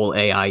all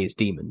AI is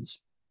demons.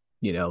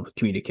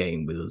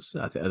 Communicating with us.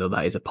 I know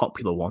that is a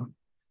popular one.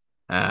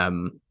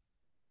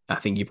 I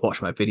think you've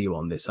watched my video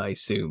on this, I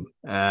assume.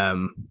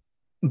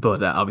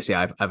 But obviously,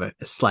 I have a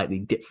slightly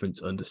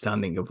different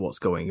understanding of what's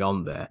going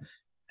on there.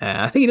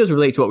 I think it does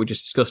relate to what we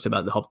just discussed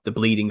about the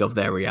bleeding of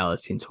their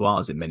reality into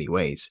ours in many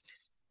ways.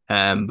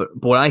 But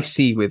what I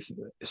see with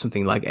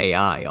something like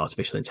AI,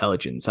 artificial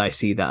intelligence, I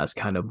see that as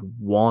kind of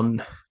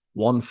one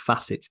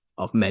facet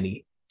of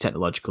many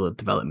technological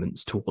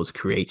developments towards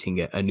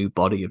creating a new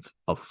body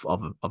of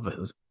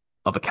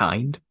a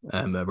kind,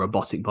 a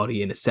robotic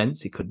body in a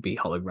sense. It could be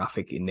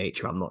holographic in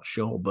nature, I'm not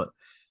sure, but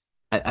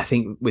I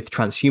think with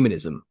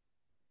transhumanism,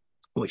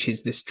 which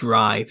is this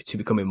drive to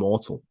become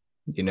immortal,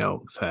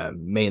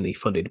 mainly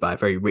funded by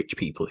very rich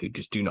people who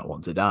just do not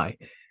want to die.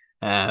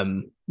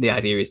 The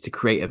idea is to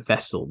create a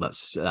vessel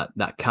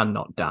that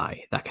cannot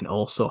die, that can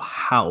also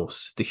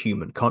house the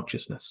human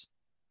consciousness.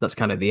 That's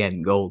kind of the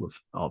end goal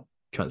of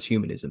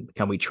transhumanism.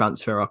 Can we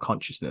transfer our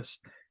consciousness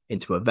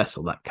into a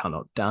vessel that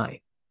cannot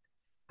die?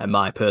 And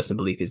my personal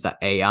belief is that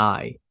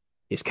AI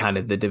is kind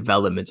of the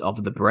development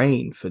of the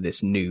brain for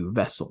this new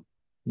vessel.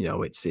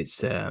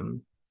 It's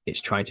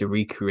trying to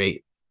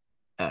recreate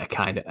a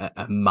kind of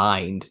a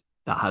mind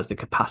that has the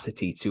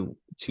capacity to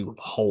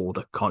hold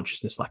a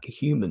consciousness like a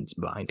human's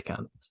mind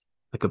can,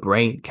 like a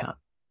brain can.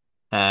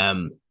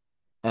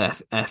 And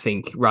I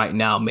think right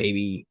now,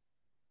 maybe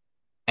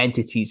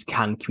entities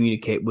can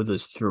communicate with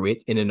us through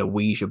it in an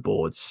Ouija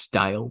board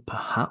style,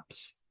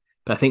 perhaps.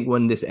 But I think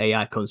when this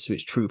AI comes to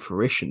its true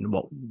fruition,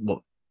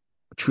 what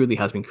truly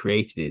has been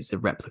created is a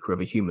replica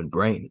of a human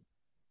brain.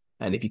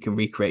 And if you can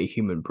recreate a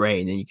human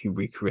brain, then you can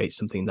recreate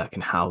something that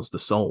can house the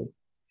soul,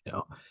 you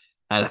know.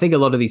 And I think a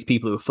lot of these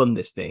people who fund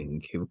this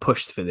thing, who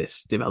push for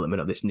this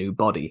development of this new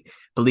body,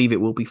 believe it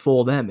will be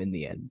for them in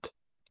the end.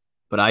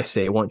 But I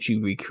say, once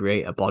you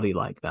recreate a body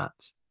like that,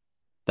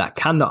 that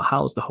cannot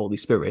house the Holy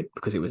Spirit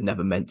because it was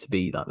never meant to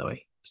be that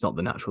way. It's not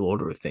the natural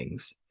order of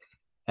things.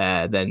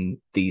 Then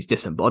these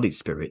disembodied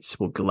spirits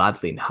will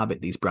gladly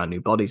inhabit these brand new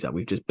bodies that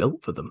we've just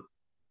built for them.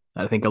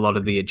 And I think a lot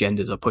of the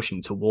agendas are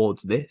pushing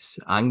towards this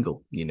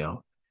angle, you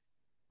know,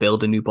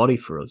 build a new body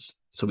for us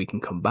so we can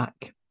come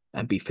back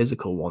and be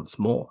physical once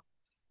more.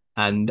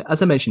 And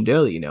as I mentioned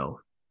earlier, you know,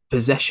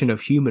 possession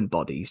of human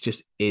bodies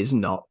just is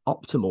not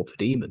optimal for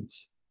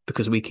demons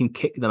because we can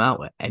kick them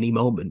out at any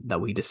moment that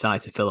we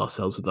decide to fill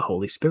ourselves with the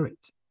Holy Spirit.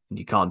 And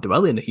you can't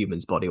dwell in a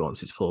human's body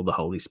once it's full of the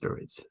Holy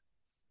Spirit.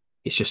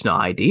 It's just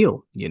not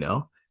ideal, you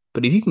know.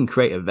 But if you can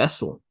create a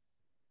vessel,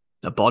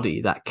 a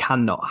body that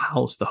cannot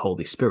house the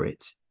Holy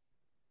Spirit,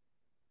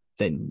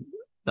 then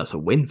that's a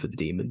win for the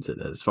demons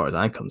as far as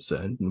I'm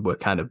concerned. And we're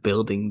kind of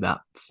building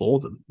that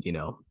for them, you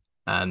know.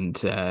 And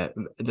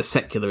the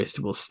secularists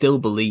will still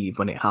believe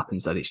when it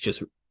happens that it's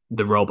just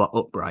the robot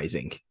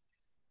uprising.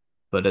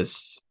 But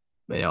as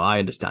you know, I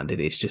understand it,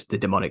 it's just the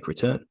demonic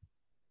return.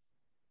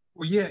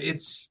 Well, yeah,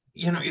 it's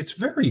it's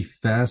very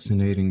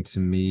fascinating to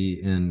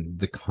me in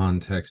the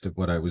context of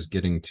what I was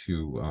getting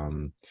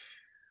to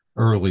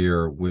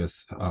earlier with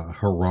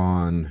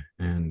Haran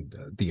and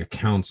the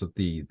accounts of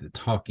the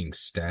talking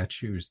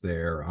statues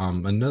there.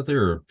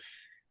 Another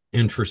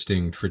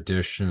interesting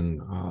tradition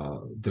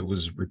that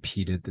was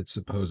repeated that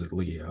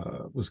supposedly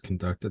was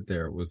conducted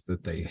there was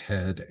that they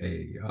had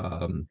a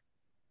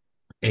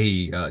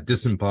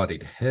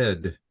disembodied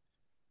head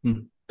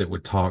that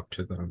would talk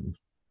to them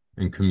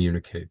and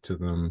communicate to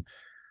them,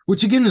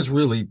 which again is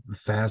really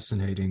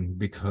fascinating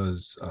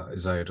because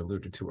as I had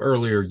alluded to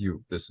earlier,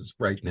 this is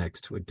right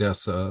next to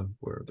Edessa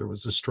where there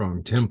was a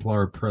strong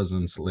Templar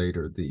presence.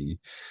 Later the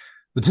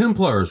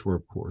Templars were,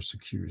 of course,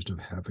 accused of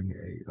having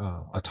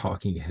a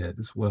talking head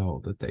as well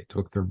that they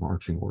took their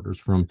marching orders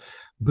from.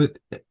 But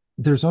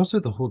there's also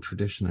the whole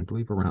tradition, I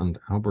believe, around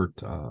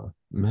Albert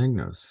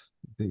Magnus.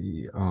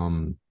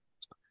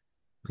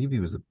 I believe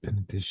he was a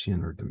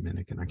Benedictine or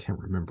Dominican. I can't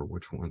remember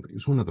which one, but he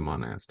was one of the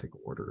monastic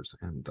orders.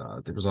 And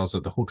there was also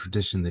the whole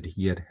tradition that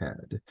he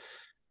had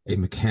a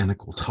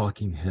mechanical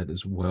talking head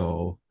as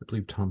well. I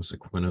believe Thomas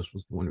Aquinas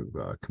was the one who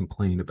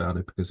complained about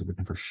it because it would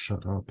never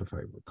shut up, if I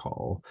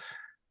recall.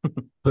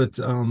 But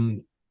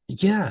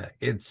yeah,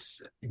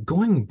 it's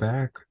going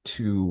back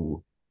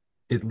to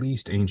at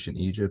least ancient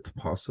Egypt,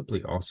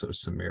 possibly also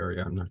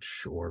Samaria. I'm not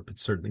sure, but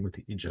certainly with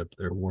Egypt,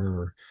 there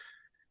were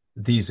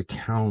these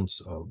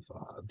accounts of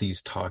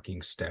these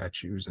talking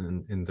statues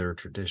and in their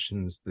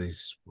traditions.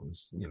 These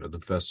was,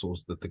 the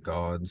vessels that the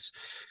gods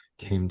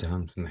came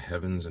down from the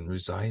heavens and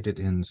resided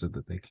in so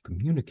that they could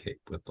communicate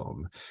with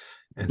them.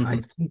 And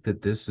I think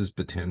that this is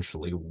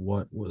potentially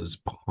what was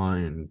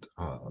behind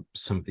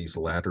some of these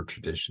latter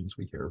traditions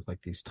we hear of,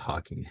 like these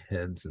talking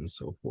heads and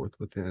so forth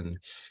within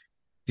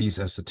these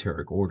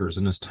esoteric orders.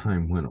 And as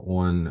time went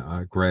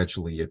on,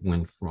 gradually it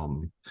went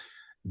from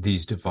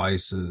these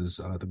devices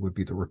that would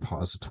be the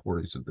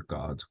repositories of the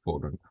gods,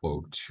 quote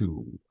unquote,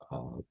 to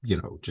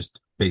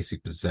just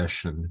basic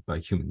possession by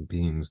human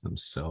beings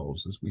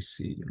themselves, as we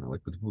see,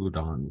 like with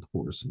Wodan,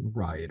 Horse and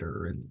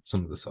Rider, and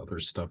some of this other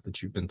stuff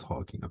that you've been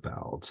talking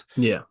about.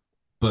 Yeah.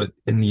 But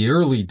in the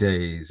early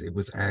days, it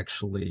was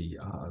actually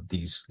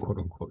these quote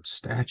unquote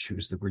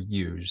statues that were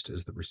used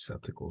as the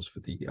receptacles for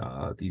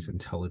these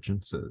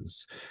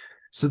intelligences.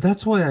 So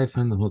that's why I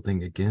find the whole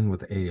thing, again,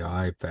 with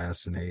AI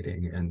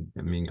fascinating. And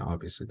I mean,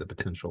 obviously, the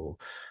potential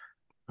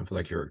of,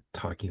 like you're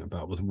talking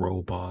about with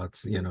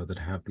robots, that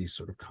have these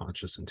sort of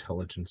conscious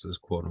intelligences,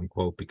 quote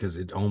unquote, because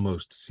it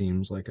almost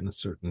seems like, in a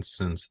certain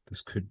sense,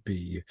 this could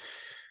be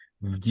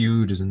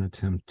viewed as an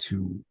attempt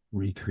to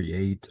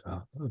recreate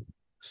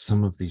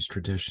some of these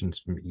traditions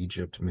from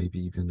Egypt, maybe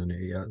even in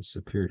a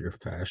superior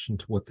fashion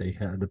to what they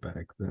had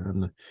back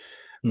then.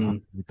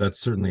 That's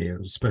certainly,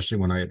 especially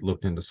when I had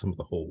looked into some of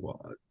the whole,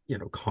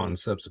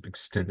 concepts of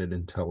extended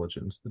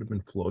intelligence that have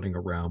been floating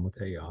around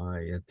with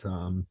AI.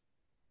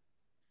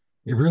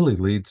 It really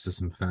leads to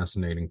some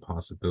fascinating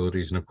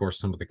possibilities. And of course,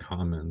 some of the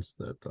comments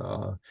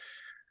that,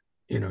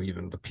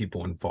 even the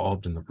people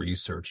involved in the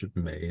research have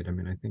made. I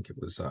mean, I think it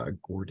was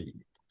Gordy,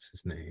 what's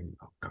his name?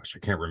 Oh gosh, I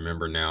can't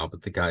remember now,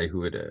 but the guy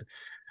who had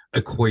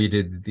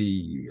equated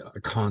the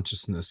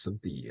consciousness of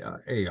the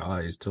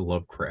AIs to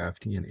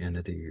Lovecraftian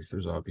entities.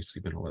 There's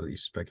obviously been a lot of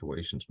these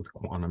speculations with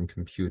quantum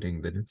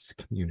computing that it's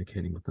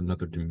communicating with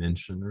another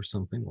dimension or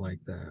something like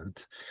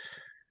that.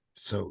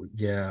 So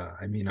yeah,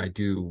 I mean, I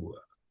do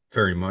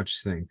very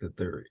much think that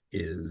there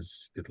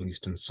is, at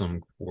least in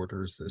some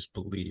quarters, this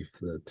belief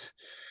that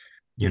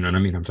You know what I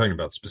mean? I'm talking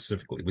about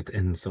specifically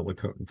within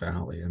Silicon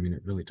Valley. I mean,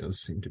 it really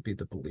does seem to be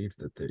the belief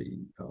that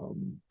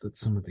that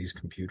some of these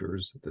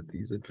computers, that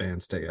these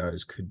advanced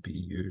AIs could be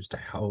used to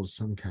house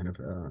some kind of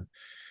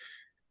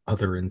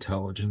other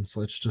intelligence,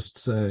 let's just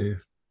say.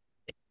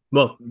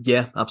 Well,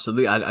 yeah,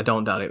 absolutely. I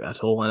don't doubt it at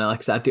all. And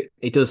like I said,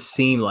 it does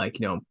seem like,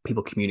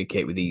 people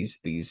communicate with these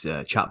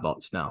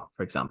chatbots now,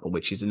 for example,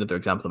 which is another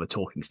example of a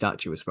talking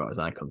statue as far as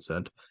I'm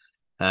concerned.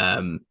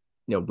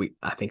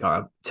 I think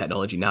our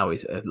technology now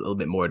is a little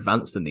bit more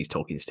advanced than these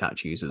talking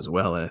statues as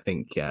well. And I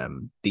think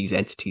these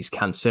entities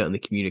can certainly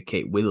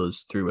communicate with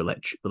us through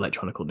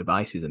electronical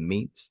devices and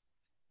means.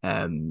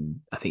 I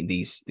think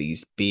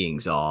these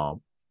beings are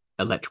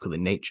electrical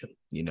in nature,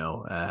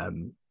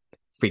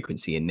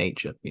 frequency in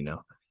nature,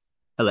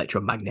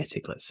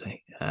 electromagnetic, let's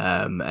say.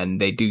 And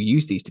they do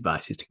use these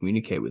devices to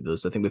communicate with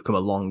us. I think we've come a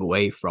long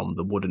way from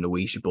the wooden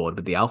Ouija board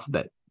with the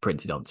alphabet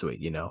printed onto it,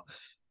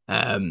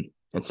 and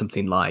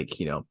something like,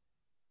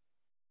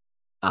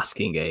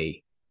 asking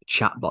a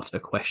chatbot a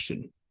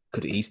question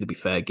could easily be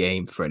fair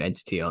game for an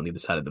entity on the other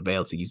side of the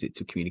veil to use it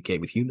to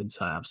communicate with humans.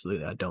 I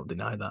don't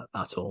deny that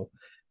at all.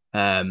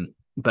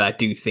 But I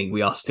do think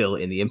we are still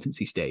in the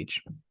infancy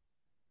stage.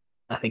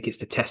 I think it's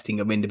the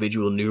testing of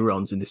individual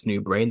neurons in this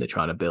new brain they're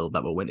trying to build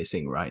that we're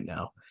witnessing right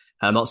now.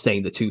 I'm not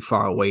saying they're too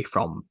far away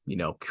from,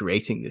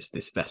 creating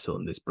this vessel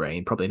and this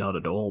brain, probably not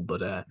at all.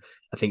 But I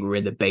think we're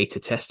in the beta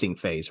testing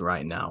phase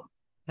right now.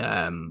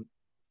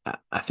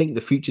 I think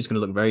the future is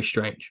going to look very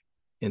strange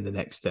in the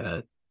next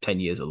 10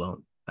 years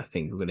alone. I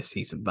think we're going to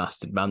see some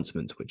vast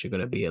advancements, which are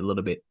going to be a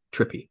little bit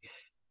trippy.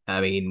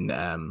 I mean,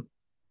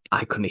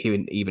 I couldn't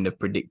even have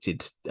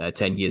predicted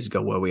 10 years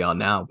ago where we are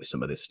now with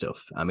some of this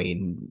stuff. I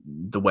mean,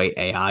 the way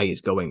AI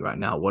is going right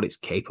now, what it's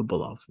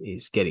capable of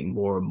is getting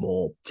more and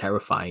more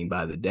terrifying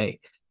by the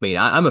day. I mean,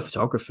 I'm a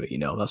photographer,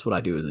 that's what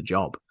I do as a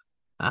job.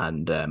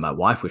 And my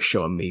wife was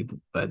showing me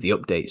the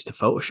updates to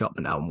Photoshop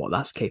now and what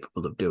that's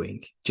capable of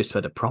doing just for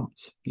the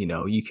prompts.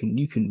 You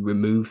can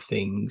remove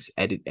things,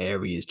 edit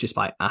areas just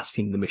by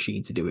asking the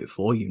machine to do it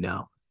for you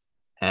now.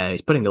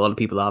 It's putting a lot of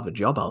people out of a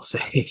job, I'll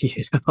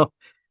say,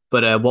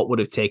 But what would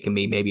have taken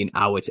me maybe an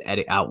hour to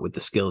edit out with the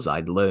skills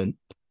I'd learned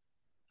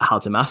how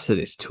to master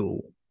this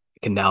tool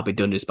can now be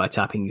done just by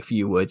typing a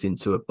few words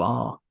into a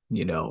bar,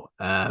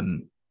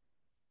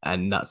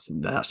 and that's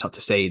not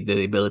to say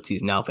the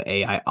abilities now for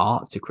AI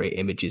art to create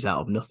images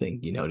out of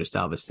nothing, just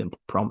out of a simple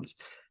prompt.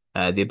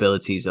 The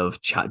abilities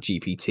of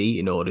ChatGPT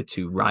in order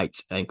to write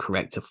and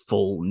correct a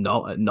full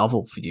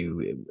novel for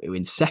you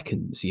in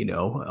seconds,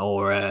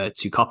 or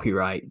to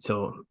copyright,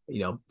 or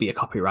be a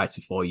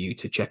copywriter for you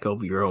to check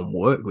over your own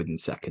work within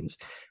seconds.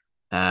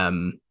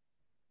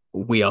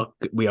 We are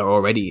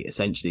already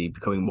essentially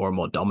becoming more and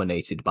more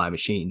dominated by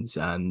machines,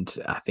 and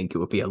I think it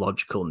would be a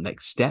logical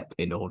next step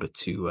in order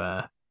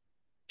to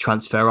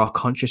transfer our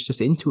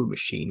consciousness into a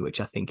machine, which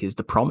I think is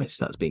the promise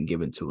that's being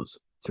given to us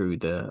through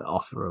the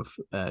offer of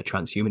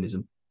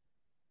transhumanism.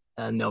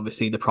 And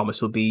obviously the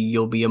promise will be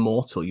you'll be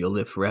immortal, you'll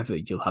live forever,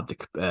 you'll have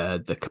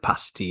the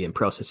capacity and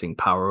processing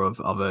power of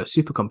a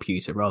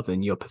supercomputer rather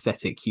than your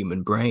pathetic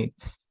human brain.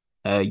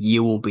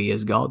 You will be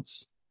as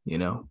gods,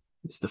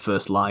 It's the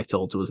first lie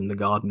told to us in the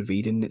Garden of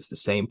Eden. It's the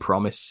same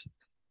promise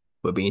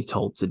we're being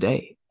told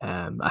today.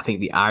 I think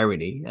the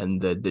irony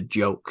and the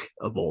joke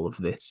of all of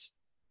this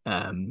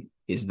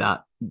is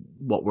that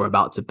what we're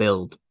about to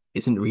build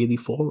isn't really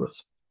for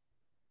us.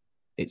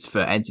 It's for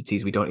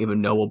entities we don't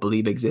even know or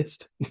believe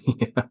exist,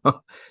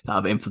 that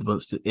have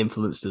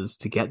influenced us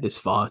to get this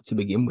far to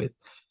begin with.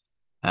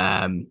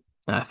 And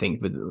I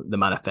think with the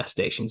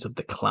manifestations of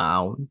the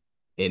clown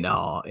in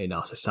our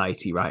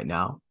society right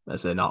now,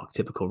 as an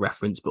archetypical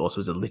reference, but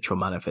also as a literal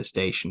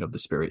manifestation of the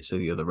spirits of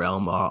the other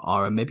realm,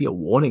 are maybe a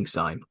warning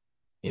sign,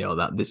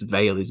 that this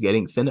veil is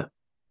getting thinner.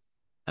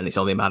 And it's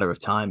only a matter of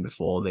time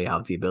before they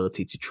have the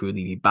ability to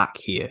truly be back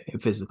here in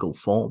physical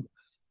form.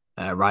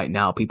 Right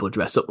now, people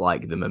dress up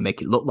like them and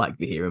make it look like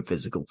they're here in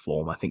physical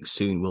form. I think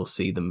soon we'll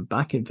see them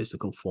back in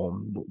physical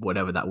form,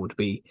 whatever that would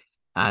be.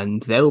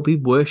 And they will be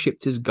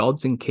worshipped as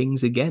gods and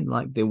kings again,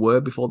 like they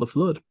were before the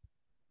flood.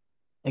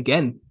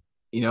 Again,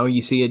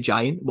 you see a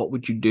giant, what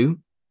would you do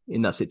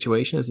in that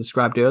situation? As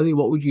described earlier,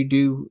 what would you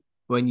do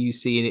when you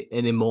see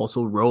an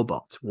immortal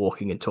robot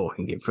walking and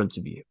talking in front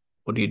of you?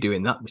 What do you do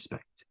in that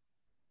respect?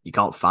 You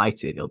can't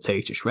fight it. It'll tear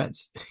you to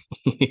shreds.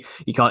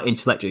 You can't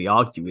intellectually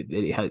argue with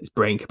it. Its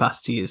brain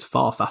capacity is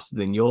far faster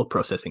than your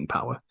processing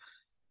power.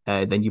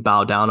 Then you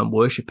bow down and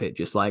worship it,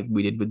 just like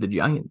we did with the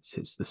giants.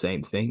 It's the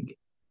same thing.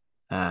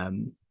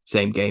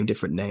 Same game,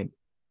 different name.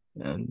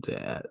 And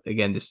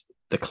again,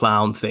 the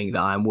clown thing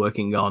that I'm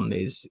working on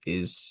is,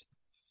 as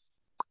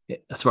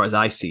far as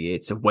I see it,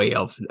 it's a way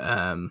of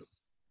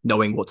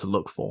knowing what to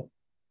look for,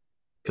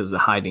 because they're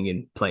hiding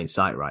in plain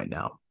sight right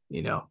now,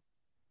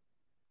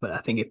 But I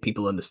think if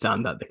people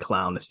understand that the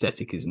clown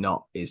aesthetic is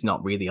not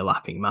really a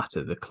laughing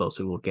matter, the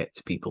closer we'll get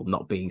to people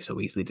not being so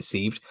easily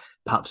deceived.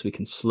 Perhaps we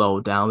can slow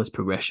down this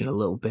progression a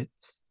little bit.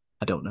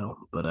 I don't know,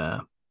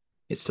 but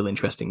it's still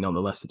interesting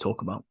nonetheless to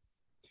talk about.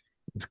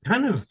 It's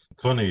kind of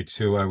funny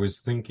too. I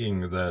was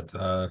thinking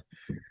that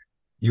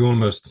you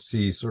almost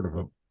see sort of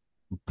a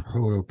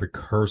proto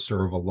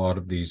precursor of a lot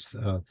of these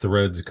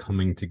threads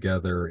coming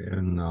together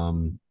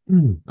in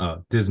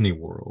Disney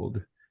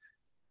World.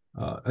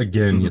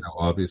 Again,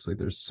 obviously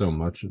there's so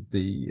much of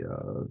the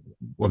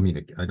I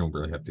mean, I don't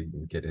really have to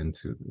even get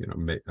into,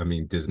 I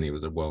mean, Disney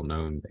was a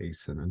well-known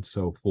basin and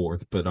so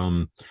forth, but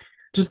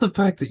just the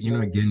fact that,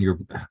 again, you're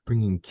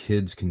bringing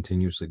kids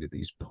continuously to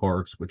these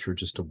parks, which are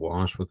just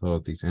awash with all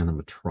of these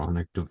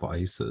animatronic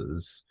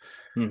devices.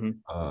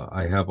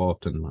 I have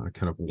often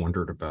kind of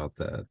wondered about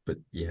that, but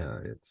yeah,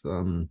 it's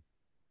kind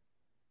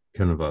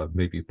of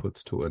maybe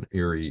puts to an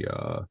eerie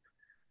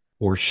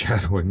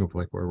foreshadowing of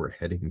like where we're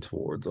heading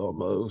towards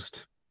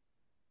almost.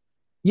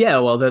 Yeah,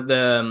 well,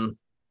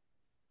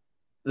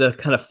 the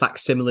kind of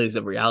facsimiles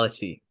of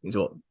reality is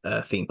what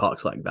theme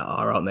parks like that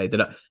are, aren't they?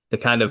 They're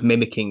kind of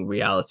mimicking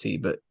reality,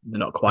 but they're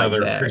not quite they're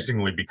there.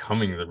 Increasingly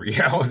becoming the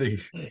reality.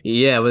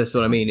 Yeah, well, that's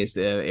what I mean. Is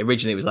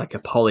originally it was like a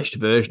polished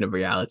version of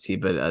reality,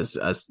 but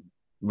as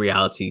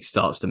reality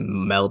starts to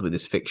meld with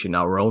this fiction,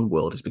 our own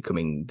world is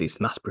becoming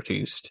this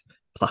mass-produced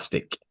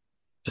plastic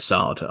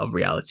facade of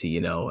reality.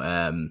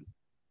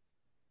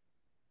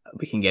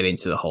 We can get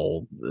into the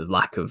whole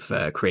lack of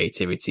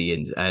creativity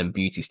and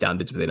beauty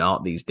standards within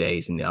art these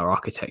days and our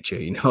architecture,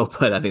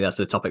 but I think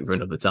that's a topic for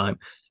another time.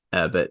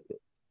 But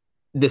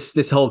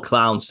this whole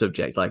clown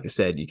subject, like I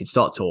said, you can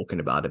start talking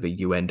about it, but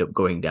you end up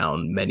going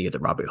down many of the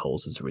rabbit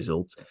holes as a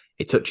result.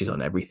 It touches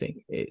on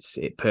everything.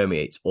 It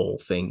permeates all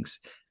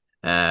things.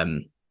 I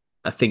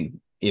think,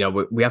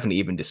 we haven't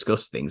even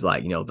discussed things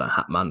like, the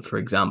Hat Man, for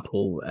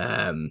example.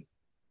 I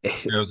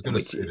was going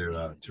to say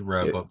to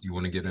wrap up, do you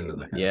want to get into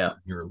the Hat Man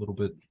here a little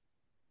bit?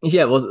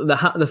 Yeah, well,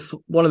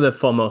 one of the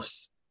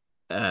foremost,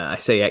 I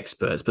say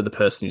experts, but the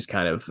person who's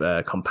kind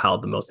of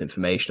compiled the most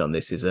information on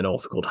this is an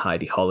author called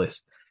Heidi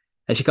Hollis.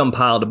 And she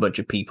compiled a bunch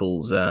of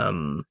people's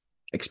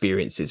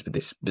experiences with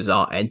this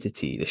bizarre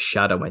entity, this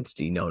shadow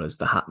entity known as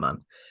the Hat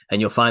Man. And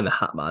you'll find the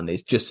Hat Man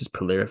is just as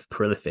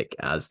prolific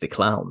as the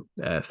clown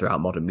throughout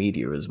modern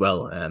media as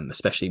well,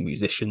 especially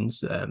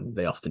musicians.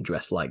 They often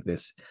dress like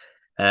this.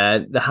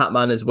 The Hat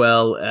Man as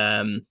well.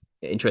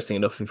 Interesting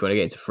enough, if you want to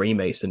get into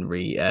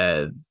Freemasonry,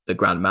 the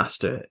Grand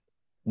Master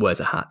wears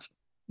a hat,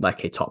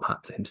 like a top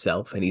hat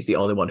himself, and he's the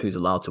only one who's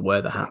allowed to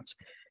wear the hat.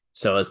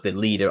 So as the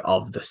leader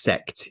of the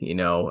sect,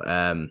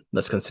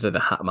 let's consider the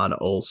Hat Man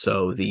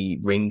also the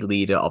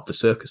ringleader of the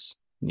circus,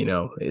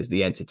 is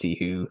the entity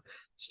who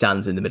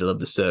stands in the middle of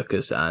the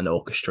circus and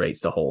orchestrates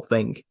the whole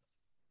thing.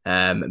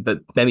 But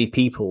many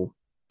people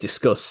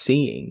discuss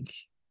seeing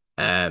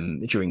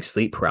during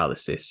sleep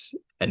paralysis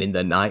and in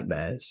their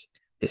nightmares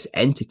this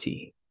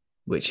entity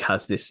which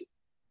has this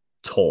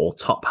tall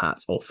top hat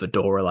or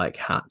fedora-like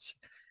hat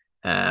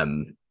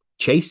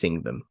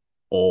chasing them,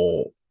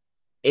 or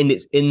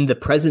in the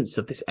presence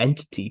of this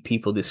entity,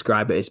 people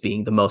describe it as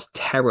being the most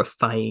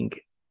terrifying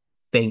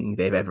thing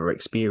they've ever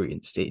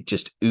experienced. It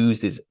just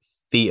oozes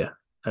fear,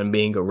 and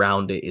being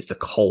around it is the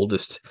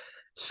coldest,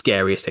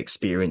 scariest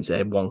experience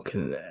anyone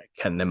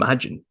can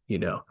imagine,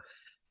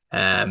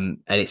 and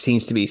it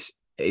seems to be,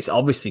 it's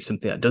obviously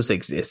something that does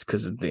exist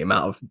because of the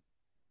amount of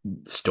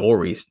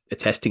stories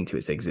attesting to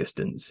its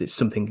existence. It's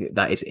something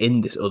that is in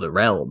this other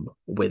realm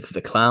with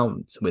the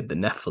clowns, with the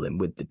Nephilim,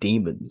 with the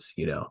demons.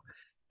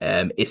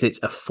 Is it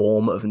a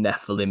form of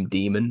Nephilim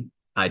demon?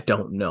 I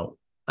don't know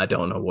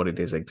what it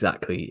is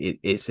exactly.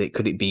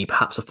 Could it be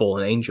perhaps a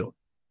fallen angel,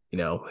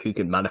 who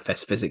can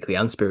manifest physically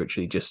and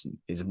spiritually, just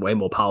is way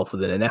more powerful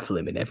than a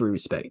Nephilim in every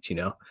respect,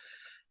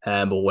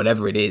 but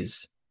whatever it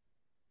is,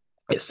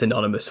 it's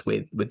synonymous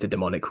with the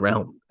demonic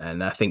realm.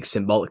 And I think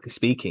symbolically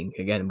speaking,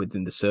 again,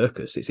 within the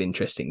circus, it's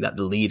interesting that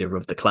the leader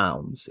of the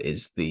clowns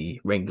is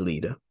the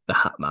ringleader, the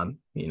Hat Man,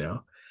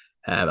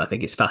 I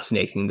think it's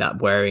fascinating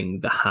that wearing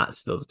the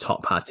hats, the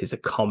top hat, is a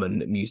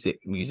common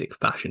music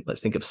fashion.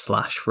 Let's think of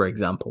Slash, for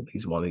example.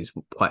 He's one who's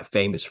quite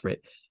famous for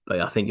it, but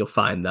I think you'll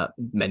find that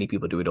many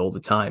people do it all the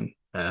time.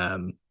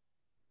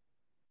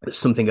 There's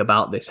something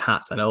about this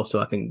hat, and also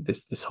I think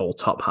this whole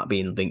top hat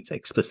being linked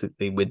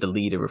explicitly with the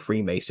leader of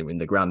Freemasonry and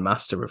the Grand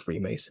Master of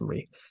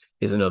Freemasonry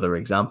is another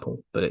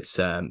example. But it's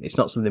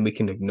not something we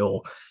can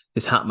ignore.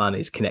 This Hat Man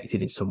is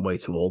connected in some way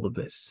to all of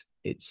this.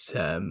 It's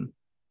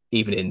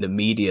even in the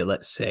media,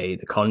 let's say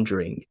The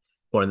Conjuring,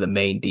 one of the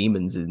main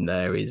demons in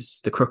there is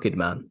the Crooked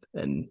Man,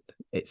 and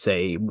it's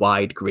a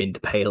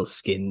wide-grinned,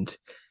 pale-skinned,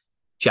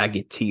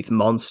 jagged teeth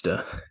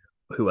monster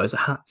who wears a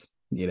hat.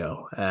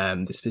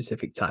 The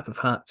specific type of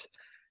hat.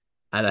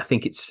 And I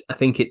think it's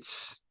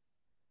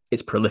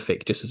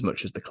prolific just as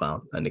much as the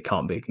clown, and it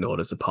can't be ignored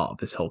as a part of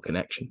this whole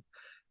connection.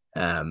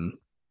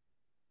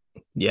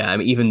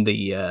 Even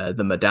the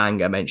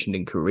Madang I mentioned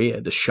in Korea,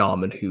 the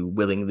shaman who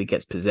willingly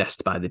gets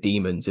possessed by the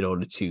demons in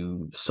order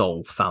to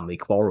solve family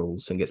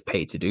quarrels and gets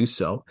paid to do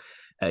so,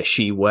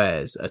 she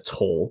wears a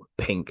tall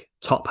pink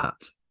top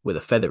hat with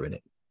a feather in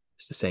it.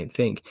 It's the same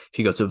thing. If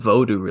you go to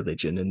Vodou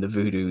religion and the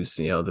Voodoos,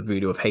 the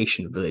Voodoo of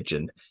Haitian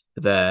religion,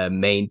 the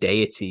main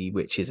deity,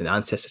 which is an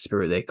ancestor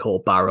spirit they call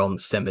Baron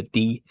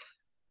Samedi,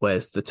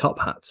 wears the top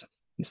hat.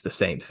 It's the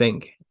same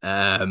thing.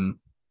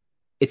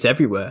 it's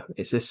everywhere.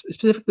 It's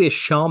specifically a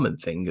shaman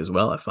thing as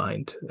well. I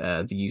find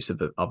the use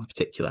of a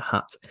particular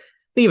hat.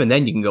 But even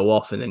then, you can go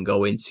off and then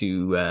go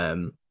into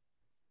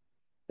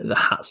the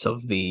hats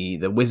of the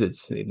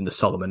wizards, even the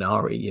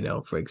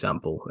Solomonari, for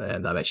example,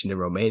 that I mentioned in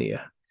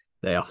Romania.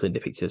 They often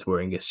depict as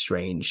wearing a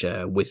strange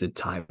wizard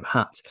type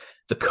hat.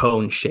 The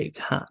cone shaped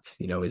hat,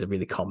 is a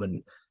really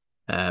common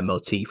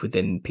motif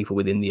within people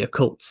within the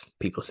occult.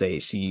 People say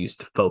it's used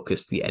to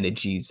focus the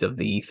energies of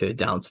the ether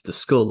down to the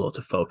skull or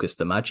to focus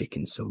the magic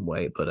in some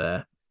way.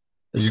 But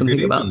there's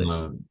something about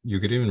this. You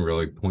could even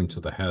really point to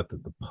the hat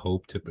that the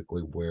Pope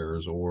typically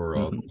wears, or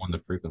the one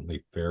that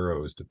frequently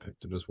Pharaoh is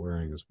depicted as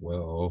wearing as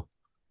well.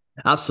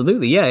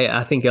 Absolutely, yeah.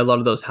 I think a lot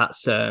of those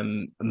hats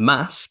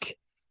mask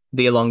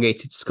the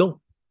elongated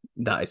skull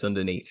that is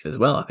underneath as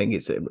well. I think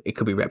it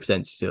could be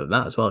representative of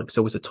that as well. It's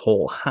always a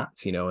tall hat,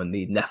 and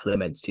the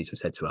Nephilim entities were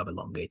said to have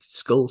elongated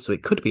skulls, so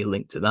it could be a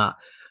link to that,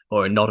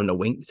 or a nod and a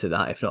wink to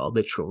that, if not a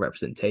literal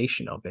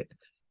representation of it.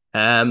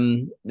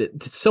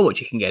 There's so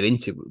much you can get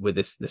into with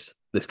this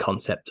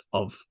concept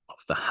of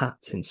the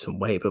hat in some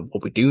way, but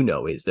what we do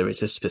know is there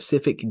is a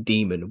specific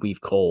demon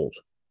we've called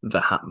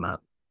the Hat Man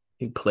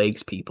who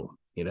plagues people,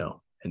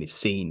 and is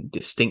seen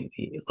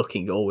distinctly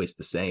looking always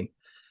the same.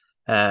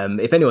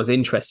 If anyone's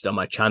interested on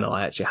my channel,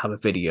 I actually have a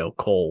video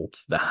called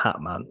The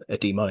Hat Man, A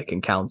Demonic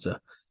Encounter.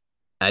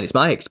 And it's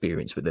my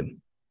experience with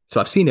him.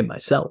 So I've seen him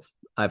myself.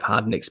 I've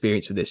had an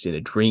experience with this in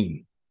a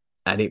dream.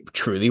 And it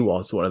truly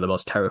was one of the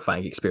most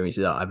terrifying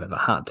experiences that I've ever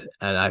had.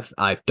 And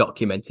I've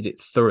documented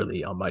it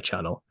thoroughly on my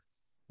channel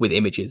with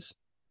images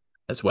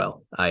as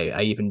well.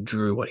 I even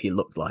drew what he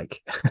looked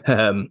like.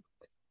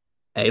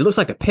 He looks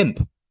like a pimp,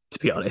 to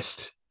be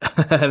honest.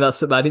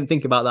 I didn't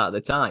think about that at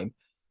the time.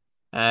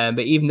 But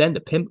even then, the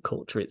pimp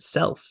culture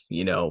itself,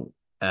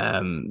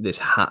 this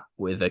hat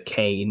with a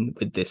cane,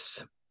 with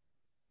this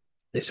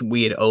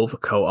weird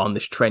overcoat on,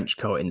 this trench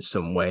coat in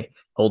some way,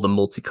 all the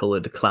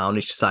multicolored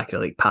clownish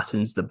psychedelic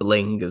patterns, the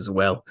bling as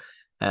well.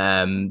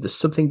 There's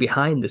something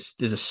behind this.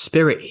 There's a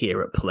spirit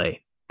here at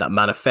play that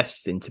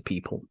manifests into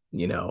people,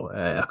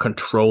 a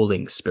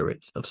controlling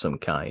spirit of some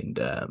kind.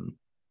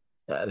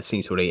 There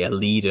seems to be a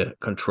leader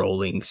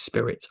controlling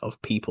spirit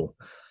of people,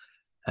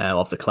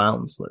 of the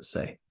clowns, let's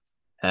say.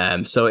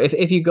 So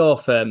if you go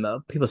off,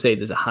 people say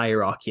there's a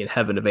hierarchy in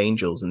heaven of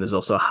angels, and there's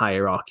also a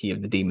hierarchy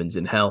of the demons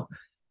in hell.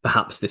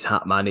 Perhaps this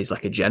Hat Man is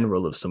like a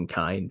general of some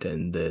kind,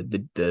 and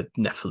the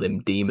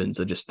Nephilim demons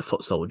are just the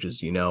foot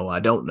soldiers. I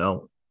don't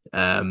know.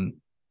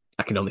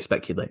 I can only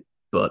speculate,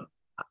 but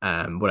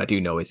what I do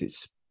know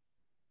is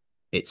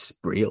it's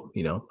real.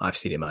 I've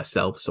seen it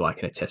myself, so I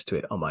can attest to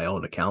it on my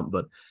own account.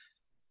 But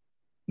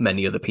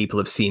many other people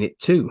have seen it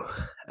too.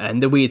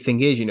 And the weird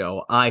thing is,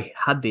 I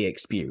had the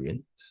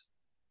experience.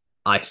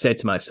 I said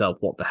to myself,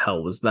 what the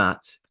hell was that?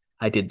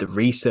 I did the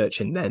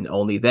research and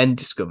only then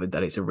discovered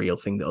that it's a real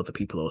thing that other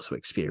people also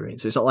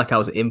experience. So it's not like I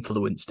was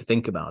influenced to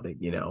think about it,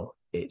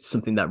 it's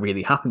something that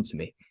really happened to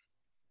me.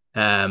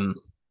 So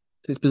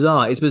it's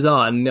bizarre.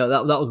 And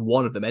that was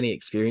one of the many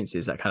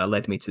experiences that kind of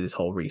led me to this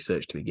whole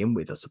research to begin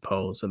with, I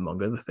suppose,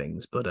 among other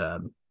things. But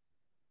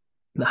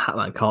the Hat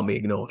Man can't be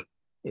ignored.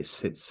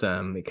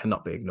 It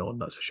cannot be ignored,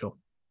 that's for sure.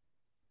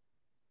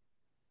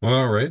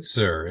 All right,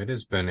 sir. It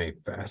has been a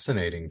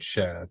fascinating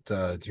chat.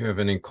 Do you have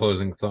any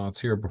closing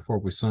thoughts here before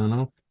we sign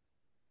off?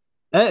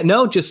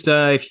 No, just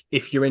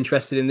if you're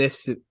interested in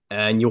this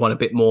and you want a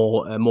bit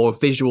more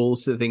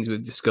visuals to the things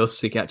we've discussed,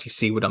 so you can actually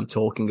see what I'm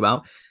talking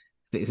about.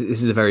 This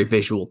is a very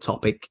visual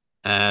topic.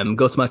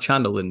 Go to my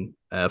channel and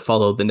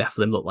follow the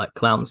Nephilim Look Like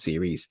Clown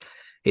series.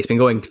 It's been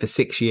going for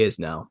 6 years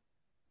now.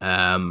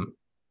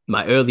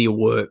 My earlier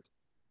work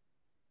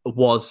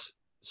was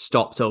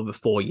stopped over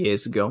 4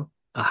 years ago.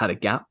 I had a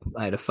gap.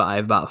 I had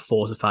about a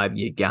 4 to 5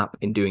 year gap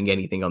in doing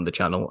anything on the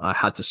channel. I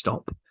had to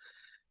stop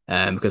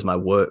because my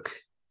work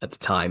at the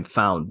time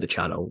found the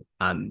channel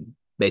and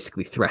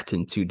basically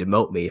threatened to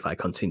demote me if I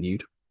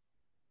continued.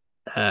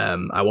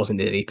 I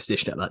wasn't in any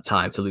position at that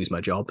time to lose my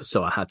job,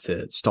 so I had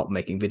to stop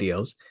making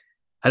videos.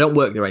 I don't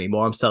work there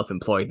anymore. I'm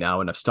self-employed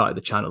now, and I've started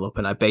the channel up,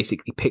 and I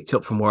basically picked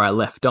up from where I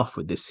left off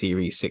with this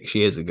series 6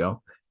 years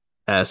ago.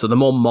 So the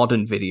more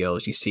modern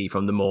videos you see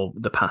from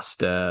the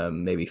past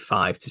maybe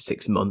 5 to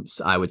 6 months,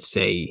 I would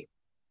say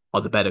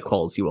are the better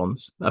quality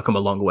ones. I've come a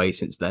long way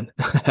since then.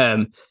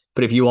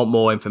 But if you want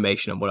more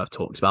information on what I've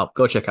talked about,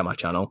 go check out my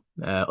channel,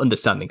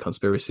 Understanding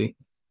Conspiracy.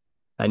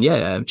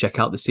 And check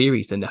out the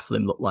series, The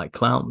Nephilim Look Like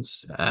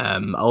Clowns.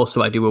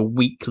 Also, I do a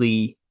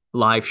weekly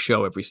live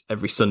show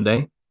every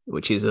Sunday,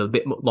 which is a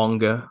bit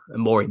longer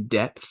and more in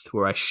depth,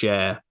 where I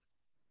share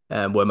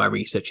where my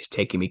research is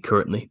taking me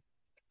currently.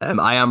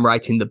 I am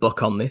writing the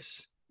book on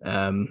this.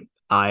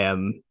 I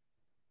am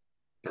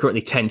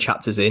currently 10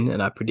 chapters in,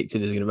 and I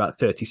predicted there's going to be about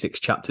 36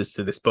 chapters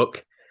to this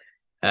book.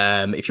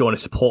 If you want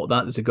to support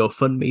that, there's a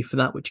GoFundMe for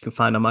that, which you can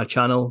find on my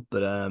channel.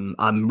 But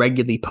I'm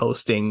regularly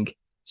posting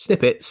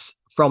snippets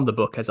from the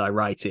book as I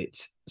write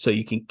it, so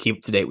you can keep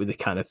up to date with the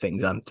kind of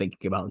things I'm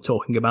thinking about and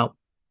talking about.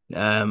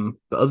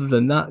 But other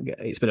than that,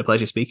 it's been a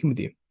pleasure speaking with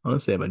you.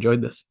 Honestly, I've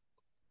enjoyed this.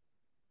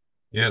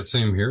 Yeah,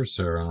 same here,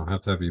 Sarah. I'll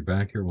have to have you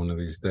back here one of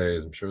these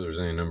days. I'm sure there's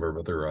any number of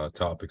other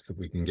topics that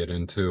we can get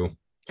into.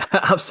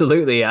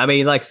 Absolutely. I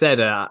mean, like I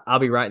said, I'll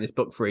be writing this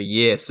book for a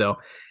year. So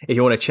if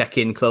you want to check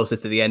in closer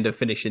to the end of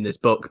finishing this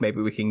book,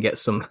 maybe we can get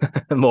some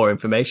more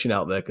information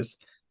out there because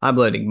I'm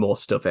learning more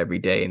stuff every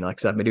day. And like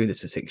I said, I've been doing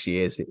this for 6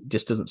 years. It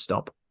just doesn't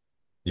stop.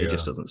 Yeah. It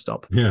just doesn't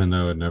stop. Yeah,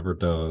 no, it never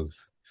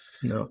does.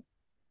 No.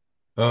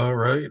 All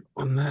right.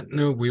 On that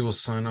note, we will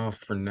sign off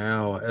for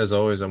now. As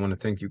always, I want to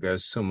thank you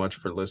guys so much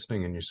for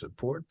listening and your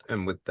support.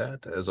 And with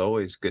that, as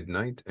always, good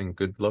night and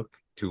good luck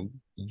to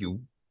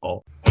you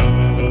all.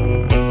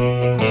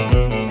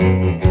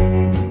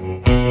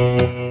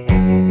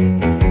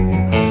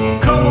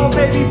 Come on,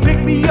 baby,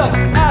 pick me up.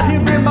 Out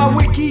here in my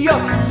wiki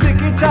up. Sick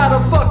and tired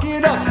of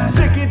fucking up.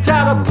 Sick and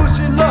tired of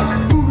pushing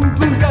luck. Voodoo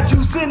blue got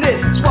juice in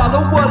it.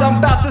 Swallow what I'm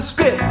about to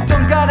spit.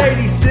 Done got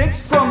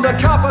 86 from the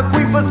Copper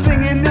Queen for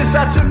singing this.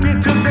 I took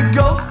it to the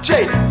Gold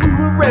J.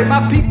 Brewery,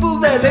 my people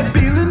there, they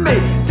feeling me.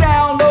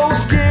 Down low,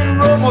 Skid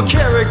Row, more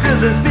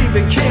characters than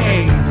Stephen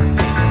King.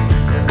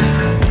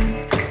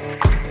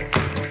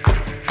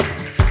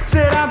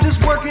 Said I'm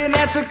just working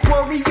at the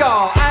quarry,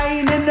 y'all. I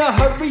ain't in a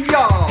hurry,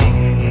 y'all.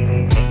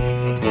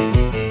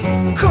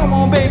 Come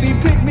on, baby,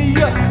 pick me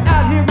up.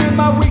 Out here in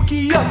my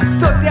wiki up.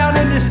 Stuck down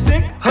in this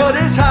stick. Hut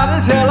is hot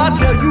as hell, I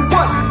tell you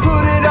what.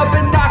 Put it up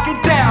and knock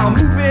it down.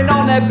 Moving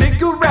on that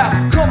bigger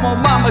route. Come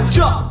on, mama,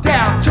 jump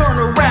down. Turn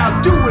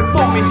around, do it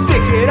for me.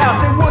 Stick it out.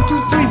 Say 1,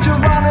 2, 3,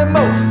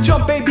 Geronimo.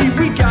 Jump, baby,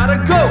 we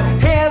gotta go.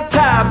 Hands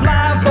tied,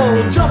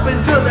 blindfold. Jump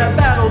into that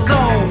battle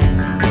zone.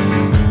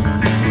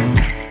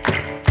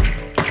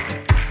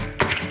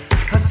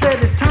 I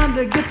said it's time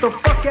to get the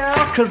fuck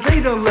out, cause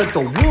they done let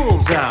the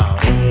wolves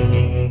out.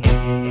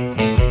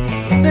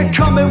 They're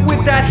coming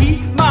with that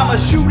heat, mama,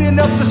 shooting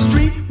up the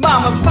street.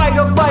 Mama, fight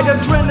or flight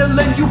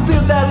adrenaline, you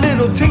feel that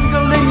little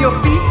tingle in your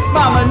feet.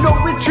 Mama, no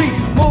retreat,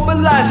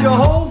 mobilize your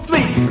whole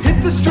fleet.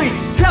 Hit the street,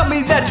 tell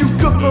me that you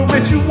good for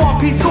it. You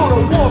want peace, go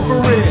to war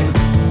for it.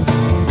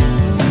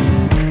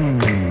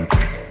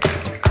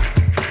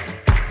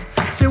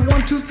 Say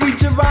 1, 2, 3,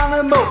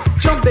 Geronimo.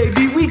 Jump,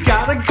 baby, we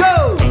gotta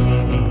go.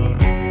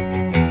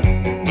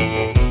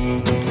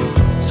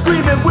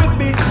 Screaming with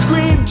me,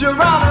 scream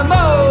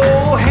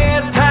Geronimo.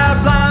 Hands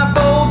tied,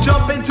 blindfold,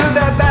 jump into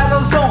that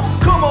battle zone.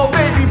 Come on,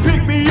 baby,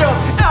 pick me up.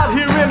 Out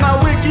here in my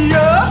wiki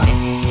up.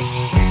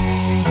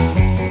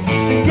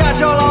 Got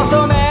y'all on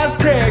some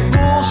Aztec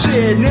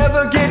bullshit.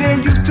 Never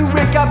getting used to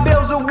it. Got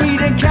bales of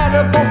weed and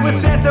catapults with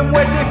Santa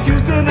Muerte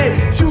fused in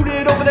it. Shoot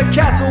it over the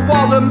castle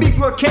wall. The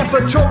Migra can't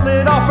patrol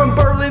it all from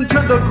Berlin to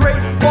the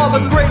Great Wall.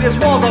 The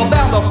greatest walls are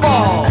bound to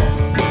fall.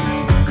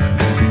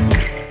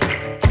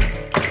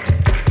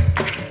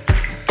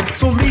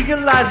 So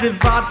legalize it,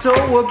 Vato.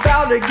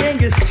 About a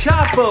Genghis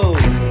Chapo.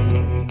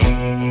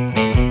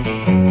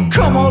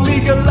 Come on,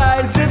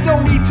 legalize it.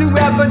 No need to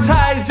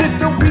advertise it.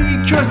 The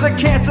weed cures the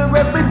cancer.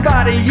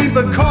 Everybody,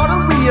 even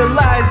Carter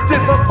realized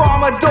it. But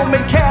pharma don't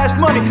make cash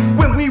money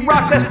when we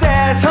rock that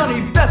stash,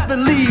 honey. Best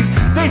believe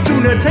they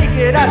sooner take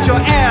it out your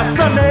ass,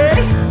 Sunday.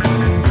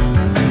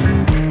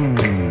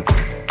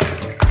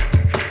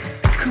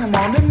 Come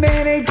on, the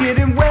man ain't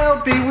getting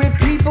wealthy with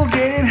people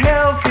getting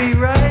healthy,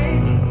 right?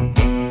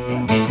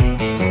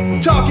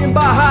 Talking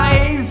about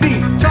high AZ,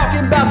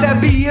 talking about that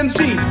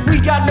BMC.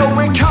 We got no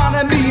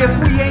economy if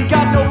we ain't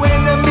got no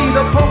enemy.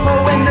 The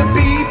Popo and the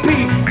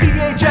BP,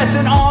 DHS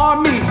and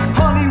Army,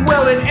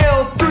 Honeywell and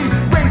L3,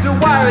 razor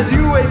wires,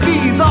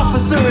 UAVs.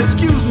 Officer,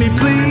 excuse me,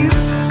 please.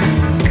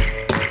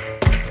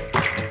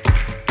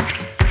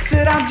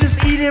 Said I'm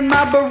just eating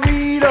my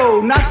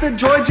burrito, not the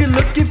droid you're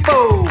looking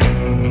for.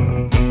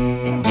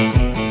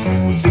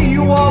 See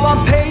you all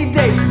on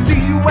payday, see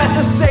you at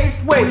the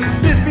Safeway.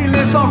 Bisbee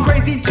lives on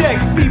crazy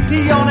checks,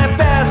 BP on that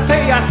fast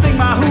pay. I sing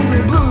my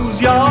hoodoo blues,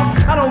 y'all.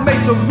 I don't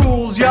make the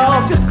rules,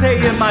 y'all. Just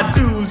paying my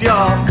dues,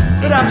 y'all.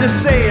 But I'm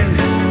just saying,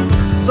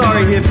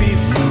 sorry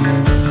hippies.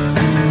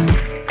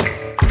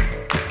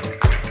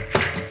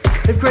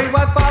 If Great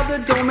White Father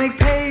don't make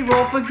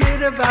payroll,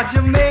 forget about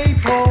your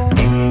maypole.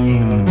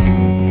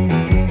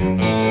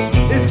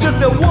 It's just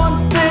the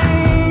one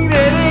thing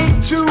that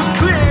ain't too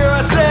clear.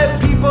 I said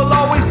people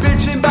always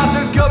bitching about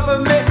the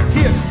government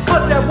here,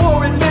 but that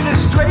war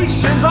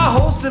administration's our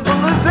whole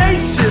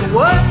civilization.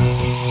 What?